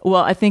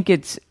 I think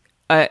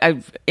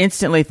I've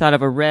instantly thought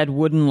of a red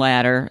wooden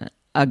ladder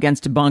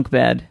against a bunk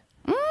bed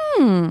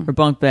or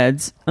bunk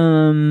beds.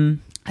 I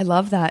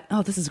love that.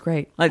 Oh, this is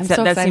great.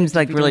 That seems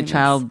like really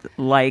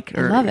childlike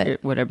or love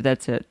it. Whatever.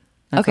 That's it.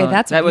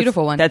 That's a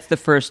beautiful one. That's the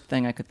first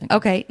thing I could think of.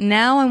 Okay,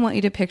 now I want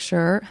you to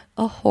picture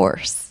a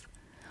horse.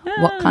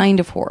 What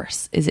kind of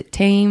horse? Is it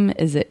tame?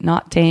 Is it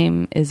not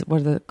tame? What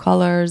are the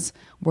colors?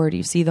 Where do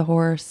you see the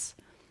horse?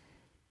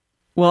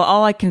 Well,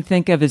 all I can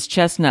think of is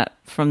Chestnut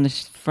from the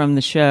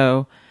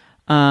show.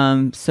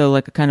 So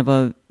like a kind of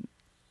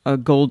a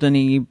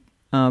goldeny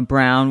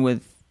brown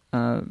with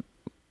a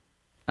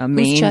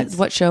mane.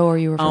 What show are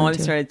you referring to? Oh, I'm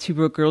sorry. Two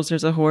Broke Girls.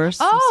 There's a horse.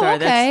 Oh, I'm sorry.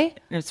 okay.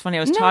 It's funny.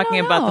 I was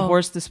talking about the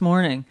horse this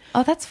morning.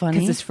 Oh, that's funny.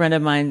 Because this friend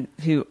of mine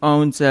who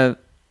owns or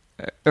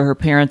her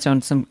parents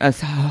own a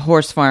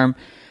horse farm.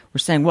 We're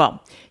saying,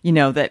 well,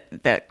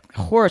 that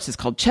horse is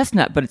called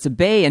Chestnut, but it's a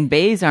bay, and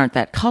bays aren't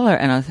that color.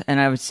 And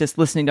I was just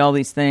listening to all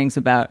these things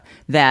about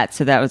that,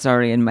 so that was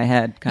already in my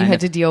head. You had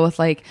to deal with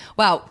like,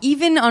 wow,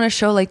 even on a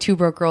show like Two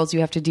Broke Girls, you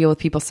have to deal with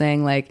people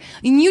saying like,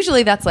 and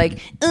usually that's like,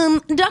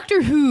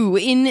 Doctor Who,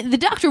 the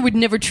Doctor would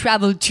never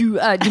travel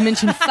to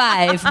Dimension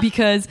 5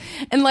 because,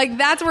 and like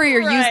that's where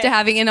you're used to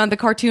having. And on the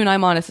cartoon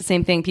I'm on, it's the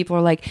same thing. People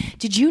are like,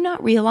 did you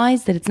not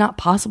realize that it's not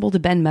possible to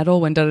bend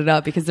metal when da da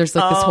da? Because there's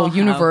like this whole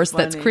universe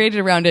that's created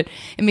around it.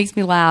 It makes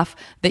me laugh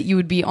that you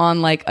would be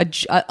on like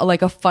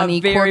a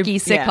funny, quirky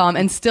sitcom,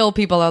 and still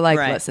people are like,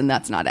 listen,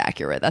 that's not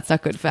accurate. That's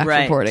not good fact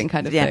reporting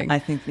kind of thing. I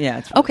think,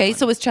 it's really okay,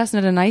 so is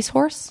Chestnut a nice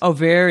horse? Oh,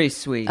 very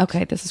sweet.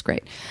 Okay, this is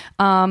great.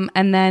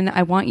 And then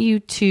I want you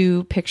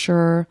to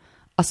picture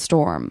a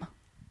storm.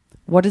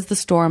 What is the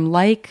storm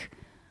like?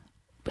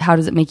 How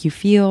does it make you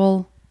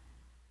feel?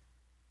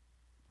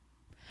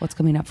 What's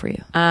coming up for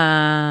you?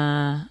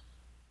 I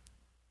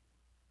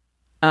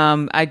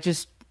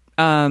just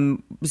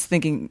was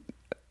thinking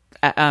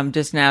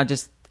just now,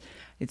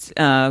 it's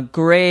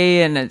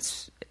gray and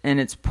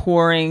it's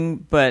pouring,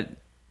 but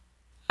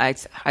I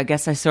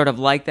guess I sort of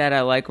like that.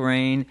 I like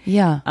rain.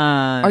 Yeah.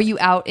 Are you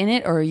out in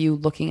it, or are you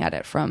looking at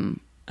it from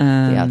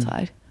the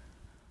outside?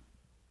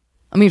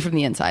 I mean, from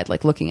the inside,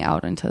 like looking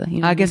out into the.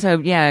 You know I guess it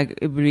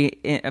would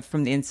be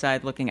from the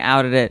inside, looking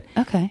out at it.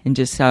 Okay. And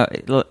just how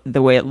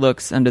the way it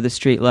looks under the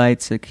street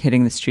lights, like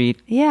hitting the street.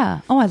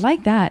 Yeah. Oh, I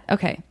like that.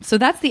 Okay. So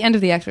that's the end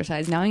of the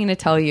exercise. Now I'm going to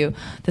tell you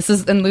this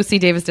is, and Lucy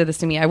Davis did this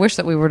to me. I wish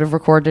that we would have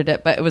recorded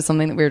it, but it was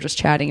something that we were just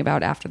chatting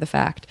about after the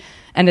fact.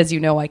 And as you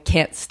know, I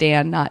can't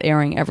stand not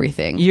airing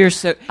everything. I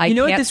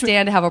can't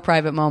stand to have a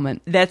private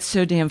moment. That's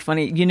so damn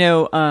funny. You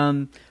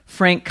know,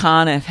 Frank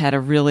Conniff had a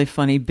really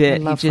funny bit.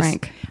 I love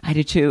Frank. I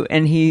do too.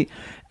 And he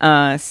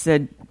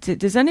said,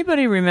 does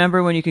anybody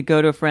remember when you could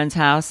go to a friend's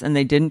house and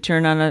they didn't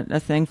turn on a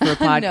thing for a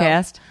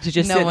podcast? No. To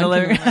just sit in the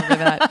living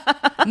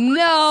room?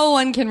 No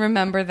one can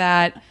remember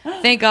that.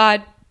 Thank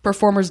God.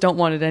 Performers don't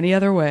want it any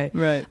other way.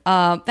 Right.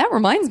 That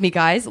reminds me,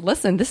 guys.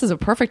 Listen, this is a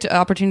perfect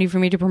opportunity for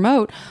me to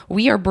promote.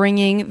 We are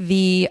bringing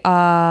the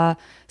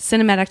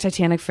Cinematic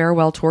Titanic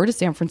Farewell Tour to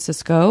San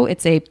Francisco.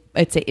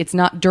 It's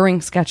not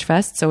during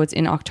Sketchfest, so it's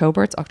in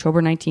October. It's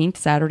October 19th,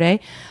 Saturday.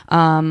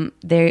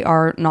 They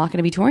are not going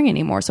to be touring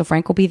anymore. So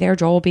Frank will be there,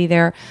 Joel will be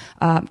there,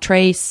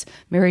 Trace,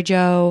 Mary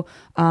Jo,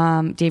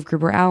 Dave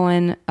Gruber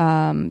Allen,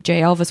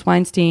 J. Elvis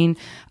Weinstein.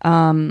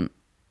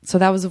 So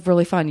that was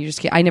really fun.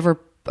 I never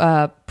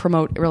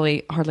promote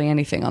really hardly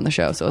anything on the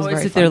show, so it was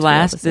very fun their to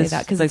last be able to say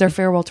that because it's their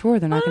farewell tour.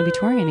 They're not going to be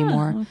touring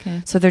anymore.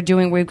 Okay. So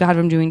we've got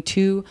them doing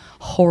 2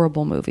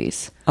 horrible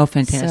movies. Oh,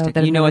 fantastic!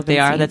 So you know what they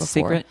are? That's a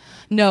secret.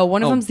 No,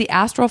 one of them's the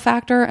Astral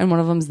Factor, and one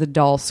of them's the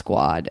Doll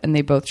Squad, and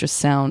they both just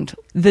sound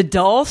the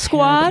Doll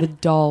Squad. The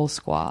Doll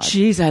Squad.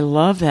 Jeez, I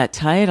love that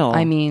title.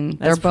 I mean,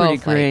 that's they're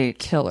both great. Like,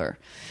 killer.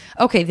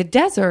 Okay, the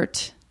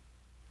desert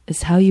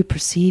is how you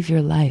perceive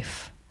your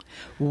life.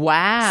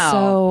 Wow.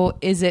 So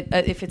is it,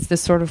 if it's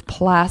this sort of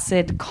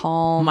placid,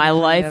 calm... My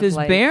life is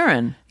like,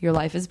 barren. Your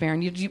life is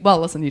barren. Well,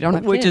 listen, you don't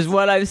have Which kids. is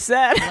what I've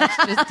said. Let's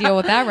just deal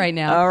with that right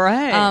now. All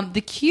right.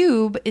 The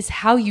cube is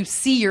how you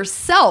see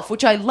yourself,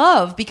 which I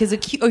love because a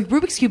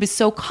Rubik's Cube is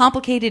so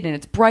complicated and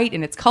it's bright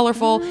and it's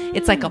colorful.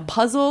 It's like a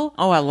puzzle.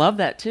 Oh, I love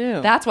that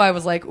too. That's why I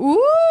was like,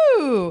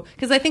 ooh.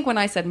 Because I think when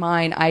I said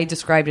mine, I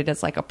described it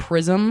as like a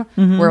prism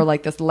where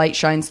like this light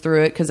shines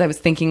through it because I was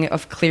thinking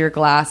of clear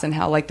glass and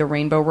how like the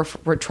rainbow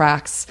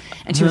retracts.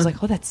 And she was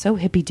like, oh, that's so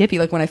hippy dippy.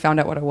 Like when I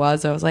found out what it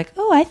was, I was like,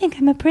 oh, I think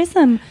I'm a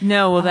prism.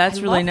 No, well, that's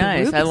really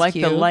nice. I like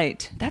Cube. the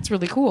light. That's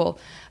really cool.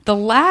 The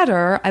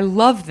ladder, I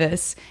love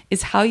this,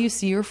 is how you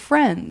see your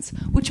friends,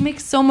 which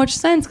makes so much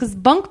sense because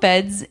bunk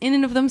beds in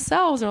and of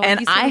themselves are like and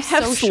these sort I of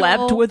have social,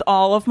 slept with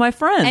all of my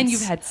friends. and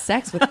you've had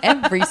sex with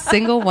every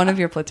single one of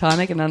your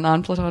platonic and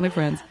non-platonic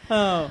friends.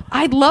 Oh.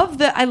 I love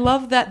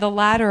that the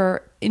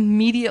ladder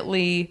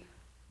immediately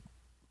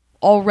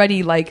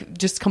already like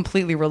just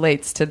completely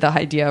relates to the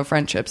idea of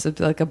friendships.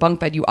 It's like a bunk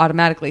bed, you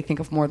automatically think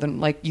of more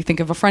than like you think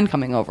of a friend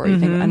coming over. You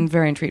think, I'm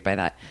very intrigued by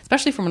that,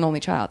 especially from an only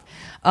child.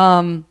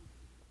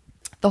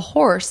 The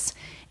horse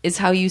is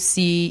how you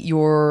see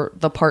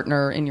the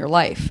partner in your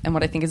life. And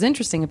what I think is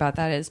interesting about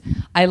that is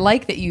I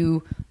like that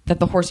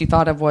the horse you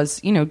thought of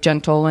was,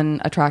 gentle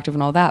and attractive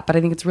and all that. But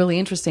I think it's really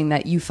interesting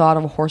that you thought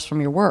of a horse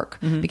from your work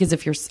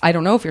because I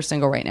don't know if you're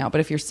single right now,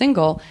 but if you're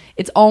single,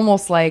 it's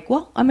almost like,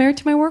 well, I'm married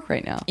to my work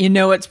right now. You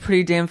know, what's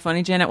pretty damn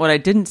funny, Janet. What I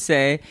didn't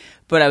say,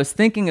 but I was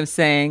thinking of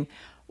saying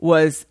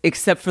was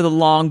except for the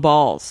long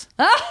balls.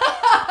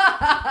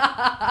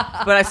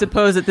 But I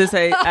suppose at this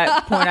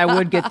point I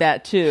would get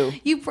that too.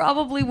 You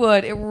probably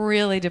would. It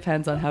really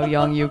depends on how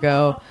young you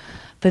go.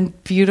 The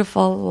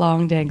beautiful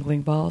long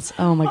dangling balls.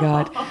 Oh my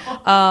God.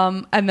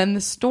 And then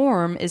the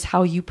storm is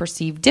how you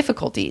perceive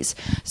difficulties.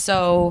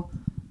 So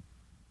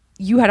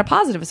you had a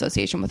positive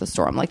association with the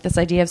storm, like this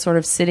idea of sort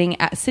of sitting.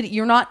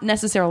 You're not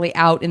necessarily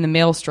out in the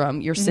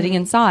maelstrom. You're sitting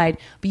inside,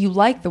 but you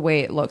like the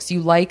way it looks.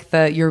 You like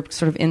you're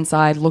sort of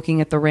inside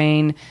looking at the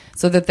rain,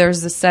 so that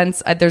there's a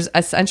sense. There's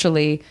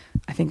essentially,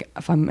 I think,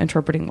 if I'm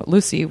interpreting what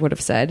Lucy would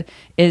have said,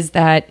 is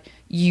that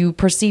you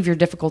perceive your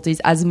difficulties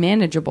as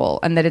manageable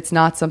and that it's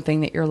not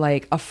something that you're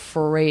like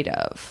afraid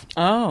of.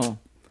 Oh,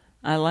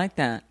 I like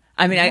that.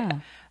 I mean, Yeah.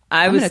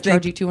 I I'm was going to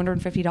charge you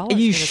 $250.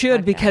 You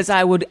should, because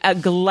I would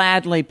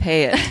gladly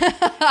pay it.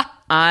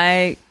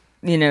 I,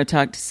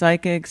 talked to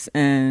psychics,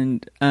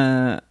 and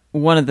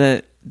one of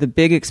the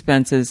big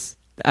expenses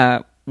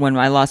when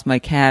I lost my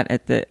cat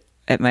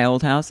at my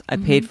old house, I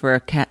paid for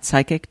a cat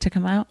psychic to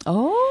come out.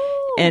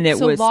 Oh, and it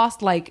so was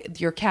lost, like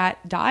your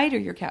cat died or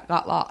your cat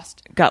got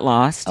lost? Got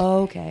lost.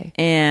 Oh, okay.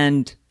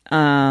 And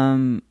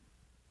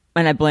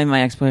I blame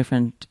my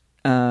ex-boyfriend.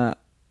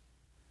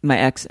 My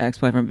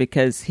ex-boyfriend,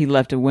 because he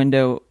left a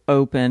window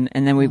open,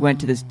 and then we went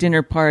to this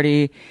dinner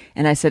party,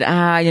 and I said,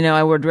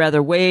 I would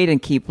rather wait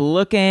and keep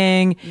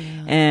looking.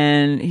 Yeah.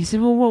 And he said,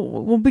 well,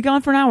 we'll be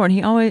gone for an hour. And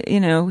he always,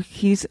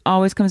 he's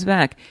always comes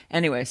back.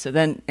 Anyway,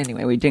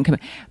 we didn't come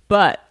back.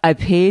 But I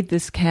paid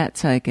this cat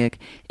psychic,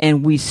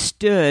 and we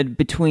stood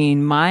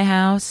between my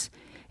house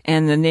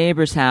and the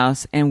neighbor's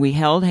house, and we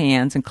held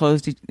hands and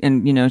closed,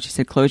 and, she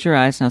said, close your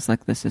eyes. And I was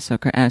like, this is so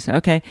crazy. And I said,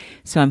 okay.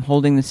 So I'm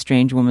holding this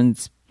strange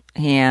woman's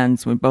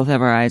hands. We both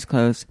have our eyes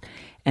closed,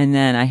 and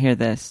then I hear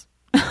this,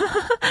 and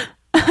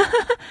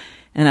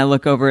I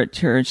look over at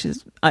her, and she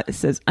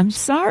says, "I'm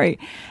sorry.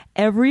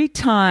 Every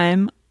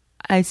time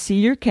I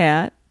see your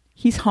cat,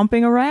 he's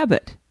humping a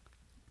rabbit."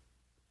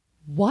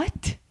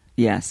 What?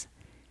 Yes,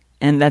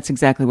 and that's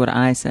exactly what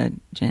I said,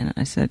 Janet.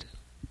 I said,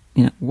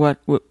 what?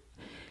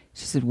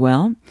 She said,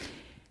 well,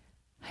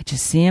 I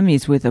just see him.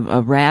 He's with a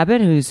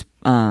rabbit who's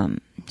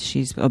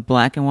she's a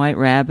black and white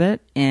rabbit.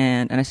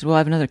 And I said, well, I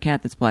have another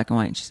cat that's black and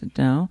white. And she said,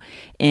 no.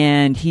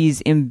 And he's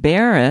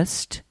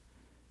embarrassed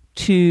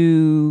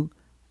and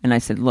I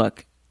said,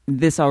 look,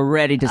 this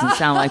already doesn't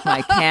sound like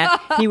my cat.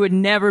 He would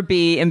never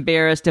be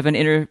embarrassed of an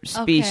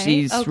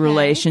interspecies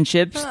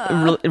relationship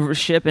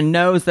and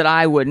knows that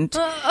I wouldn't.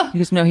 He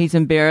goes, no, he's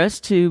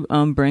embarrassed to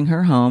bring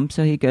her home.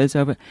 So he goes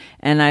over,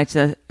 and I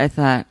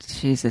thought,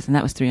 Jesus, and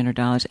that was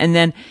 $300. And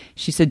then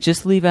she said,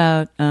 just leave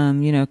out,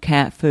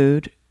 cat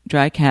food,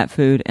 dry cat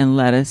food and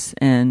lettuce,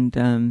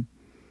 and,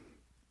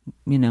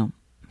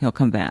 he'll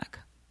come back.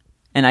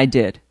 And I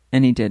did,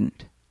 and he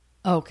didn't.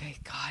 Okay,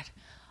 God.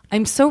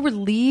 I'm so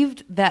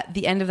relieved that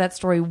the end of that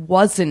story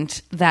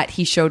wasn't that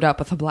he showed up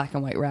with a black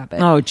and white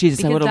rabbit. Oh,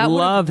 Jesus, I would have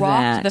loved that.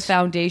 That rocked the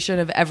foundation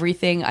of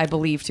everything I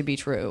believe to be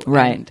true.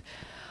 Right. And,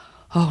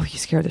 you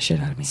scared the shit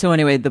out of me. So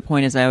anyway, the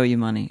point is I owe you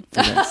money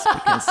for this,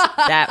 because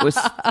that was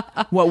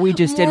what we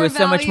just did was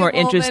so much more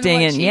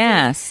interesting. And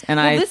yes. And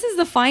this is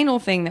the final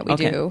thing that we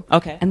do.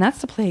 Okay. And that's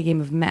to play a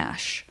game of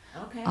MASH.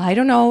 Okay. I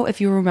don't know if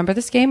you remember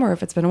this game or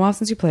if it's been a while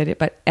since you played it,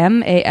 but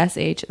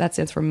MASH, that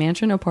stands for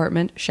mansion,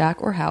 apartment,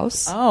 shack, or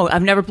house. Oh,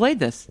 I've never played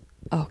this.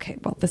 Okay,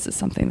 well, this is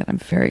something that I'm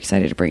very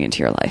excited to bring into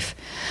your life.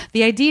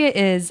 The idea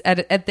is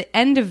at the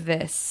end of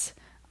this,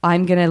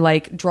 I'm going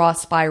to draw a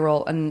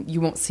spiral, and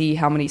you won't see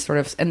how many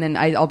and then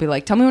I'll be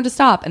like, tell me when to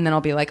stop. And then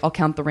I'll be like, I'll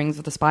count the rings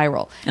with the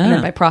spiral. And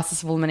then by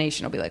process of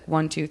elimination, I'll be like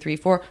 1, 2, 3,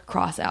 4,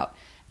 cross out.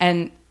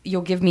 And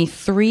you'll give me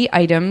 3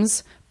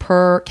 items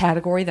per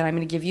category that I'm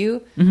going to give you.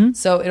 Mm-hmm.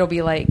 So it'll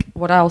be like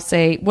what I would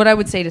say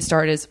to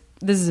start is,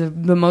 this is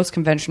the most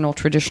conventional,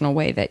 traditional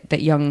way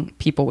that young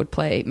people would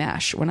play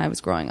MASH when I was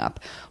growing up,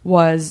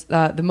 was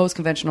the most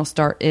conventional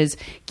start is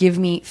give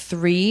me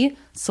 3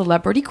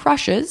 celebrity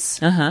crushes.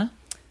 Uh-huh.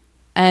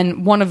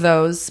 And one of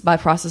those, by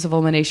process of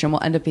elimination,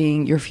 will end up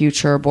being your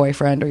future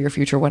boyfriend or your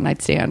future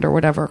one-night stand or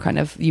whatever kind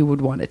of you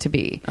would want it to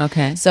be.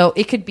 Okay. So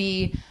it could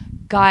be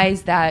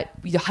guys that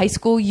high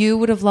school you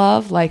would have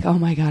loved, like, oh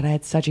my God, I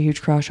had such a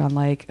huge crush on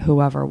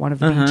whoever, one of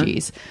the Bee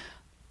Gees.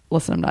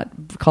 Listen, I'm not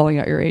calling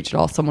out your age at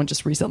all. Someone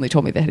just recently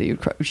told me they had a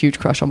huge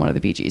crush on one of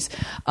the Bee Gees.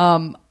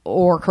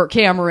 Or Kirk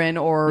Cameron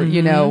or,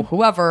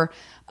 whoever.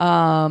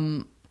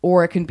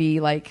 Or it can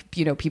be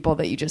people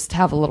that you just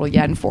have a little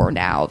yen for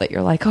now that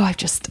you're like, oh, I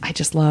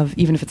just love,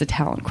 even if it's a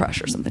talent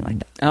crush or something like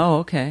that. Oh,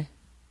 okay.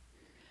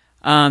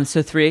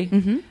 So 3.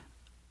 Mm-hmm.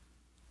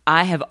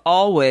 I have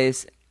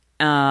always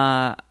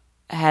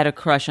had a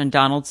crush on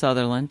Donald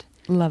Sutherland.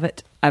 Love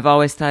it. I've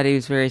always thought he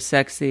was very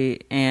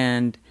sexy,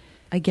 and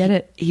I get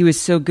it. He was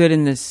so good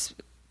in this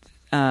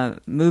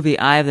movie,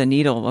 Eye of the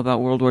Needle, about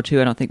World War II.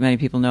 I don't think many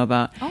people know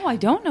about. Oh, I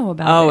don't know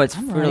about it. Oh, it's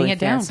I'm really writing it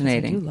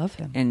fascinating. Down 'cause I do love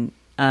him. And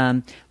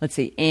let's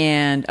see.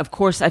 And of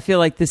course, I feel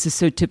like this is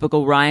so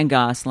typical Ryan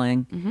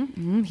Gosling. Mm-hmm,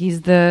 mm-hmm.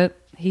 He's the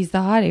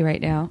hottie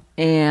right now.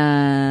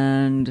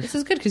 And this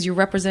is good because you're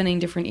representing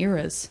different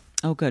eras.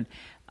 Oh, good.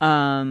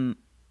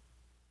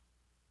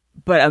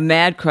 But a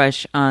mad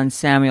crush on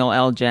Samuel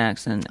L.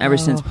 Jackson. Ever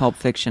since Pulp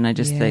Fiction, I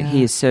just think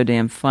he is so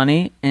damn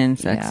funny and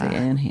sexy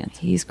and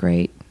handsome. He's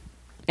great.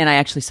 And I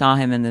actually saw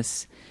him in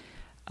this.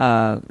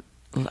 Oh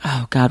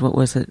God, what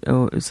was it?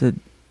 Oh, it was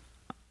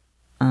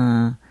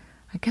I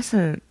guess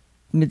a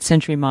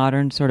mid-century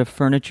modern sort of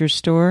furniture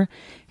store,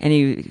 and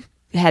he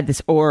had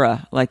this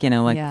aura,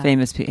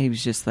 famous people. He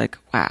was just like,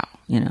 wow,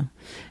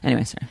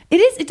 Anyway, sorry.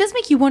 It does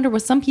make you wonder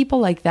with some people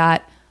like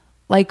that,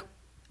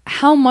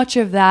 how much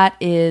of that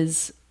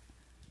is,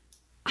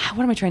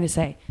 what am I trying to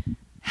say?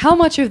 how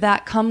much of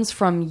that comes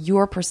from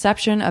your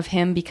perception of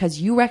him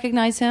because you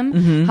recognize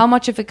him? How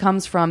much of it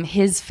comes from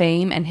his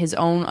fame and his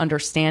own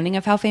understanding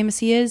of how famous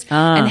he is?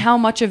 And how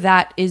much of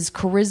that is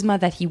charisma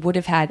that he would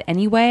have had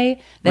anyway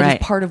that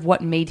is part of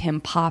what made him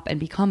pop and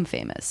become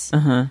famous?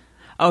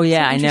 Oh,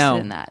 yeah, So I know.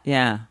 in that.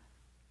 Yeah.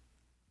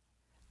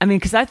 I mean,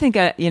 because I think,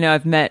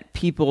 I've met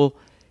people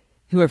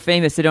who are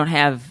famous that don't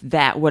have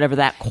that, whatever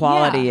that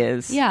quality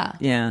is. Yeah.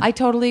 Yeah. I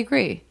totally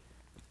agree.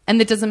 And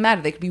it doesn't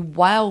matter. They could be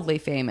wildly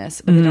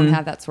famous, but they don't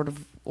have that sort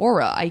of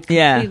aura. I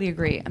completely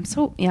agree.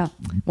 We'll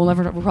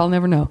probably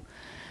never know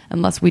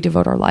unless we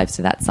devote our lives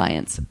to that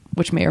science,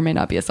 which may or may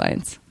not be a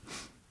science.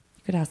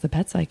 You could ask the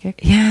pet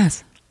psychic.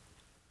 Yes.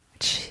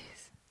 Jeez.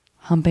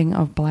 Humping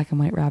a black and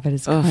white rabbit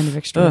is kind of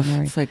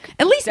extraordinary. It's like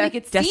at least make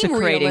it seem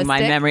desecrating realistic. my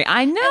memory.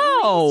 I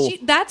know.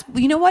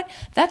 You know what?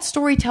 That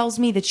story tells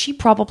me that she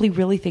probably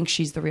really thinks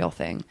she's the real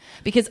thing,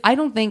 because I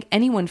don't think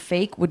anyone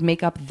fake would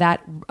make up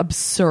that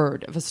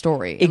absurd of a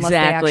story unless they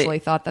actually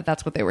thought that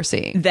that's what they were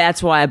seeing.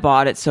 That's why I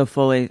bought it so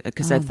fully,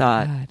 because I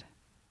thought,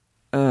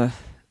 that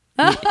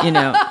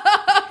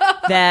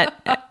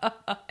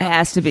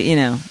has to be,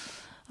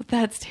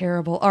 That's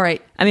terrible. All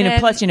right. I mean, and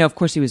plus, of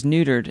course he was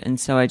neutered, and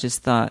so I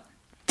just thought,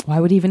 why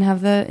would he even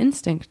have the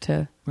instinct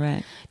to?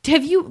 Right.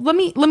 Have you? Let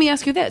me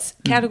ask you this.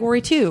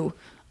 Category 2,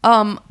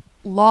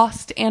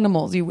 lost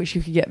animals you wish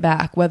you could get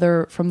back,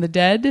 whether from the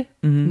dead,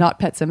 not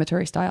Pet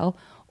Cemetery style,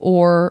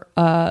 or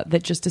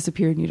that just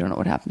disappeared and you don't know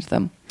what happened to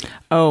them.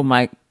 Oh,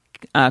 my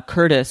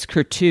Curtis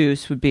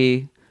would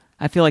be.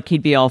 I feel like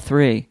he'd be all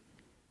three.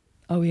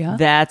 Oh yeah.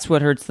 That's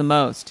what hurts the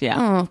most. Yeah.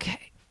 Oh, okay.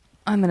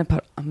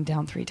 I'm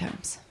down 3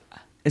 times.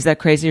 Is that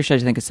crazy, or should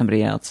I think of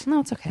somebody else? No,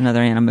 it's okay. Another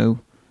animal.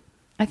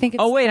 I think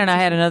it's... Oh, wait, and I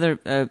had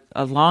another,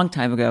 a long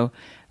time ago,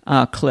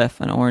 Cliff,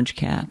 an orange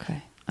cat.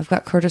 Okay. I've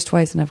got Curtis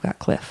twice, and I've got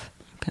Cliff.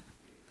 Okay.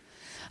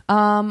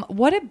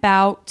 What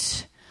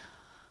about...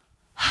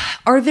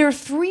 Are there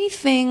 3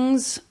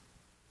 things...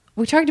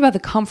 We talked about the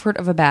comfort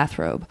of a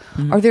bathrobe.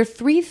 Are there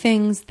 3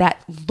 things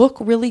that look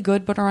really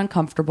good but are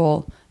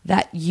uncomfortable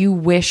that you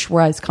wish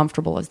were as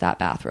comfortable as that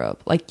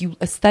bathrobe? Like, you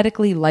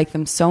aesthetically like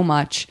them so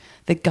much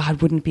that,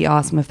 God, wouldn't it be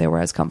awesome if they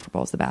were as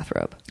comfortable as the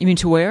bathrobe? You mean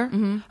to wear?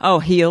 Oh,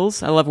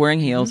 heels. I love wearing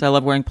heels. I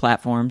love wearing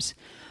platforms.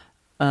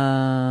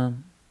 Like,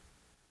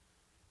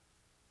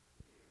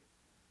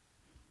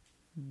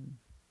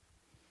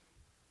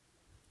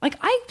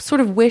 I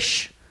sort of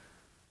wish...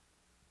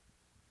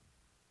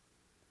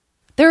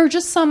 There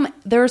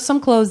are some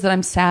clothes that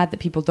I'm sad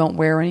that people don't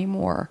wear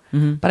anymore.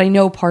 But I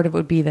know part of it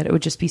would be that it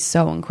would just be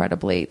so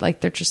incredibly, like,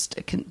 they're just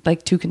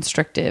like too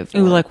constrictive.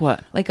 Ooh, like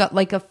what? Like a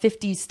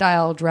 50s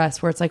style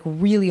dress where it's like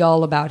really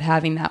all about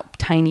having that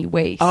tiny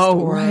waist. Oh,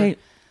 or, right.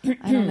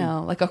 I don't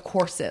know, like a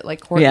corset.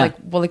 Like Yeah.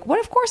 like what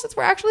if corsets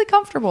were actually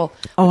comfortable?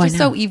 Oh, Which I is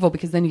know. so evil,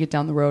 because then you get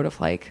down the road of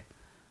like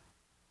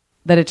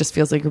that it just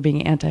feels like you're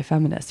being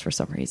anti-feminist for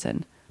some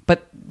reason.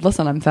 But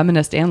listen, I'm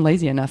feminist and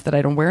lazy enough that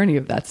I don't wear any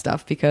of that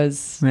stuff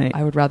because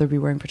I would rather be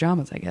wearing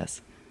pajamas, I guess.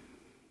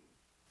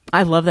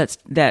 I love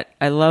that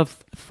I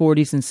love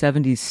 40s and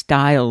 70s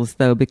styles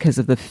though, because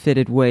of the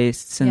fitted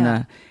waists and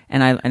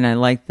I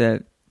like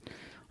the,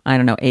 I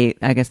don't know,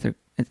 I guess they're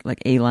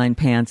like A-line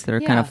pants that are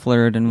kind of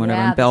flurid and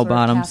whatever, and bell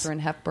bottoms. Katharine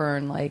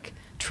Hepburn, like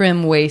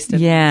trim waist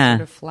and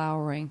sort of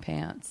flowering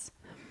pants.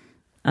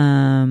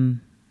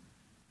 I'm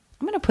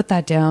going to put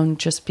that down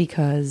just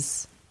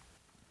because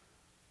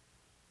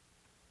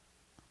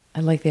I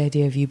like the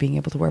idea of you being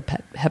able to wear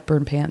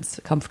Hepburn pants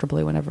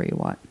comfortably whenever you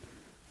want.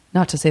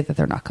 Not to say that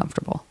they're not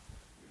comfortable.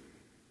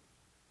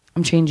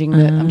 I'm changing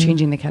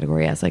the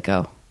category as I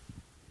go.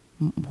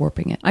 I'm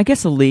warping it. I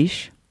guess a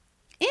leash.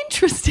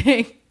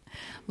 Interesting.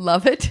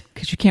 Love it.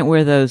 Because you can't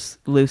wear those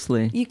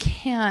loosely. You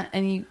can't,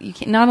 and you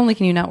can't. Not only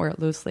can you not wear it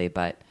loosely,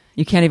 but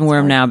you can't even wear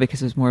them now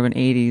because it's more of an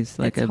 80s,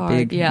 like it's a hard.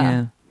 big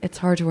yeah. It's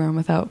hard to wear them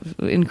without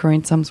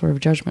incurring some sort of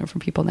judgment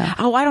from people now.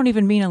 Oh, I don't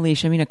even mean a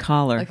leash. I mean a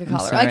collar. Like a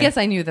collar. I guess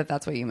I knew that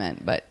that's what you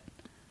meant, but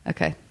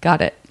okay.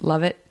 Got it.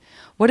 Love it.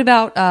 What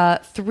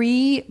about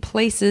 3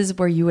 places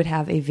where you would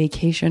have a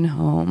vacation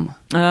home?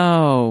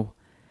 Oh.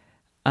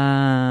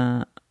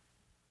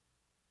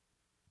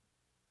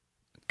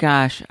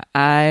 Gosh,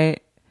 I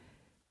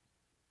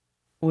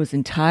was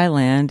in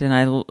Thailand, and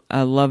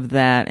I love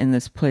that in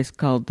this place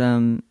called,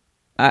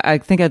 I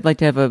think I'd like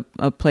to have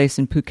a place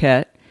in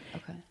Phuket.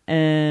 Okay.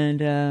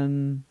 And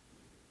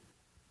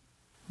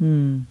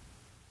I'm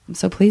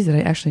so pleased that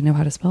I actually know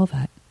how to spell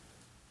that.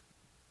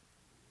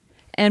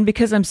 And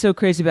because I'm so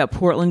crazy about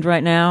Portland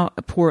right now,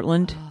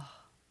 Portland,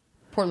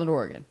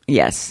 Oregon.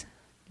 yes,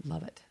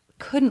 Love it.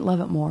 Couldn't love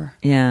it more.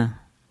 yeah,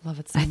 Love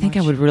it so I think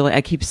much. I would really.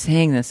 I keep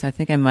saying this. I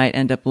think I might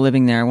end up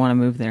living there. I want to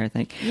move there. I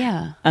think.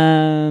 Yeah. Gosh,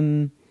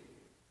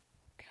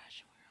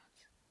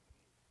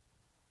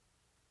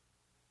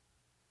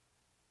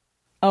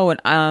 where else?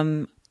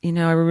 Oh, and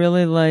I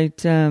really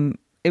liked.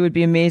 It would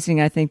be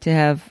amazing, I think, to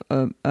have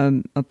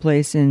a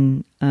place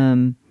in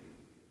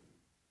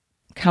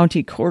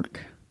County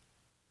Cork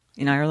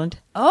in Ireland.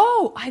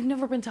 Oh, I've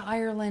never been to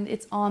Ireland.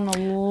 It's on the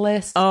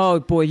list. Oh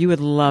boy, you would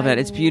love it.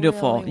 It's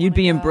beautiful. really You'd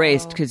be wanna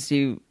embraced go. because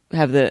you.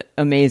 have the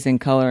amazing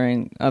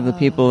coloring of the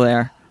people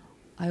there.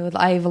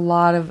 I have a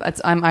lot of.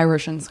 I'm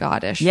Irish and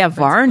Scottish. Yeah,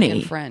 Varney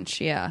and French.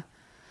 Yeah,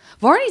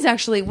 Varney's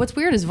actually. What's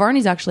weird is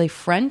Varney's actually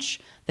French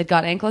that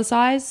got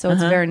anglicized, so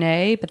it's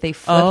Vernay, but they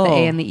flip the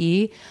A and the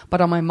E. But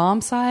on my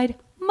mom's side,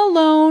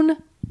 Malone.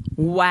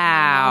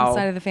 Wow. Mom's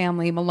side of the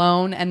family,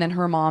 Malone, and then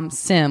her mom,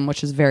 Sim,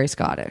 which is very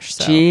Scottish.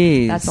 So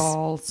Jeez. That's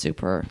all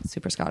super,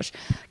 super Scottish.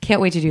 Can't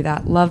wait to do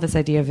that. Love this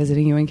idea of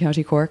visiting you in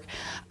County Cork.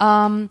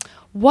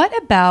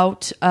 What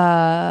about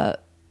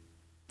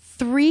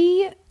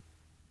 3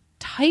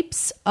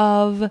 types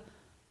of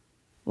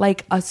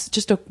like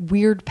just a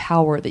weird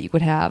power that you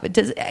could have?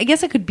 I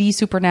guess it could be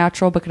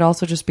supernatural, but could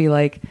also just be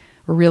like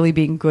really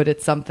being good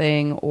at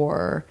something,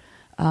 or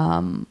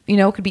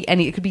it could be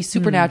it could be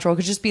supernatural. It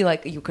could just be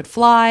like you could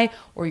fly,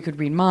 or you could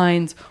read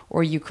minds,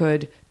 or you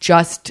could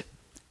just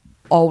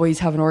always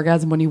have an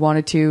orgasm when you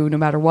wanted to, no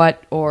matter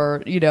what,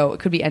 or it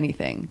could be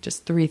anything.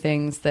 Just 3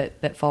 things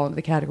that fall into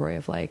the category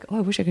of like, oh,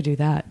 I wish I could do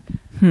that.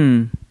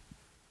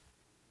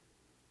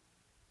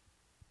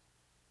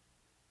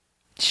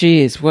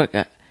 Jeez, what?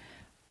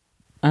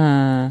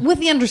 With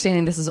the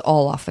understanding this is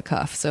all off the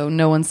cuff, so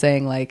no one's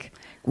saying like,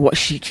 what,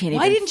 she can't.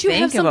 Why even didn't you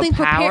think have something of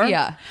a power? prepared?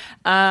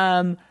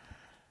 Yeah.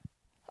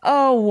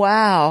 Oh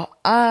wow.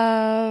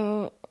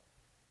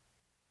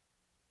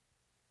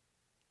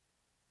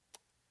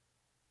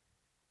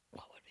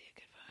 What would be a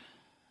good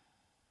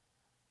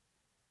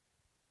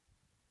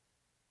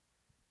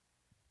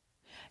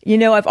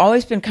one? I've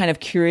always been kind of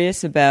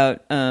curious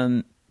about,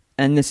 and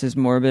this is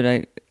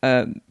morbid,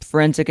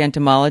 forensic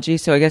entomology.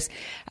 So I guess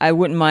I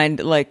wouldn't mind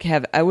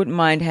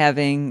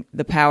having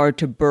the power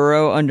to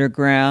burrow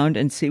underground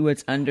and see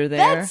what's under there.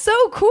 That's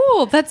so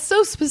cool. That's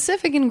so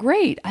specific and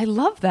great. I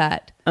love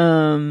that.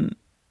 And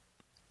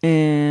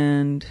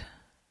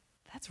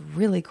that's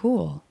really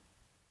cool.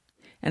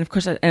 And of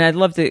course, I'd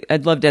love to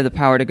have the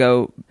power to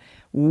go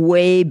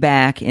way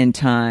back in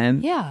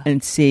time,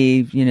 and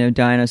see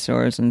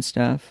dinosaurs and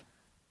stuff.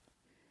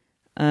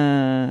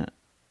 Time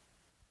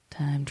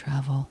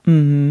travel.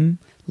 Mm-hmm.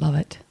 Love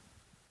it.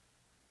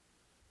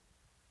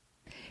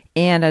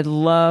 And I'd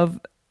love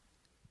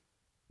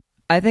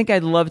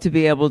to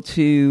be able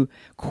to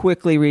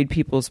quickly read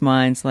people's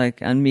minds,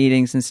 like on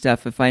meetings and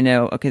stuff. If I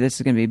know, okay, this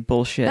is going to be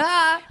bullshit.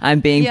 I'm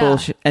being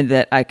bullshit, and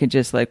that I could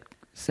just like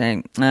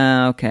saying,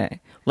 okay,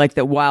 like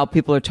that while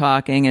people are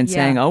talking and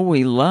saying, oh,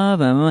 we love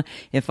them.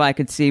 If I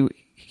could see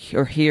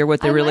or hear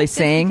what they're really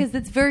saying, because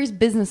it's very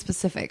business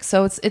specific.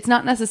 So it's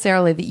not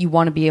necessarily that you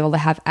want to be able to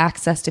have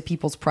access to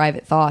people's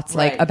private thoughts,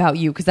 like about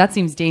you, because that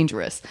seems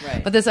dangerous.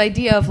 Right. But this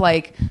idea of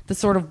like the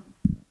sort of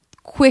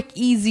quick,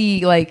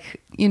 easy,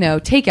 like,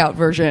 takeout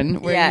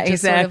version where you're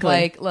just sort of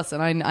like, listen,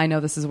 I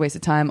know this is a waste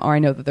of time, or I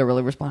know that they're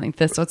really responding to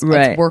this. So it's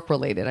work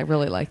related. I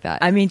really like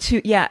that. I mean,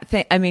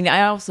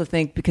 I also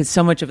think because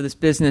so much of this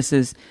business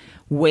is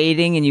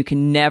waiting, and you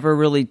can never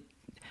really.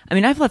 I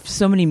mean, I've left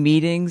so many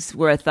meetings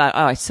where I thought,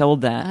 oh, I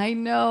sold that. I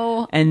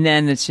know. And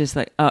then it's just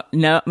like, oh,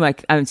 no,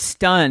 like I'm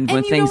stunned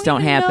when things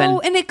don't happen.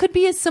 And it could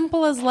be as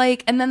simple as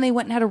like, and then they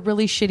went and had a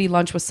really shitty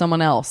lunch with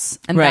someone else,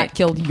 and that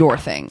killed your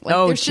thing. Like,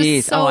 oh,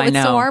 geez. I know.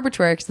 It's so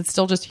arbitrary because it's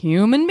still just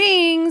human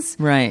beings.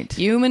 Right.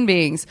 Human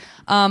beings.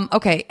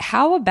 Okay.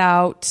 How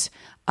about,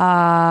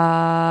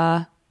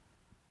 let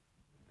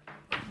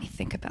me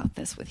think about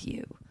this with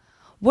you.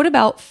 What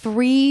about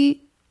 3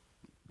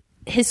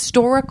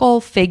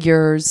 historical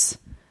figures?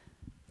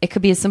 It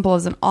could be as simple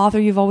as an author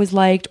you've always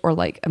liked, or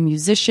like a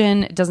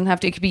musician. It doesn't have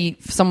to. It could be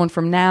someone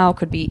from now.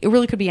 It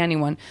really could be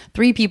anyone.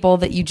 3 people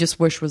that you just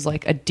wish was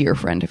like a dear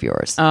friend of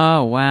yours.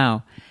 Oh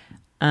wow.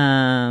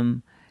 I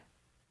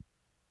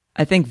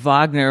think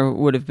Wagner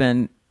would have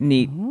been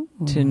neat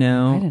to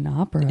know. Write an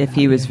opera if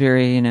he was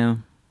very,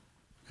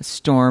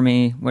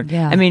 stormy.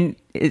 Yeah. I mean,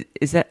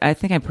 is that? I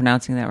think I'm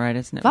pronouncing that right,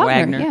 isn't it?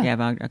 Wagner. Yeah,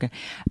 Wagner. Okay.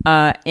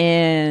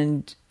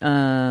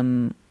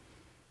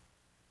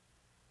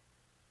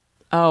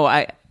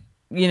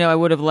 I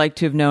would have liked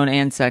to have known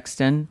Anne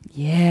Sexton.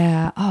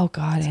 Yeah. Oh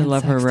God. I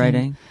love her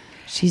writing.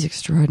 She's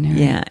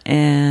extraordinary. Yeah,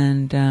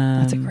 and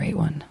that's a great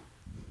one.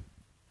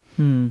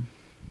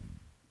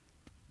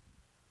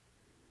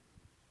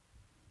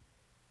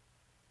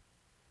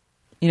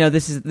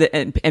 This is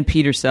and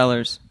Peter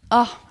Sellers.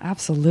 Oh,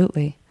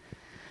 absolutely.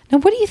 Now,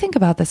 what do you think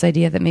about this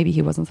idea that maybe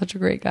he wasn't such a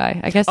great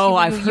guy? I guess.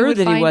 I've heard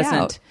that he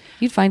wasn't.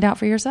 You'd find out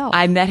for yourself.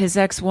 I met his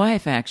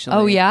ex-wife, actually.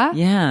 Oh yeah.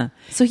 Yeah.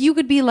 So you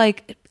could be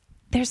like.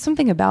 There's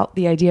something about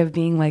the idea of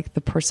being like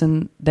the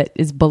person that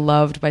is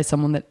beloved by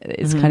someone that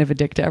is kind of a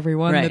dick to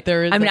everyone. Right. That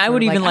there is. I mean, I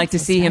would even like to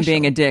see him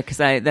being a dick, because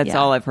that's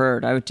all I've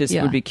heard. I would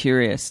be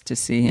curious to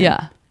see him.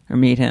 Yeah. Or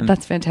meet him.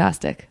 That's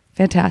fantastic.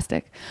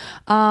 Fantastic.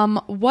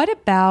 What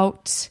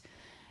about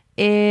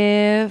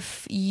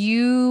if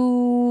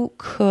you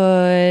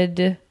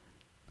could?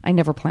 I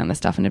never plan this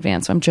stuff in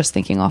advance, so I'm just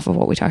thinking off of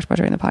what we talked about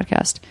during the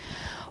podcast.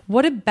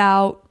 What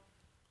about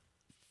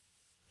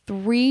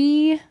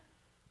 3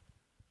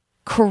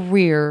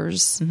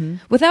 careers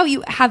without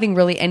you having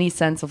really any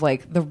sense of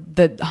like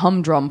the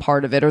humdrum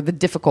part of it or the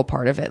difficult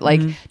part of it,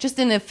 like just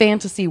in a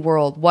fantasy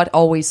world, what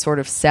always sort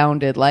of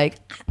sounded like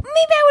maybe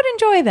I would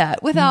enjoy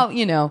that without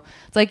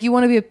it's like you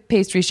want to be a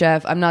pastry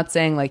chef. I'm not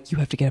saying like you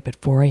have to get up at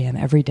 4 a.m.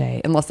 every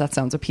day unless that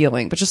sounds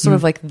appealing, but just sort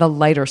of like the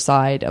lighter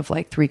side of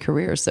like 3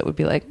 careers that would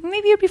be like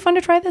maybe it'd be fun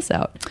to try this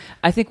out.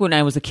 I think when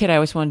I was a kid I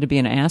always wanted to be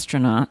an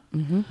astronaut.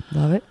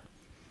 Love it.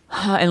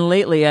 And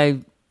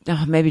lately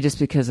maybe just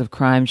because of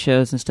crime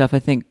shows and stuff, I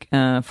think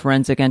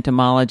forensic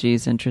entomology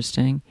is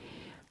interesting.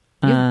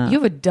 You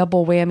have a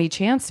double whammy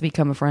chance to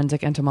become a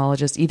forensic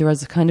entomologist, either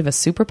as a kind of a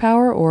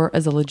superpower or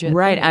as a legit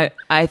right thing.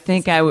 I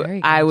think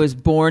I was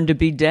born to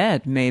be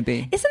dead,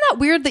 maybe. Isn't that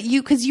weird that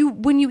because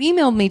when you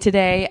emailed me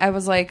today, I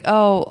was like,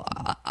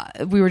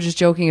 we were just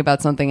joking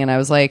about something, and I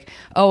was like,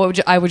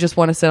 I would just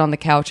want to sit on the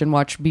couch and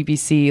watch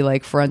BBC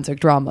like forensic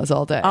dramas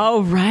all day.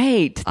 Oh,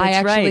 right.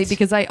 That's right.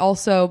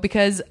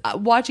 Because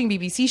watching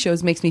BBC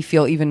shows makes me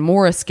feel even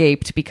more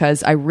escaped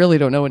because I really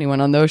don't know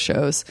anyone on those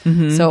shows.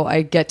 So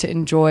I get to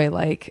enjoy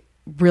like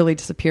really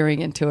disappearing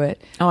into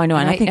it. Oh, I know.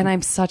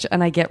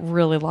 And I get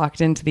really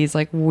locked into these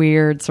like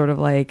weird sort of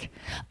like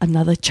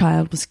another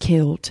child was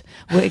killed.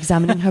 We're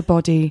examining her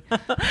body.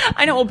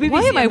 I know. Well, BBC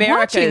Why am I America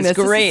watching is this?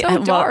 great. This is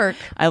so dark.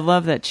 I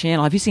love that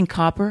channel. Have you seen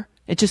Copper?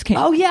 It just came.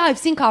 Oh yeah, I've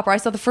seen Copper. I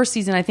saw the first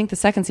season. I think the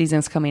second season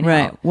is coming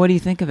out. What do you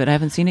think of it? I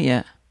haven't seen it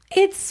yet.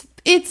 It's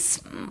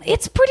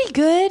pretty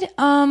good.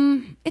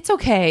 It's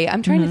okay.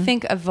 I'm trying to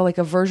think of like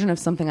a version of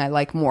something I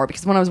like more,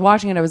 because when I was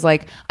watching it, I was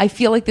like, I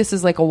feel like this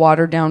is like a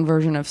watered down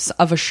version of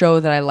a show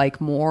that I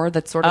like more,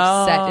 that's sort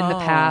of set in the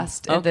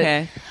past.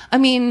 Okay. I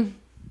mean,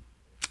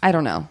 I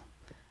don't know,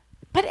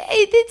 but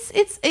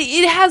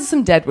it has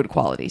some Deadwood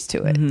qualities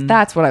to it.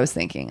 That's what I was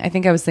thinking. I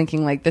think I was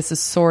thinking like this is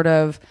sort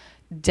of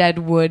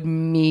Deadwood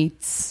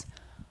meets.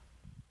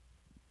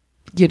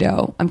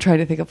 I'm trying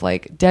to think of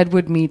like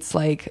Deadwood meets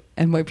like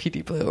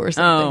NYPD Blue or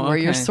something, where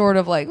you're sort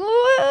of like,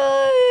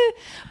 what?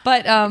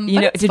 But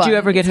did you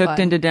ever get hooked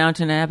into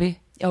Downton Abbey?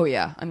 Oh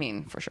yeah, I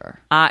mean for sure.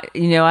 I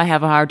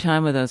have a hard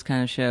time with those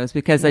kind of shows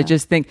because I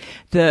just think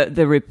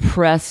the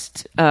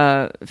repressed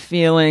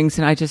feelings,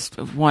 and I just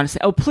want to say,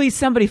 oh please,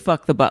 somebody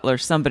fuck the butler,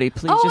 somebody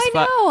please just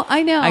fuck.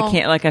 I know. I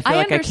can't I feel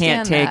like I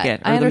can't take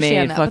it. Or I understand the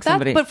maid, that. fuck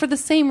somebody. But for the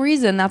same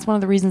reason, that's one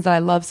of the reasons that I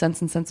love Sense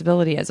and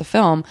Sensibility as a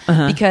film,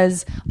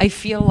 because I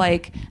feel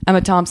like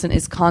Emma Thompson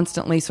is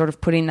constantly sort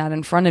of putting that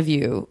in front of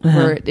you,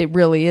 where it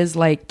really is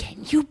like,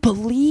 can you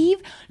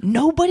believe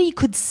nobody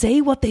could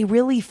say what they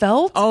really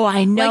felt? Oh,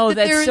 I know. Like,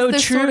 that's so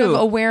this true. Sort of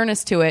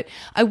awareness to it.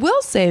 I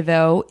will say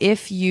though,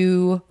 if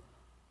you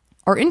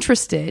are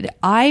interested,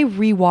 I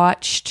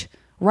rewatched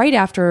right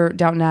after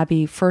Downton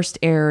Abbey first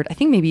aired. I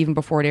think maybe even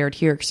before it aired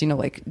here, because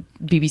like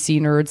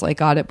BBC nerds like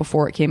got it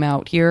before it came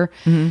out here.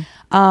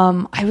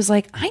 I was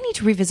like, I need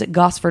to revisit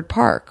Gosford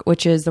Park,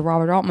 which is the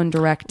Robert Altman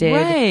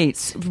directed,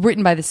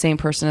 written by the same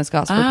person as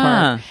Gosford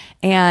Park.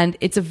 And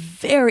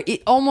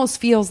it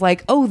almost feels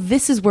like, oh,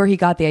 this is where he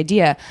got the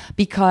idea,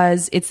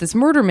 because it's this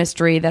murder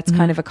mystery that's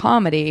kind of a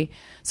comedy.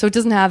 So it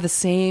doesn't have the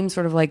same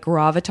sort of like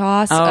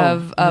gravitas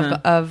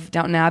of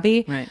Downton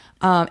Abbey. Right.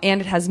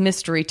 And it has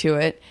mystery to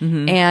it.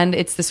 And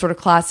it's this sort of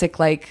classic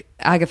like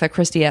Agatha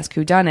Christie-esque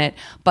whodunit,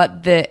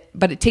 but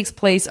it takes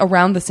place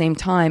around the same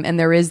time, and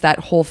there is that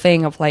whole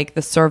thing of like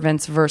the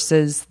servants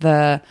versus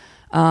the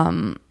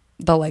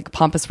like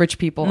pompous rich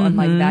people and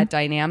like that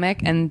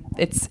dynamic, and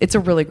it's a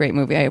really great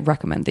movie. I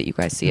recommend that you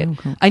guys see it.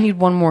 Cool. I need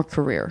one more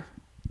career,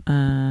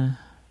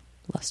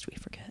 lest we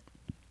forget.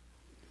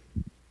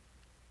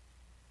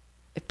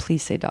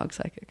 Please say dog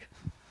psychic,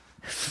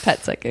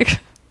 pet psychic.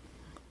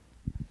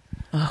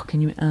 Oh,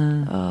 can you?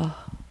 I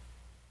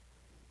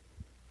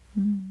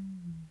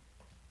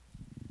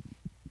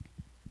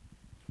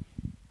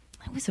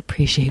always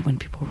appreciate when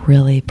people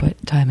really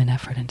put time and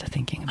effort into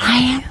thinking about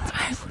it.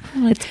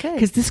 It's good,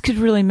 because this could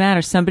really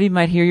matter. Somebody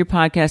might hear your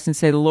podcast and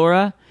say,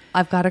 Laura,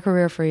 I've got a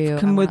career for you.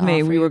 Come with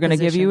me. We were going to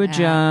give you a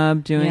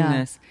job doing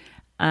this.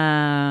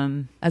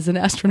 As an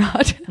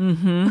astronaut.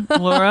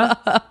 Laura.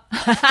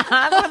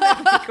 That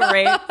would be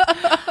great.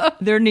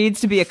 There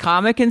needs to be a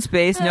comic in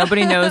space.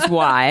 Nobody knows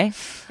why.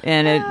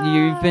 And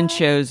you've been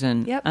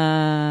chosen. Yep.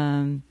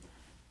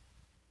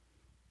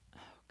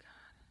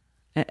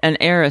 An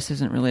heiress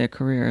isn't really a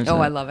career, is it?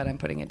 I love it. I'm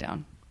putting it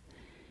down.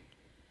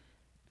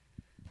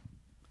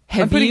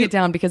 I'm putting it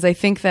down because I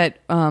think that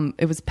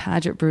it was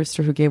Paget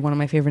Brewster who gave one of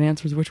my favorite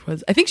answers, which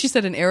was, I think she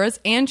said an heiress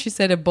and she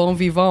said a bon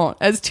vivant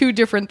as two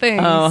different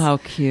things. Oh, how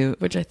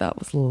cute. Which I thought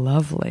was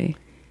lovely.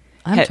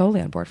 I'm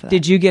totally on board for that.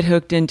 Did you get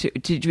hooked into,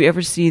 did you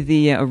ever see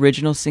the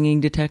original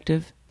Singing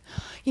Detective?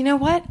 You know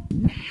what?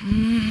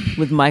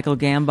 With Michael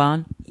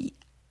Gambon?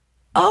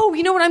 Oh,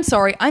 you know what? I'm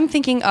sorry. I'm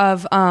thinking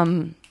of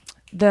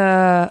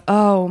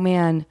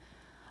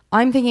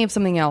I'm thinking of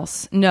something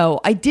else. No,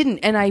 I didn't,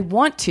 and I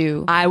want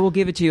to. I will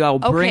give it to you. I'll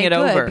bring it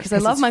over because I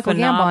love Michael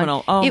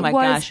Gambon. Oh it my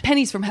was gosh,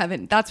 Pennies from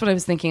Heaven. That's what I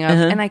was thinking of,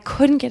 and I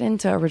couldn't get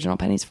into original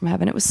Pennies from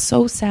Heaven. It was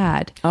so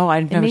sad. Oh,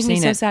 I've never seen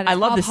it. So sad. I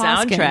love the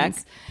soundtrack.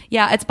 Hoskins.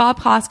 Yeah, it's Bob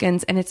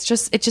Hoskins, and it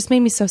just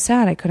made me so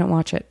sad I couldn't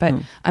watch it. But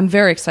I'm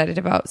very excited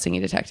about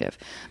Singing Detective.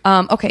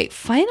 Okay,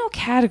 final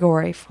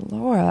category for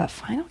Laura.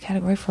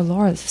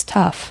 This is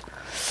tough.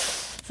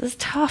 This is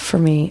tough for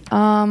me.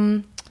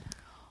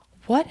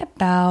 What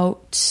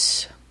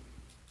about...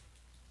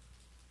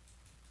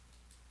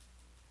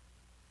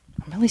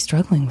 I'm really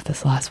struggling with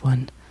this last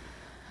one.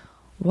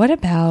 What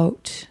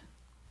about...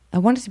 I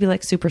want it to be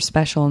like super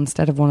special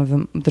instead of one of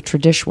the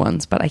tradish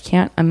ones, but I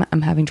can't.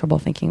 I'm having trouble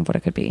thinking of what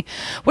it could be.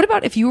 What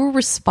about if you were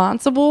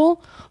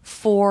responsible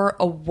for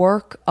a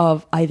work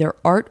of either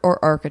art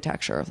or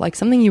architecture, like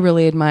something you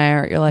really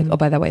admire? You're like, oh,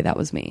 by the way, that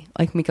was me.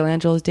 Like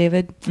Michelangelo's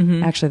David.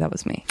 Actually, that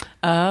was me.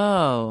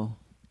 Oh.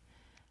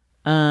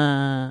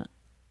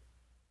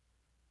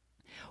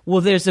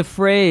 Well, there's a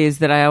phrase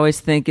that I always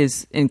think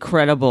is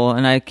incredible,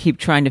 and I keep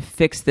trying to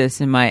fix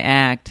this in my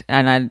act,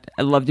 and I'd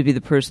love to be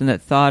the person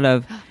that thought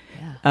of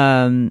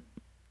the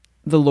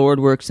Lord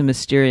works in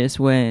mysterious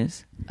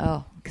ways.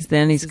 Oh. Because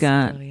then he's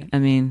got, brilliant. I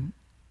mean,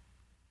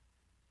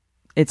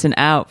 it's an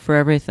out for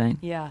everything.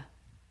 Yeah.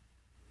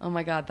 Oh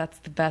my God, that's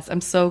the best. I'm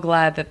so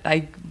glad that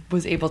I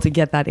was able to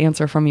get that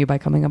answer from you by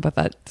coming up with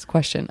that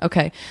question.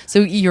 Okay,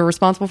 so you're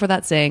responsible for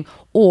that saying,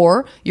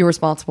 or you're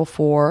responsible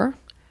for...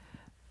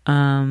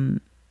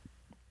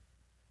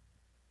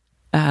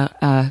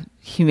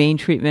 humane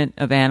treatment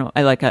of animal,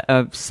 like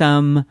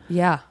someone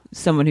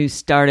who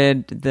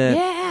started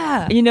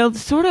the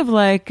sort of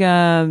like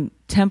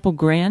Temple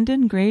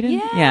Grandin,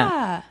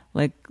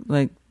 like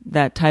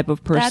that type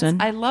of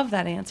person. I love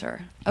that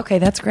answer. Okay,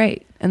 that's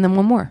great. And then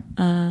one more.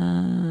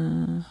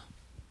 I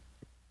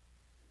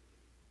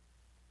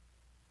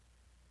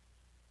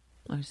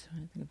was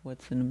trying to think of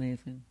what's an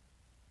amazing.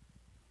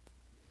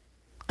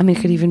 I mean,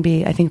 it could even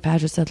be. I think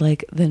Paget said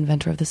like the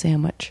inventor of the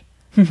sandwich.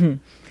 I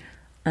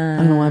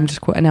don't know why I'm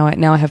just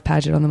now I have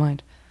Paget on the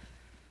mind.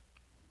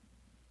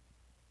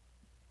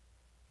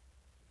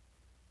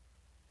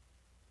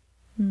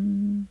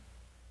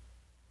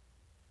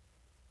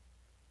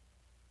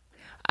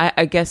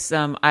 I guess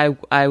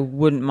I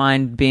wouldn't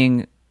mind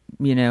being,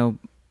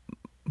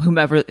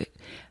 whomever,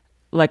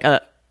 like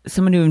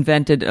someone who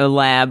invented a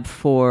lab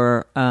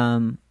for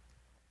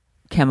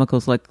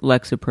chemicals like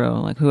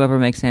Lexapro, like whoever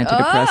makes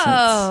antidepressants.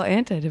 Oh,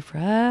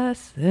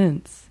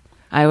 antidepressants.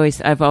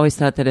 I've always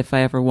thought that if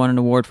I ever won an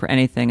award for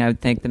anything, I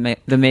would thank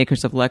the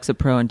makers of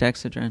Lexapro and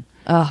Dexedrine.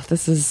 Oh,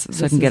 this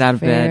I can get out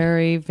of bed.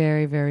 Very,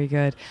 very, very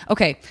good.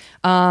 Okay,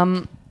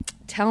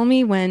 tell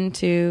me when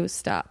to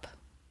stop.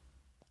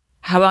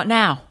 How about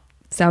now?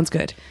 Sounds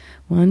good.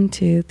 1,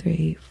 2,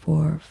 3,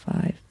 4,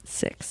 5,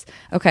 6.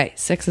 Okay,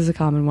 6 is a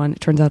common one. It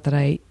turns out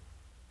that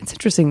it's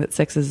interesting that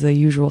 6 is the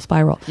usual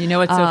spiral. You know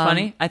what's so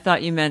funny? I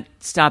thought you meant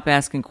stop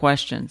asking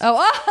questions. Oh,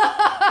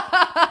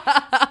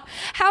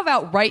 how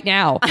about right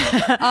now?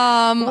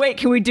 Wait,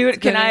 can we do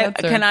it? Can I?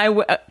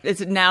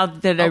 Is it now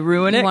that I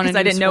ruin it because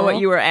I didn't know what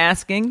you were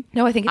asking?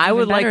 No, I think it's I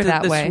would like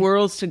that way. The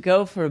swirls to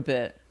go for a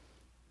bit.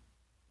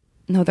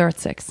 No, they're at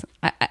 6.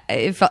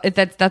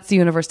 That's the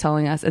universe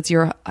telling us. It's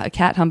your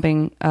cat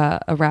humping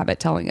a rabbit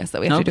telling us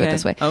that we have to do it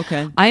this way.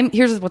 Okay.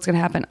 Here's what's going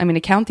to happen. I'm going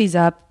to count these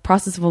up,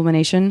 process of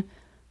elimination,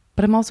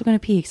 but I'm also going to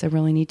pee because I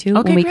really need to.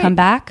 Okay, when we great. come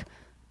back,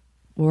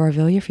 we'll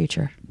reveal your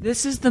future.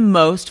 This is the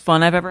most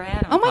fun I've ever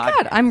had on Oh my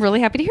podcast. God, I'm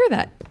really happy to hear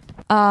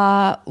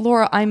that.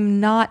 Laura, I'm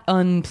not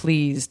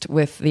unpleased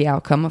with the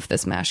outcome of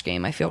this MASH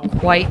game. I feel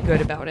quite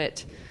good about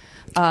it.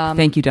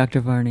 Thank you, Dr.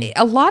 Varney.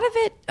 A lot of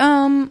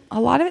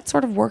it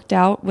sort of worked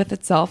out with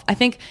itself. I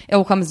think it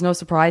will come as no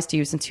surprise to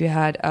you since you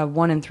had a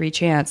 1 in 3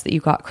 chance that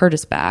you got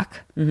Curtis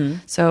back. Mm-hmm.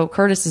 So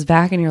Curtis is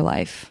back in your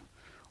life.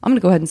 I'm going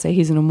to go ahead and say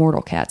he's an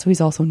immortal cat, so he's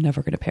also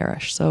never going to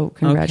perish. So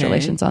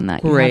congratulations on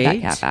that. Great. You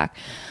have that cat back.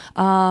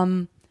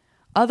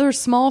 Other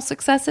small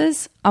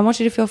successes, I want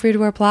you to feel free to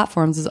wear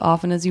platforms as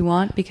often as you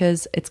want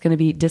because it's going to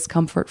be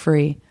discomfort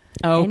free.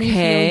 Okay. Any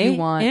heel you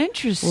want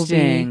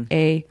Interesting. will be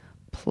a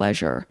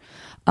pleasure.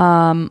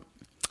 Then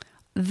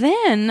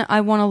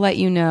I want to let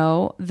you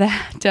know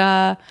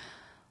that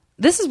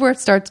this is where it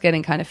starts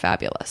getting kind of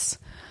fabulous.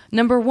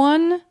 Number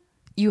 1,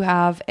 you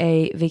have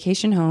a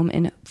vacation home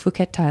in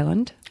Phuket,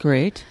 Thailand.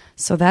 Great.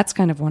 So that's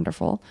kind of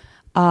wonderful.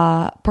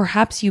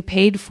 Perhaps you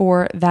paid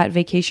for that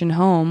vacation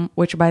home,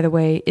 which, by the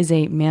way, is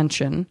a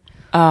mansion,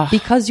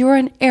 because you're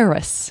an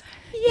heiress.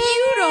 Yay!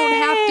 You don't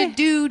have to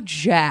do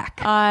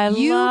jack.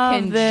 You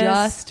can this.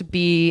 just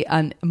be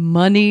a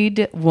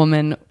moneyed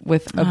woman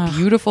with a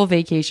beautiful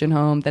vacation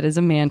home that is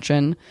a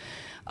mansion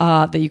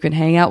that you can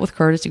hang out with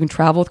Curtis. You can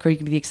travel with Curtis. You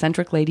can be the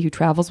eccentric lady who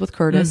travels with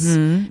Curtis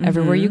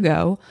everywhere you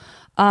go.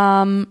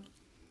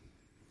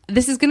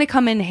 This is going to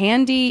come in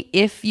handy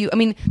if you... I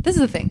mean, this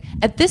is the thing.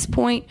 At this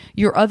point,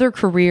 your other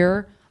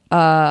career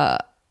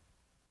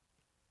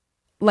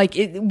like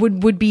it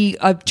would be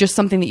just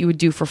something that you would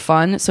do for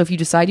fun. So if you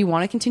decide you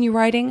want to continue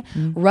writing,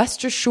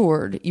 rest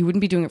assured you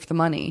wouldn't be doing it for the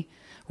money.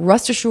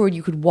 Rest assured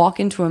you could walk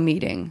into a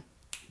meeting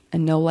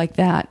and know like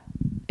that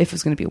if it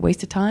was going to be a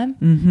waste of time,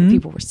 if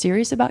people were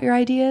serious about your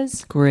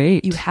ideas.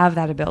 Great. You have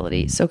that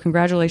ability. So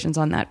congratulations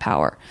on that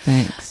power.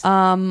 Thanks.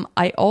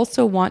 I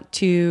also want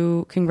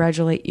to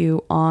congratulate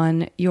you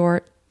on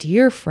your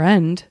dear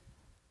friend,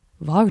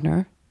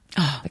 Wagner,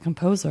 the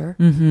composer.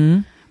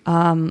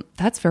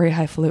 That's very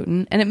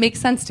highfalutin. And it makes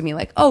sense to me.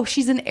 Like, oh,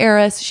 she's an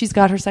heiress. She's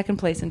got her second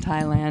place in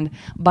Thailand.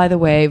 By the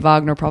way,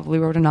 Wagner probably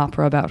wrote an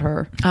opera about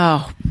her.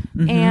 Oh.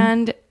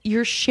 And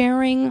you're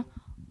sharing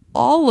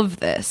all of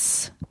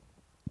this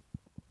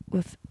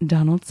with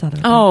Donald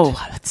Sutherland. Oh,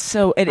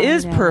 it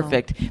is know,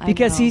 perfect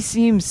because he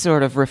seems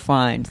sort of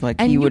refined,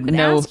 like he would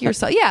know. Ask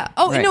yourself, yeah.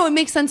 Oh, Right. no, it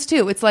makes sense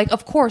too. It's like,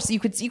 of course,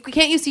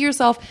 can't you see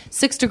yourself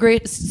 6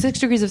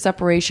 degrees of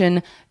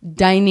separation,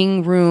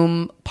 dining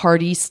room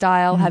party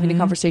style, having a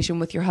conversation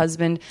with your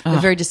husband, the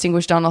very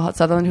distinguished Donald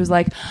Sutherland, who's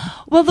like,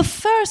 well, the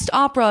first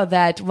opera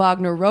that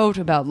Wagner wrote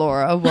about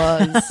Laura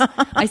was.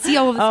 I see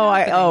all of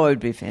this. It would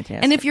be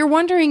fantastic. And if you're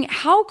wondering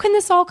how can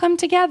this all come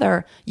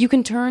together, you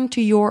can turn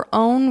to your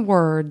own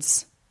words.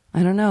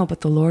 I don't know,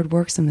 but the Lord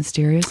works in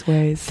mysterious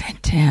ways.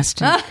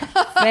 Fantastic.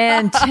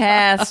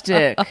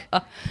 Fantastic.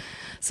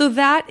 So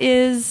that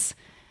is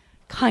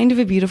kind of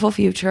a beautiful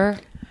future.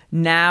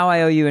 Now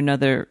I owe you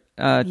another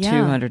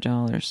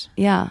 $200.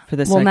 Yeah. For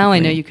the well, now I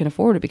second know read. you can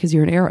afford it because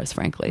you're an heiress,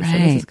 frankly. So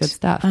this is good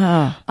stuff.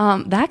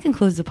 That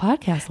concludes the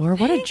podcast, Laura.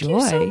 What a joy.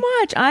 Thank you so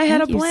much. I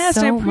had a blast.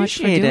 Thank I you so much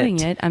for appreciate doing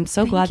it. I'm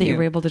so glad that you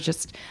were able to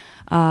just...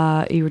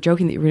 you were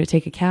joking that you were going to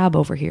take a cab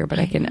over here, but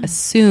I can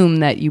assume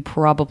that you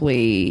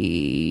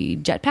probably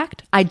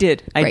jetpacked? I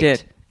did. I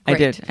Great.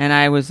 did. And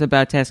I was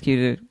about to ask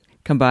you to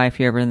come by if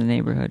you're ever in the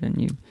neighborhood,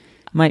 and you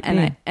might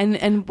be.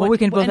 And we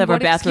can both have our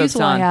bathrobes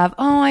on. I have?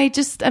 Oh,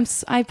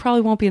 I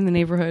probably won't be in the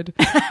neighborhood.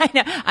 I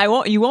know. I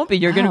won't. You won't be.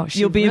 You'll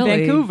be in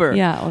Vancouver.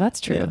 Yeah. Well, that's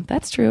true. Yeah.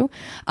 That's true.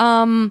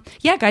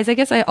 Yeah, guys. I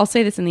guess I'll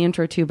say this in the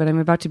intro too, but I'm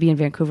about to be in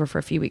Vancouver for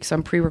a few weeks, so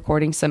I'm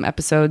pre-recording some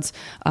episodes,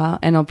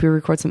 and I'll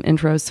pre-record some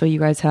intros, so you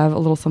guys have a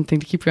little something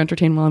to keep you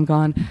entertained while I'm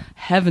gone.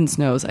 Heavens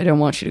knows, I don't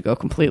want you to go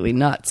completely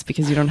nuts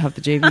because you don't have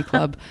the JV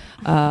Club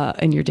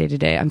in your day to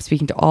day. I'm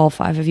speaking to all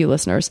 5 of you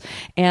listeners,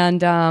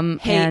 and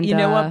hey, you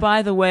know what?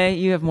 By the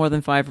way, you have more than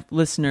 5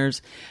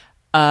 listeners.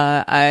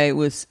 I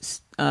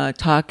was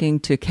talking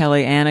to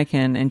Kelly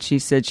Anakin, and she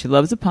said she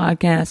loves the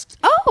podcast.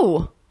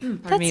 Oh,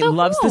 that's so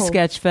loves cool. the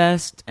Sketch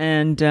Fest,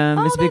 and is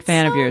a big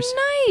fan of yours.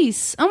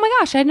 Nice. Oh my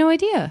gosh, I had no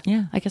idea.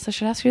 Yeah, I guess I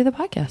should ask you to the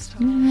podcast.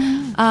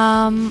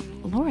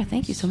 Laura,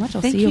 thank you so much.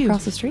 I'll see you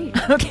across the street.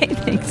 Okay,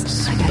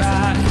 thanks.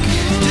 Back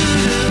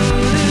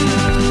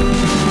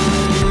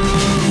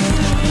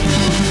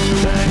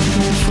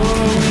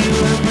before we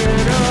were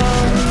better.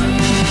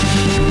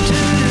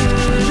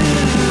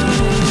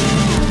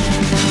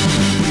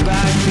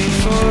 Back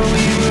before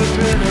we were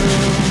better.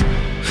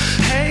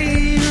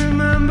 Hey,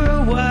 remember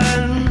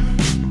when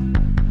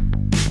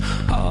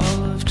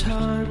all of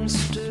time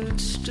stood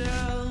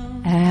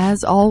still?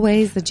 As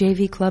always, the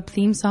JV Club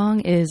theme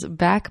song is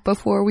Back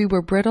Before We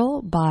Were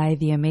Brittle by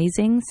the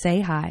amazing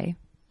Say Hi.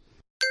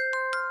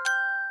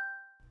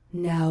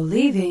 Now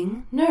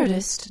leaving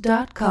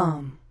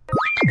Nerdist.com.